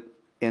won't get it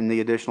in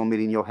the additional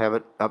meeting. You'll have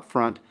it up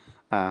front,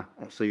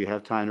 so you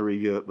have time to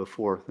review it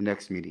before the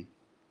next meeting.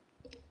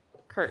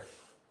 Kurt.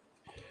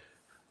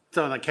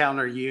 So on the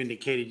calendar, you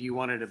indicated you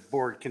wanted a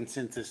board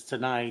consensus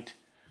tonight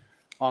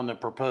on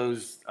that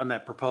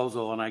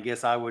proposal, and I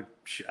guess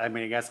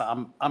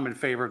I'm in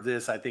favor of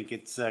this. I think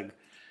it's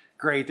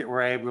great that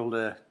we're able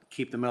to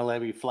keep the mill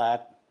levy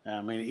flat.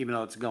 Even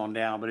though it's going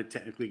down, but it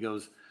technically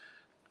goes,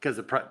 because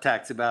the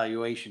tax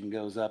evaluation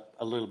goes up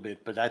a little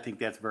bit, but I think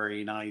that's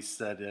very nice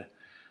that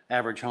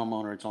average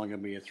homeowner, it's only going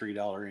to be a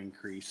 $3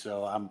 increase.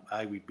 So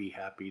I would be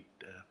happy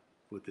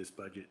with this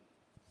budget.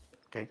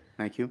 Okay,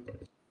 thank you.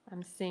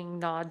 I'm seeing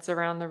nods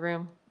around the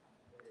room.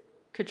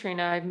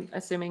 Katrina, I'm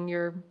assuming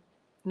you're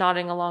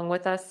nodding along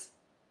with us.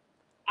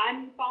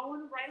 I'm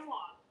following right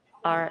along.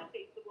 All right.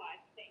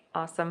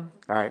 Awesome.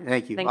 All right,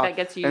 thank you. I think that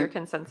gets you your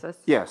consensus.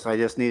 Yes, I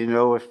just need to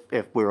know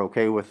if we're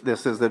okay with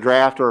this as the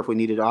draft or if we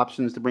needed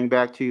options to bring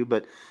back to you.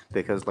 But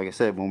because, like I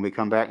said, when we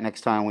come back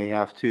next time, we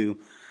have to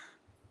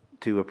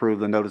approve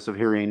the notice of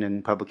hearing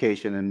and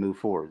publication and move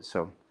forward.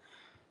 So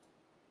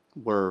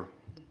we're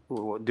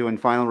doing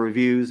final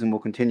reviews and we'll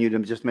continue to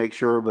just make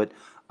sure, but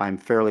I'm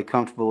fairly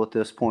comfortable at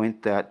this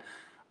point that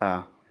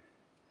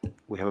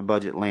we have a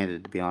budget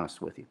landed, to be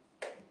honest with you.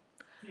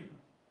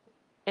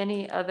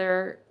 Any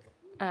other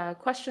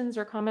questions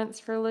or comments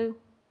for Lou?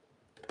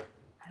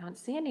 I don't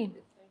see any.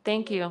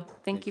 Thank you.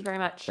 Thank you very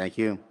much. Thank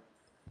you.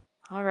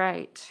 All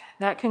right.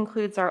 That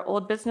concludes our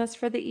old business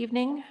for the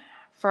evening.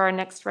 For our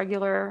next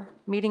regular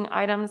meeting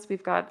items,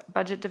 we've got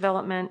budget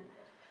development,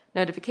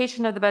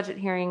 notification of the budget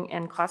hearing,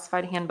 and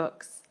classified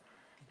handbooks.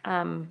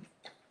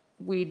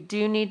 We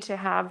do need to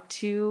have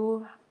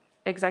 2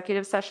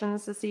 executive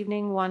sessions this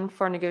evening, one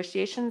for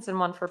negotiations and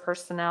one for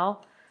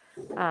personnel.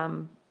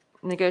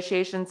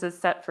 Negotiations is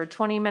set for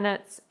 20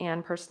 minutes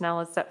and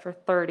personnel is set for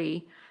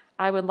 30.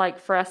 I would like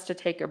for us to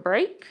take a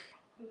break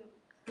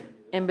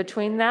in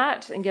between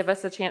that and give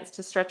us a chance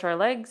to stretch our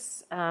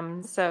legs.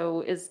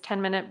 So is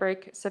 10-minute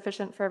break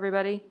sufficient for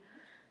everybody?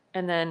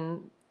 And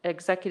then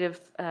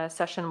executive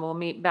session will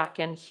meet back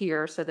in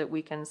here so that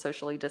we can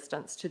socially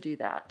distance to do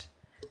that.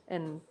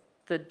 And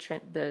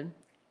the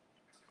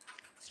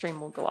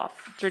stream will go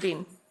off.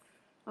 Jardine.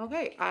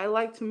 Okay, I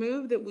like to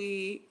move that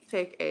we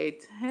take a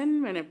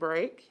 10-minute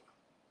break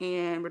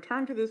and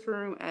return to this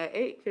room at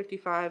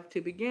 8:55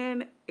 to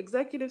begin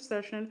executive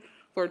session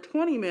for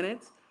 20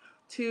 minutes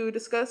to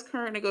discuss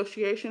current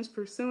negotiations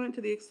pursuant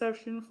to the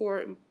exception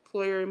for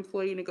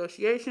employer-employee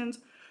negotiations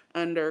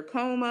under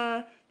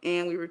COMA,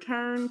 and we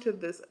return to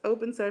this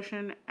open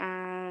session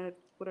at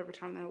whatever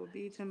time that would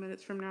be, 10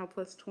 minutes from now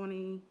plus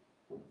 20.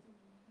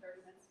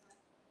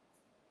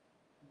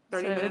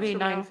 30 So it would be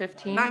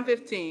 9:15.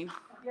 9:15.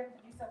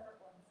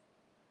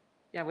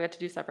 Yeah, we have to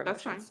do separate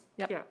That's motions. fine.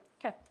 Yep. Yeah.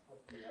 Okay.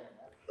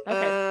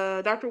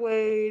 Okay. Dr.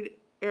 Wade,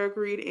 Eric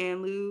Reed,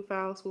 and Lou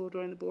Faust will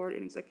join the board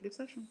in executive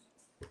session.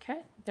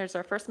 Okay. There's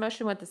our first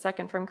motion with the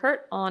second from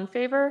Kurt. All in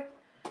favor?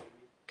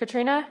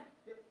 Katrina?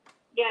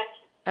 Yes.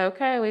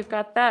 Okay, we've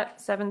got that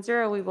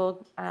 7-0. We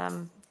will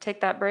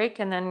take that break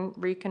and then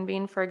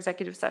reconvene for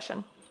executive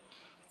session.